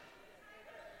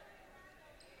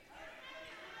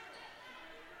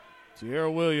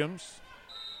 Sierra Williams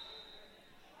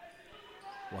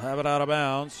will have it out of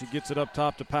bounds. She gets it up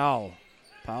top to Powell.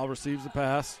 Powell receives the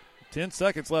pass. 10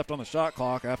 seconds left on the shot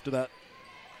clock after that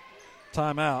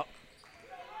timeout.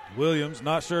 Williams,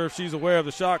 not sure if she's aware of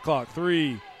the shot clock.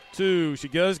 3, 2, she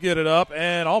does get it up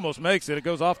and almost makes it. It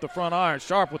goes off the front iron.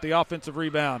 Sharp with the offensive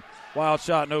rebound. Wild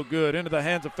shot, no good. Into the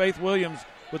hands of Faith Williams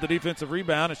with the defensive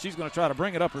rebound, and she's going to try to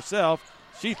bring it up herself.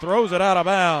 She throws it out of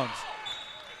bounds.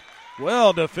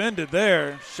 Well defended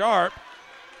there. Sharp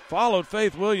followed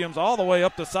Faith Williams all the way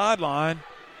up the sideline,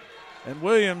 and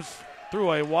Williams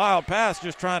threw a wild pass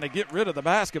just trying to get rid of the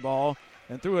basketball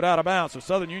and threw it out of bounds. So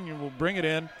Southern Union will bring it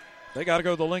in. They got to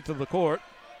go the length of the court.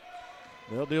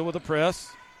 They'll deal with the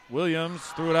press. Williams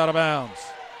threw it out of bounds.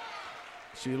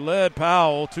 She led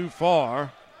Powell too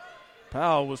far.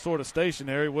 Powell was sort of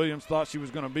stationary. Williams thought she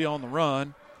was going to be on the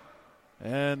run,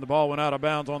 and the ball went out of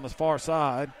bounds on the far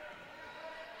side.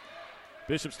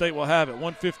 Bishop State will have it.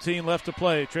 1:15 left to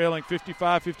play, trailing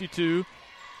 55-52.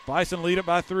 Bison lead it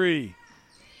by 3.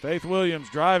 Faith Williams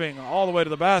driving all the way to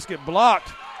the basket,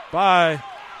 blocked by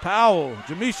Powell.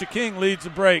 Jamisha King leads the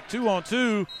break.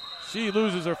 2-on-2. She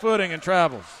loses her footing and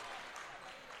travels.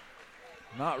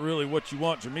 Not really what you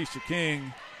want Jamisha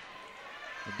King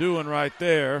doing right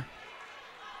there.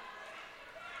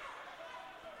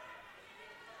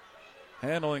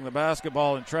 Handling the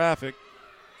basketball in traffic.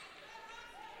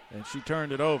 And she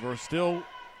turned it over. Still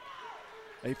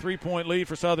a 3-point lead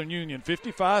for Southern Union.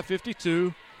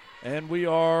 55-52. And we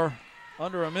are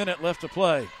under a minute left to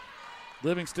play.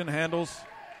 Livingston handles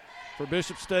for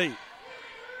Bishop State.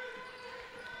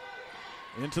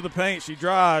 Into the paint. She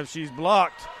drives. She's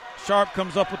blocked. Sharp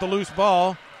comes up with the loose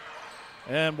ball.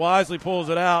 And Wisely pulls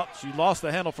it out. She lost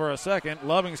the handle for a second.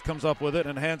 Lovings comes up with it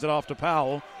and hands it off to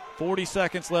Powell. 40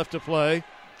 seconds left to play.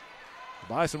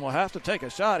 Bison will have to take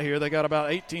a shot here. They got about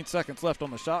 18 seconds left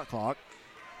on the shot clock.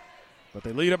 But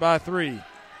they lead it by 3.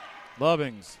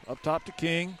 Lovings up top to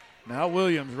King. Now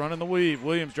Williams running the weave.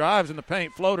 Williams drives in the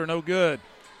paint. Floater no good.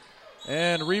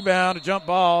 And rebound, a jump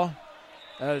ball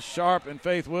as Sharp and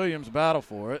Faith Williams battle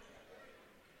for it.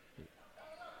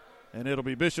 And it'll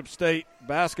be Bishop State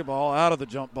basketball out of the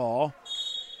jump ball.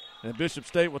 And Bishop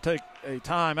State will take a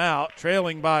timeout,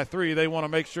 trailing by 3. They want to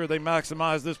make sure they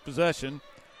maximize this possession.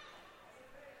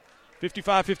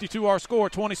 55-52 our score,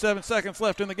 27 seconds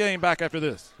left in the game. Back after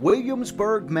this.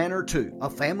 Williamsburg Manor 2, a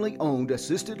family-owned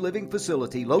assisted living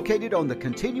facility located on the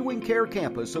continuing care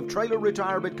campus of Traylor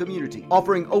Retirement Community,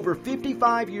 offering over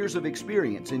 55 years of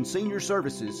experience in senior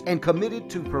services and committed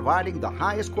to providing the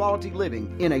highest quality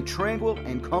living in a tranquil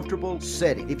and comfortable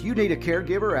setting. If you need a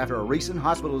caregiver after a recent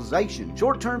hospitalization,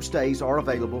 short-term stays are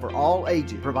available for all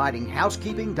ages, providing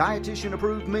housekeeping,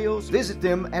 dietitian-approved meals. Visit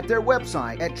them at their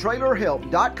website at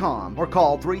trailerhelp.com. or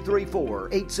call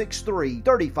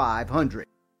 334-863-3500.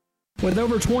 With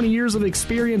over 20 years of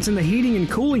experience in the heating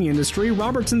and cooling industry,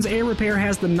 Robertson's Air Repair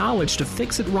has the knowledge to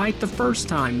fix it right the first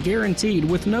time, guaranteed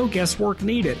with no guesswork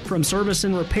needed. From service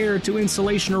and repair to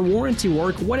installation or warranty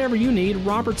work, whatever you need,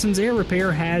 Robertson's Air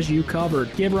Repair has you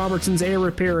covered. Give Robertson's Air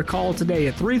Repair a call today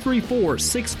at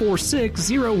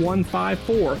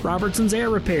 334-646-0154. Robertson's Air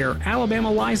Repair, Alabama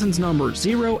license number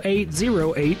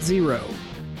 08080.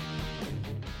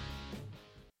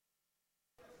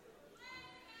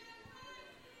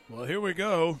 Well, here we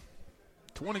go.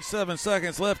 27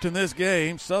 seconds left in this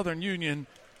game. Southern Union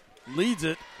leads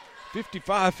it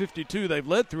 55-52. They've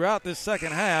led throughout this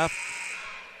second half.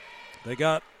 They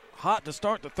got hot to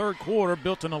start the third quarter,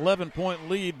 built an 11-point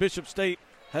lead. Bishop State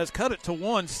has cut it to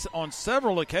 1 on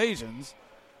several occasions,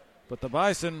 but the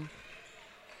Bison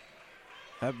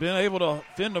have been able to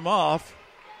fend them off.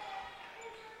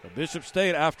 But Bishop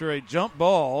State, after a jump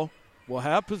ball, will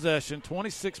have possession.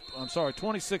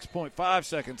 26.5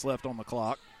 seconds left on the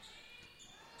clock.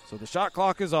 So the shot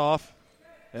clock is off,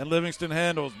 and Livingston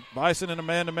handles. Bison in a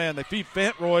man-to-man. They feed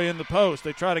Fantroy in the post.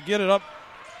 They try to get it up,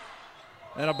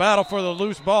 and a battle for the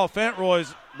loose ball.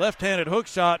 Fantroy's left-handed hook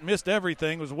shot missed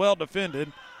everything, was well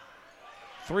defended.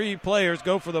 3 players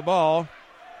go for the ball,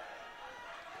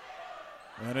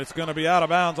 and it's going to be out of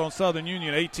bounds on Southern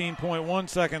Union. 18.1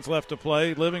 seconds left to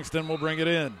play. Livingston will bring it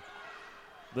in.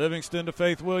 Livingston to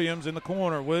Faith Williams in the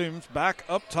corner. Williams back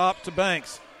up top to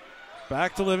Banks.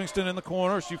 Back to Livingston in the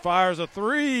corner. She fires a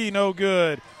 3. No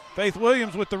good. Faith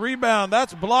Williams with the rebound.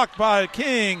 That's blocked by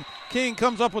King. King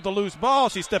comes up with the loose ball.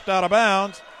 She stepped out of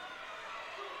bounds.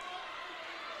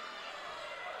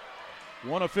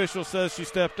 One official says she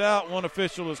stepped out. One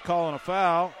official is calling a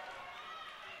foul.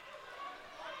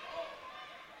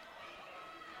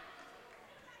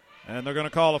 And they're going to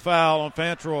call a foul on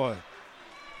Fantroy.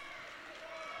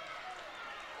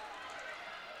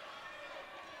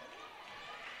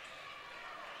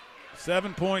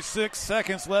 7.6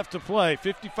 seconds left to play.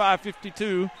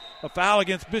 55-52. A foul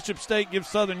against Bishop State gives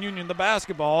Southern Union the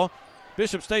basketball.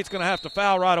 Bishop State's going to have to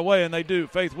foul right away, and they do.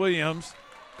 Faith Williams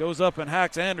goes up and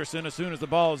hacks Anderson as soon as the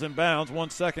ball is in bounds. 1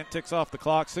 second ticks off the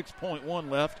clock, 6.1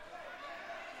 left.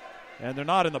 And they're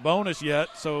not in the bonus yet,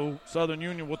 so Southern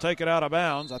Union will take it out of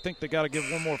bounds. I think they got to give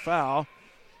one more foul.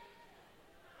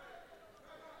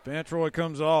 Van Troy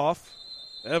comes off.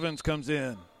 Evans comes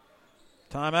in.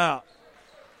 Timeout.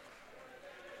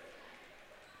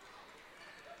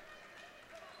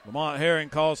 Lamont Herring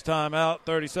calls timeout.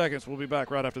 30 seconds. We'll be back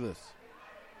right after this.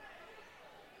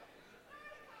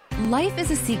 Life is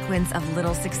a sequence of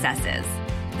little successes.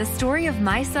 The story of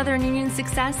my Southern Union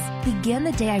success began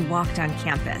the day I walked on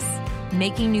campus.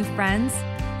 Making new friends,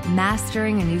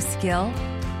 mastering a new skill,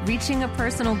 reaching a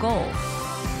personal goal.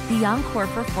 The encore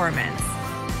performance.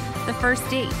 The first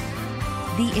date.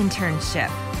 The internship.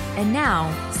 And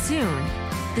now, soon,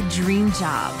 the dream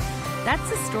job. That's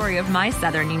the story of my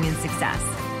Southern Union success.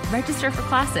 Register for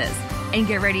classes and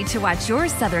get ready to watch your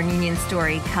Southern Union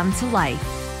story come to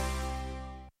life.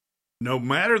 No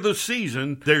matter the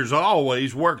season, there's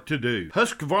always work to do.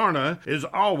 Husqvarna is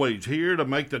always here to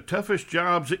make the toughest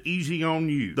jobs easy on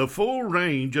you. The full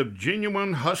range of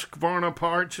genuine Husqvarna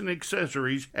parts and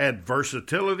accessories add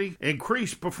versatility,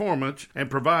 increase performance,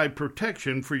 and provide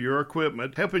protection for your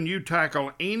equipment, helping you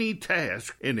tackle any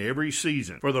task in every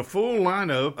season. For the full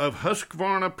lineup of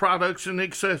Husqvarna products and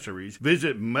accessories,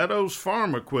 visit Meadows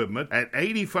Farm Equipment at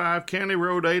 85 County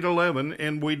Road 811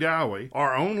 in Wedowee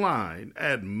or online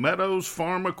at meadowsfarmequipment.com.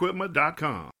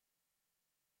 All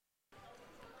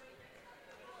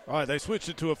right, they switched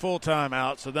it to a full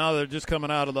timeout, so now they're just coming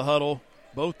out of the huddle.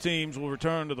 Both teams will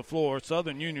return to the floor.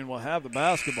 Southern Union will have the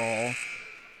basketball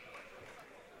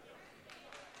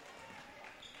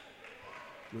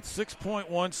with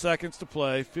 6.1 seconds to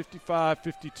play,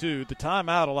 55-52. The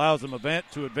timeout allows them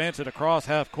to advance it across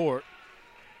half court.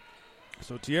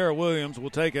 So Tierra Williams will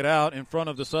take it out in front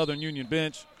of the Southern Union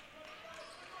bench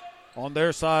on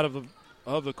their side of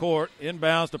the court.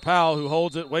 Inbounds to Powell, who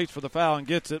holds it, waits for the foul, and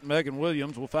gets it. Megan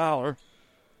Williams will foul her.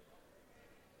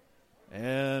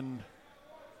 And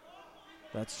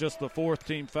that's just the fourth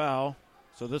team foul.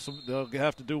 So they'll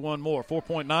have to do one more.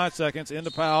 4.9 seconds into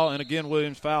Powell, and again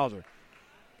Williams fouls her.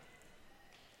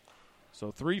 So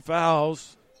 3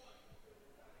 fouls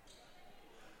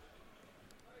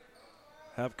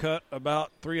have cut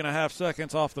about 3.5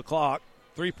 seconds off the clock.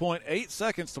 3.8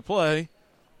 seconds to play.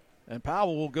 And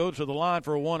Powell will go to the line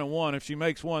for a 1-and-1. If she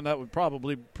makes one, that would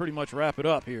probably pretty much wrap it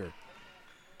up here,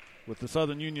 with the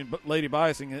Southern Union Lady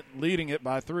Bison leading it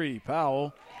by 3.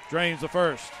 Powell drains the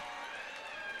first.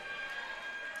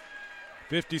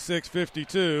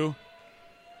 56-52.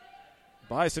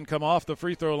 Bison come off the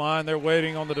free throw line. They're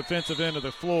waiting on the defensive end of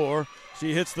the floor.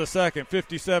 She hits the second.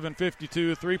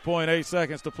 57-52, 3.8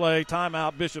 seconds to play.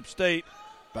 Timeout, Bishop State.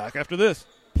 Back after this.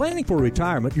 Planning for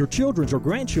retirement, your children's or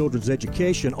grandchildren's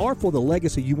education, or for the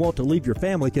legacy you want to leave your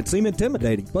family can seem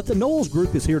intimidating, but the Knowles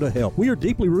Group is here to help. We are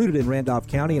deeply rooted in Randolph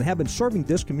County and have been serving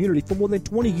this community for more than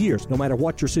 20 years. No matter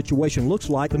what your situation looks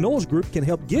like, the Knowles Group can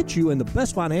help get you in the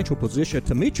best financial position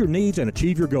to meet your needs and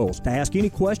achieve your goals. To ask any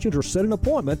questions or set an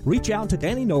appointment, reach out to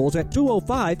Danny Knowles at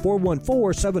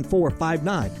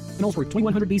 205-414-7459. Knowles Group,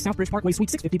 2100B Southbridge Parkway, Suite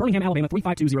 650, Birmingham, Alabama,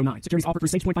 35209. Securities offered through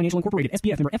SagePoint Financial Incorporated,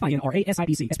 SPF member FINRA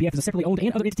SIPC. SPF is a separately owned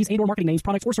and other entities and/or marketing names,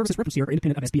 products, or services referenced here are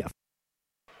independent of SPF.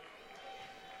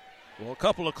 Well, a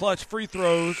couple of clutch free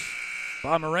throws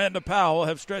by Miranda Powell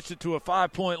have stretched it to a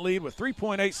 5-point lead with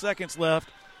 3.8 seconds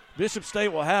left. Bishop State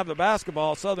will have the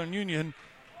basketball. Southern Union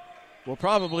will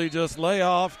probably just lay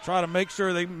off, try to make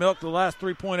sure they milk the last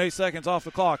 3.8 seconds off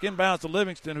the clock. Inbounds to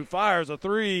Livingston, who fires a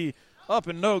 3 up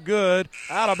and no good.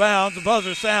 Out of bounds, the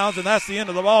buzzer sounds, and that's the end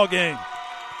of the ball game.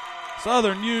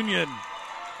 Southern Union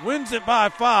wins it by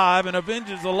 5 and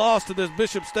avenges the loss to this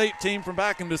Bishop State team from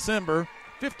back in December.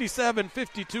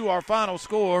 57-52 our final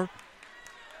score.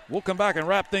 We'll come back and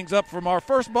wrap things up from our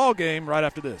first ball game right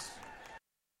after this.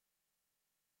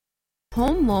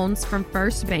 Home loans from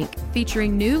First Bank,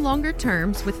 featuring new longer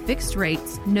terms with fixed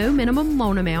rates, no minimum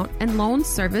loan amount, and loans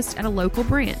serviced at a local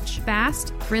branch.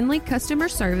 Fast, friendly customer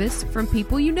service from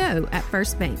people you know at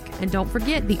First Bank. And don't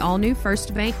forget the all-new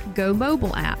First Bank Go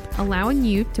Mobile app, allowing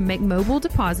you to make mobile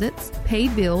deposits, pay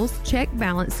bills, check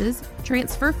balances,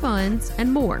 transfer funds,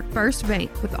 and more. First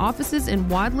Bank, with offices in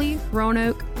Wadley,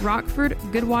 Roanoke, Rockford,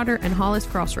 Goodwater, and Hollis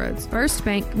Crossroads. First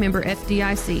Bank, member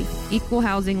FDIC, equal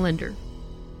housing lender.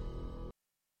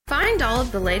 Find all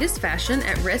of the latest fashion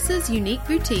at Ressa's Unique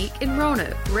Boutique in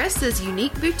Roanoke. Ressa's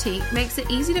Unique Boutique makes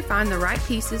it easy to find the right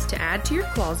pieces to add to your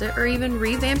closet or even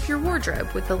revamp your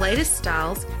wardrobe with the latest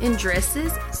styles in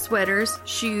dresses, sweaters,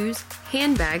 shoes,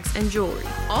 handbags, and jewelry.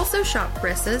 Also shop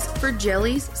Ressa's for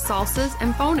jellies, salsas,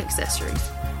 and phone accessories.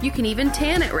 You can even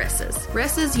tan at Ressa's.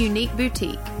 Ressa's Unique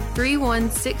Boutique,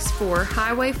 3164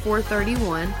 Highway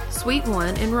 431, Suite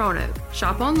 1 in Roanoke.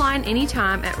 Shop online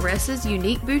anytime at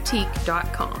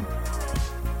ressasuniqueboutique.com.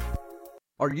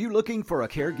 Are you looking for a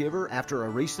caregiver after a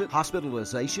recent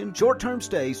hospitalization? Short-term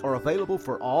stays are available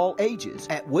for all ages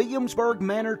at Williamsburg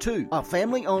Manor 2, a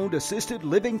family-owned assisted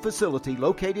living facility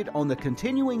located on the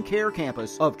continuing care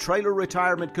campus of Traylor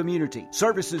Retirement Community.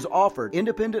 Services offered: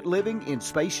 independent living in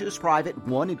spacious private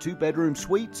 1 and 2 bedroom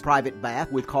suites, private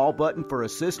bath with call button for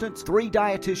assistance, 3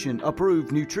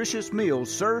 dietitian-approved nutritious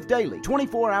meals served daily,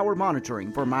 24-hour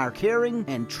monitoring from our caring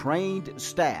and trained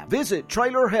staff. Visit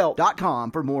TraylorHealth.com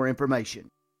for more information.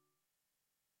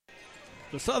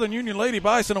 The Southern Union Lady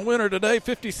Bison a winner today,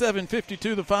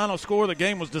 57-52 the final score. The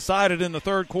game was decided in the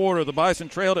third quarter. The Bison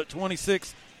trailed at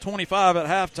 26-25 at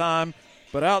halftime,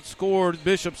 but outscored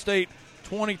Bishop State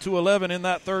 20-11 in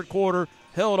that third quarter,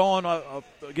 held on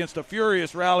against a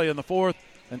furious rally in the fourth,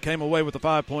 and came away with a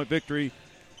 5-point victory.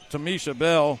 Tamisha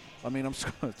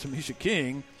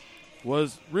King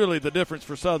was really the difference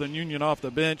for Southern Union off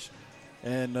the bench,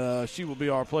 and she will be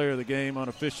our player of the game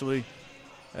unofficially,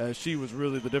 as she was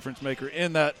really the difference maker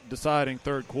in that deciding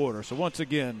third quarter. So once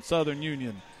again, Southern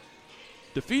Union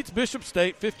defeats Bishop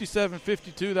State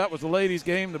 57-52. That was the ladies'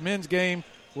 game. The men's game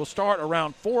will start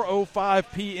around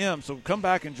 4:05 p.m. So come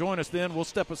back and join us then. We'll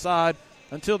step aside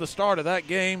until the start of that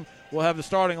game. We'll have the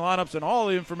starting lineups and all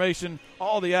the information,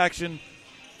 all the action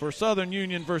for Southern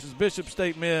Union versus Bishop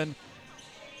State men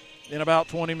in about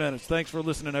 20 minutes. Thanks for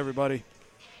listening, everybody.